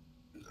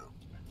 No.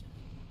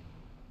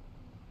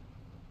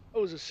 That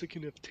was a sick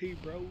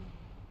NFT, bro.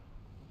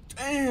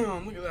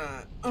 Damn, look at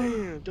that.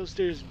 Damn, those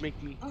stairs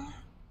make me.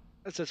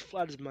 That's as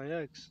flat as my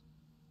ex.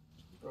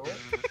 Bro,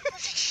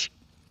 what?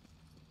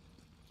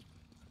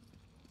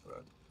 Bro.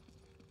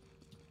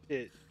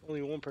 Shit,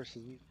 only one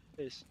person needs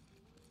this.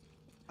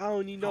 I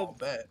don't need no. I'll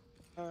bet.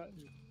 Uh,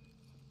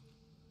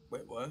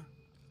 Wait, what?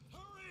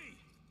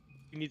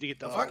 you need to get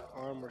the The fuck?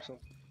 arm or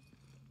something.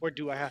 Or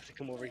do I have to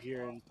come over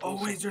here and? Oh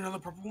pull wait, is there another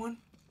purple one?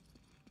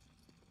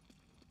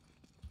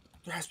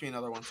 There has to be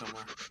another one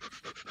somewhere.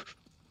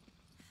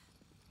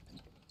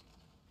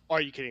 Are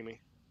you kidding me?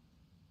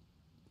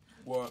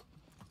 What?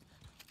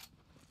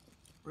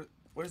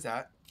 What is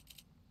that?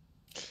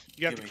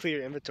 You have Give to me. clear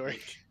your inventory.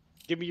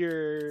 Give me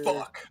your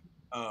Fuck.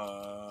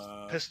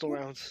 pistol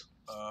rounds.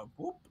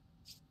 Whoop.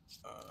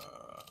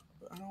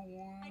 I don't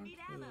want I need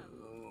to.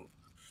 ammo.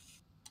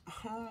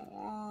 I don't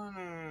want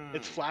it.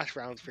 It's flash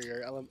rounds for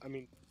your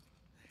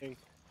thing.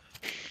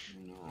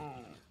 No.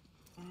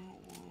 I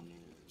don't want it.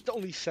 It's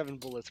only 7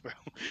 bullets, bro.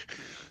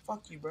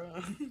 Fuck you, bro.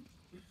 The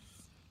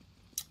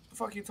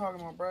fuck you talking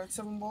about, bro?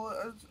 7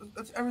 bullets?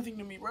 That's everything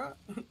to me, bro.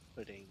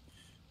 Pudding.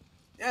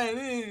 Yeah, it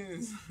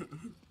is.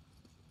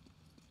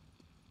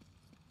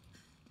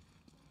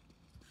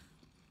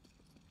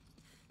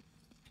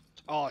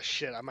 Oh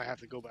shit! I might have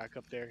to go back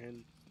up there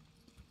and.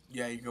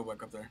 Yeah, you go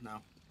back up there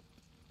now.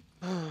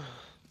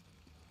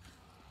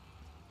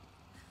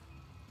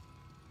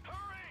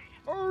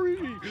 Hurry!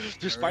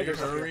 There's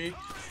spiders up here. Hurry.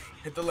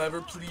 Hit the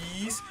lever,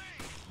 please.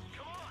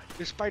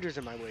 There's spiders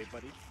in my way,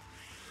 buddy.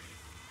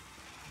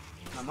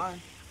 Not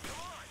mine.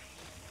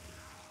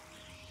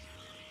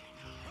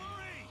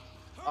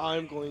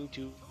 I'm going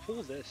to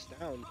pull this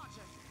down.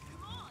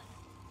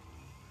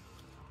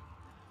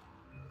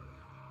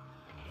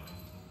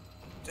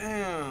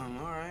 Damn,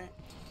 alright.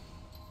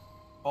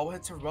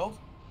 Bobbleheads for both?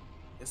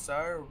 Yes,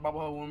 sir.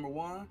 Bobblehead number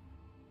 1.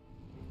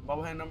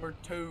 Bobblehead number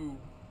 2.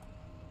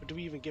 What do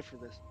we even get for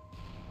this?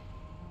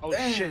 Oh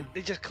Damn. shit,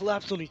 they just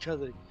collapsed on each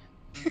other.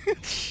 You're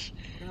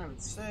having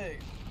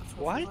sick.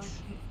 What?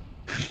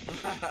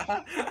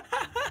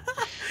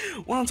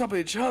 One on top of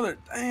each other.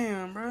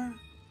 Damn, bro.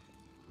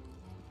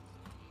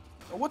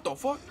 Oh, what the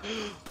fuck?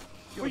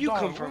 Where you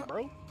come from,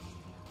 bro?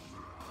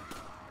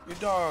 Your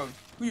dog.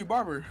 Who you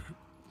barber?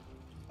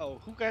 Oh,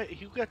 who got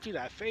you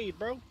that fade,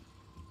 bro?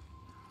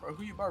 Bro,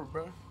 who you barber,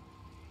 bro?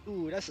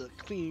 Ooh, that's a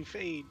clean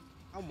fade.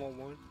 I'm on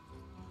one.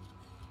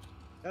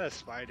 That's a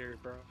spider,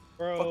 bro.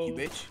 Fuck you,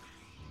 bitch.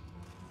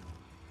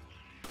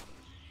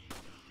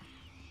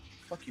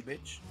 Fuck you,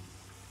 bitch.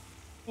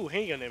 Ooh,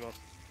 handgun ammo.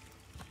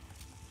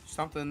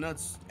 Stomp the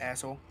nuts,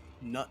 asshole.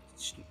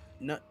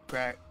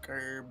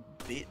 Nutcracker,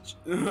 bitch.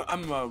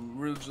 I'm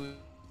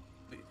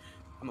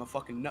a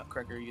fucking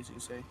nutcracker, I guess you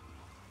could say.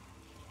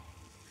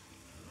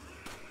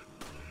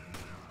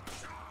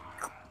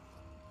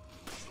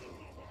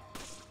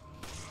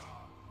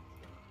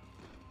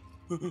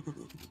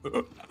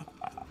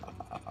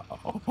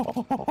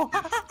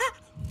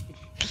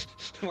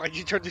 Why'd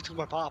you turn into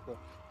my papa?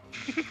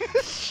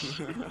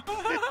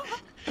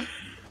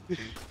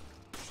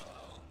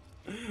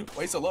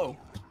 Why so low?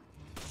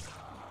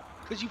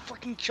 Cause you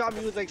fucking shot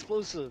me with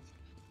explosive.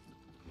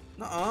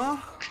 Nuh-uh.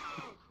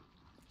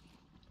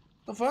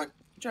 The fuck?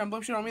 You trying to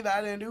blame shit on me that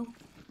I didn't do?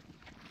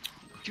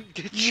 You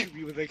did shoot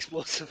me with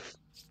explosive.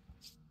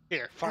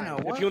 Here, fine. know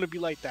If what? you want to be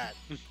like that.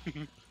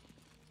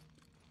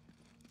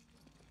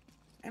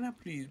 And I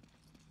please,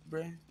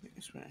 bruh.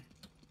 This way.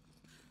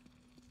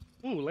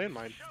 Ooh,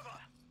 landmine.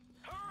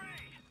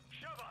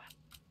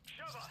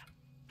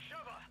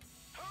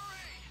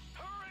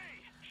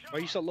 Why are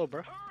you so low,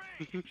 bro?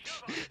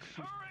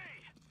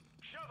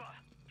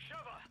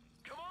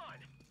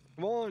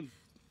 Come on.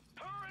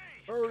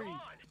 Hurry.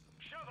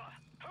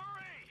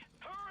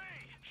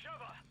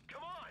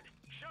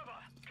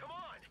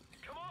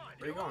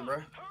 Where you going,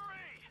 bro?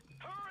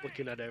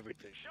 Looking at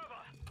everything.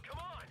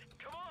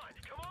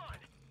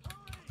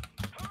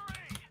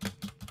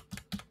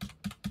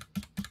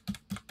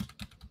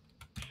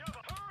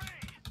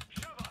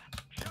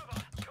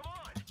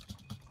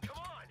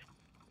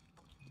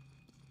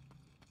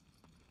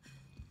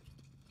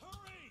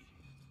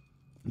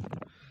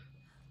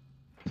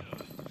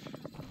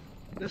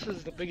 This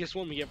is the biggest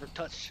one we ever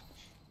touched.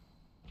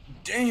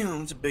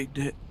 Damn, it's a big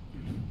dick.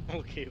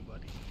 Okay,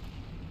 buddy.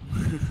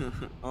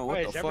 Oh, Why what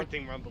is the fuck?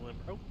 everything rumbling,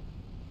 bro?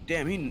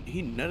 Damn,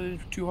 he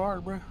nutted too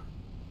hard, bro.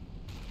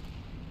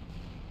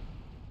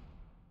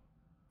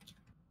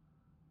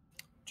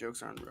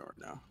 Jokes aren't real right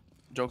now.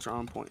 Jokes are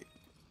on point.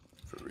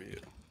 For real.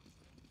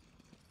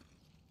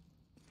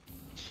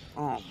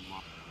 Oh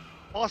my.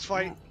 Boss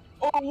fight.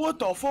 Oh, what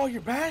the fuck? You're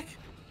back?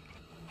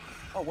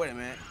 Oh, wait a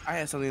minute. I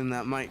had something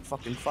that might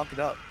fucking fuck it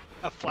up.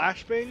 A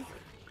flashbang?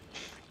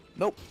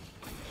 Nope.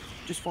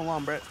 Just full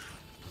on, Brett.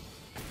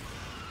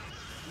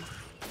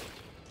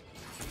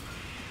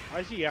 Why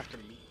is he after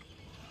me?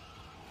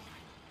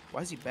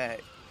 Why is he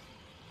back?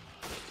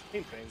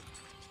 Same thing.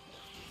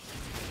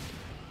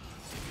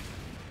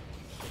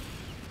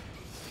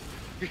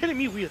 You're hitting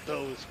me with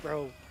those,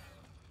 bro.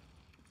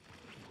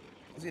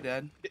 Is he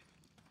dead?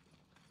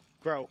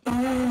 Bro.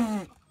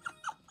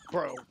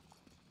 Bro.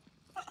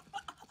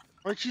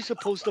 Aren't you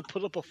supposed to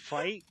put up a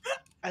fight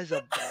as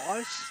a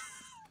boss?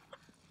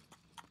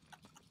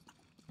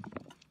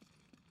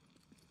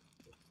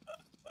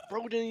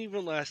 Bro didn't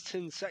even last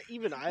 10 seconds.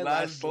 Even I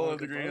Last bullet of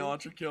longer, the grenade bro.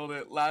 launcher killed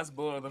it. Last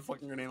bullet of the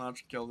fucking grenade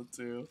launcher killed it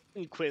too.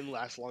 And Quentin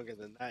lasts longer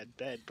than that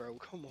dead, bro.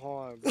 Come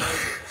on, bro.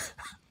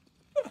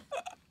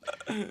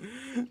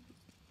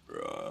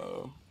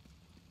 Bro.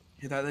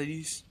 Hear that,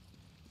 ladies?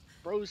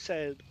 Bro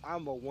said,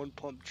 I'm a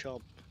one-pump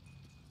chump.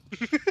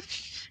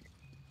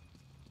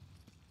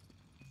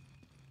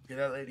 Hear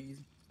that,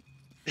 ladies?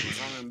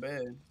 I'm in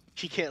bed.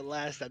 He can't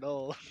last at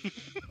all.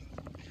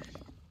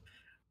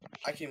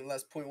 I can't even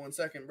last 0.1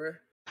 second, bro.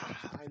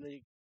 I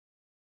need...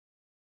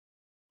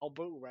 I'll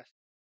boat rest.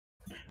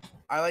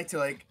 I like to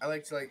not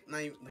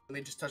even,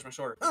 they just touch my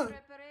shoulder.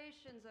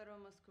 Preparations are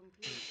almost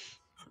complete.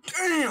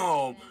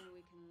 Damn! Then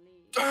we can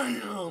leave.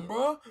 Damn,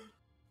 bro!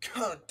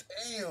 God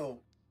damn!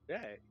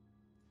 Yeah.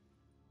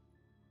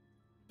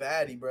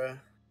 Baddie, bro.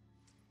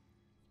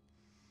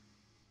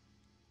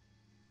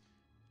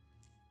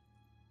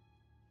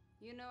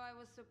 You know, I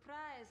was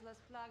surprised Las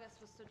Plagas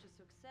was such a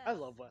success. I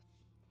love West.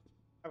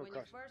 I have a When you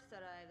crush. first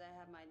arrived, I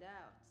had my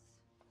doubts.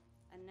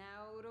 And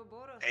now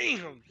Ouroboros.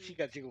 Damn! She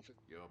got jiggle fit.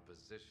 Your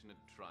position at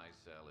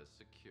Tricell is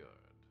secured.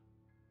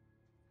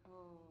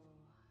 Oh,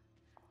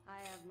 I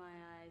have my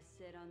eyes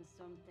set on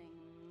something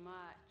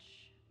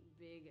much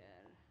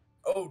bigger.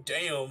 Oh,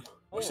 damn.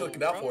 What's she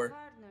looking out for?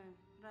 Partner,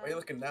 Why are you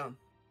looking down?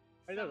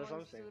 I know, that's what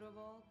I'm saying.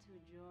 Suitable to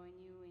join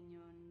you in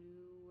your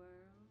new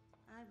world.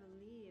 I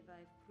believe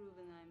I've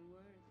proven I'm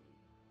worthy,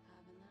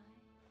 haven't I?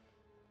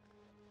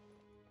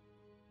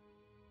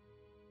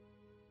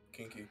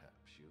 kinky.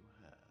 Perhaps you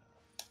have.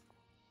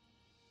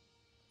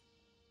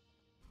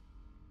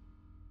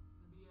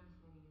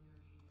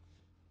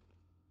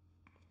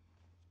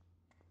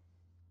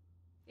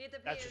 It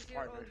That's appears his your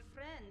partner. old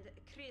friend,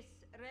 Chris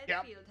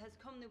Yep. Redfield, has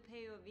come to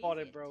pay you a visit. Caught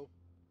it, bro.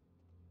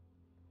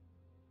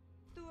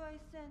 Do I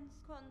sense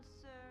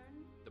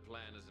concern? The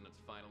plan is in its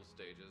final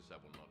stages. I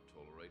will not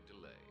tolerate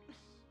delays.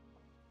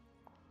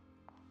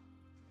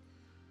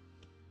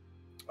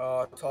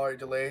 Tolerate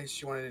delays.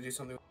 She wanted to do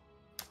something.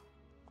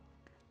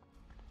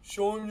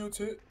 Showing you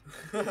tit.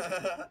 Dude,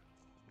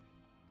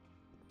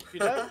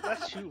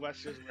 that shoe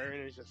Wes is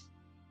wearing is just.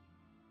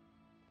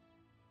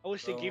 I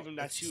wish they Bro, gave him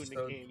that it's shoe in the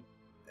so- game.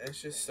 It's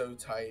just so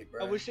tight,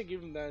 bro. I wish they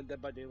gave him that Dead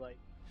by Daylight.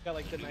 Got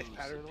like the nice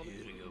pattern on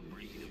it.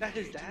 Is that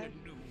his dad?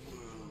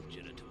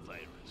 Genital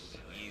virus.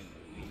 I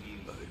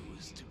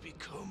was to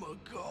become a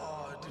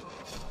god.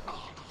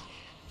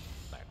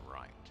 That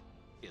right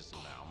is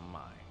now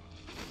mine.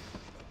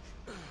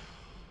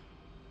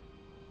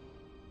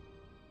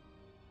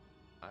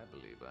 I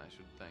believe I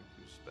should thank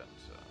you,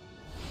 Spencer.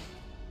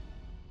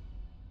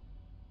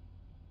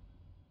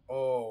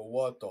 Oh,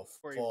 what the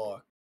Where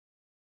fuck?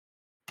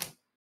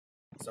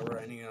 So we're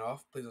ending it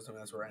off? Please don't tell me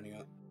that's where we're ending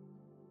it.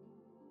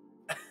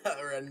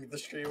 We're ending the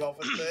stream off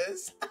with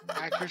this.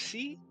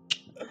 Accuracy?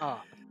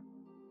 Ah.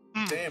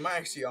 Damn, I'm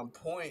actually on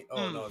point.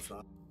 Oh, no, it's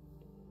not.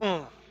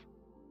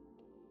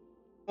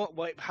 What,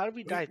 wait, how did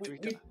we die 3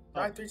 times?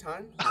 Died 3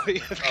 times? Oh,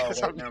 yeah, Oh,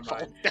 wait, never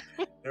mind.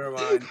 Never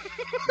mind.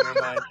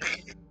 Never mind.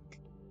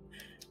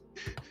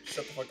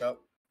 Shut the fuck up.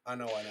 I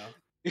know.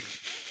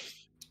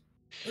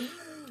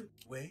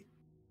 Wait.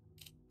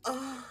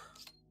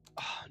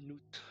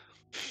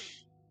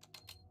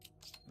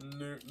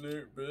 Newt.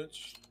 Newt,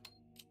 bitch.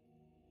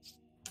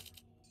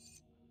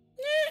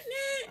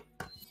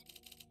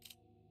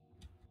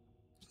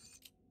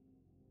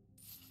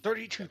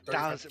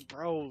 32,000,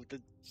 bro.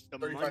 The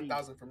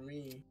 35,000 for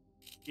me.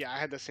 Yeah, I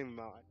had the same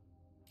amount.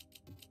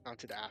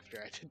 Counted after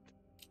I did.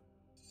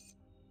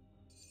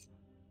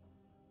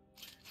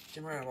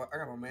 Damn, I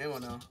got my ammo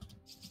now.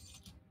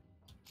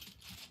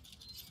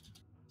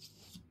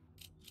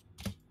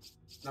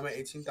 I'm at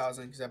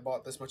 18,000 because I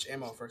bought this much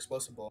ammo for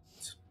explosive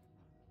bullets.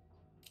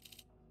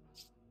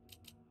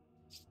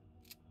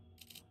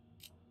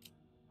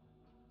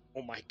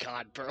 Oh my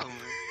god, bro.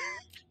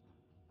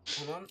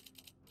 Hold on.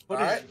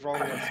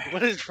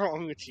 What is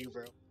wrong with you,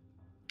 bro?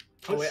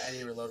 Oh wait, I need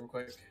to reload real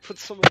quick. Put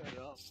some of that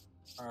up.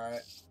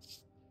 Alright.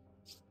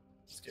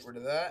 Let's get rid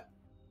of that.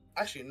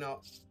 Actually,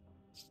 no.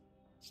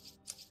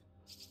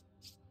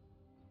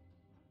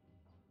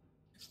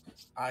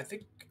 I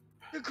think...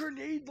 The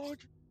grenade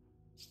launcher!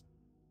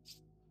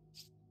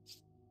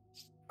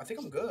 I think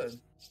I'm good.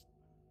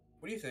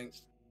 What do you think?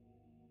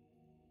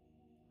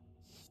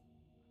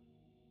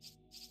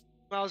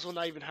 Might as well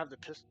not even have the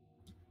pistol.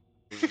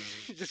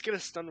 Just get a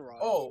stun rod.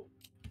 Oh,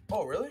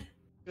 really?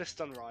 Get a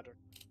stun rod.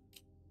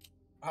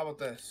 How about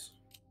this?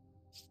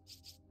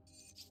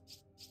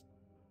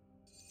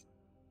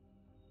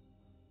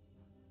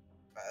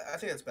 I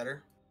think that's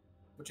better.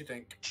 What you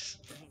think?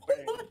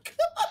 Oh my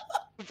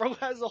god! Bro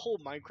has a whole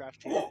Minecraft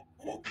team.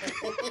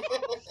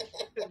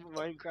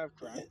 Minecraft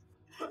craft.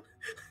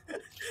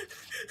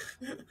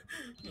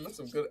 That's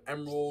some good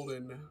emerald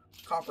and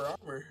copper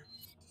armor.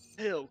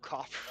 Ew,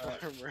 copper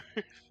armor.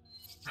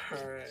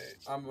 Alright,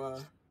 I'm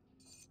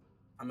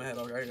ahead.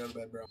 I gotta go to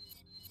bed, bro.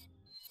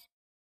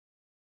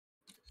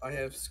 I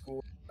have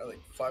school at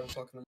like 5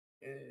 o'clock in the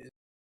morning.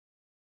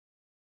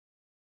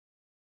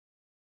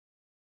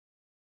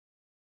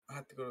 I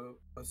have to go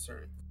to a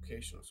certain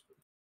vocational school.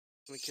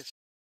 Let me kiss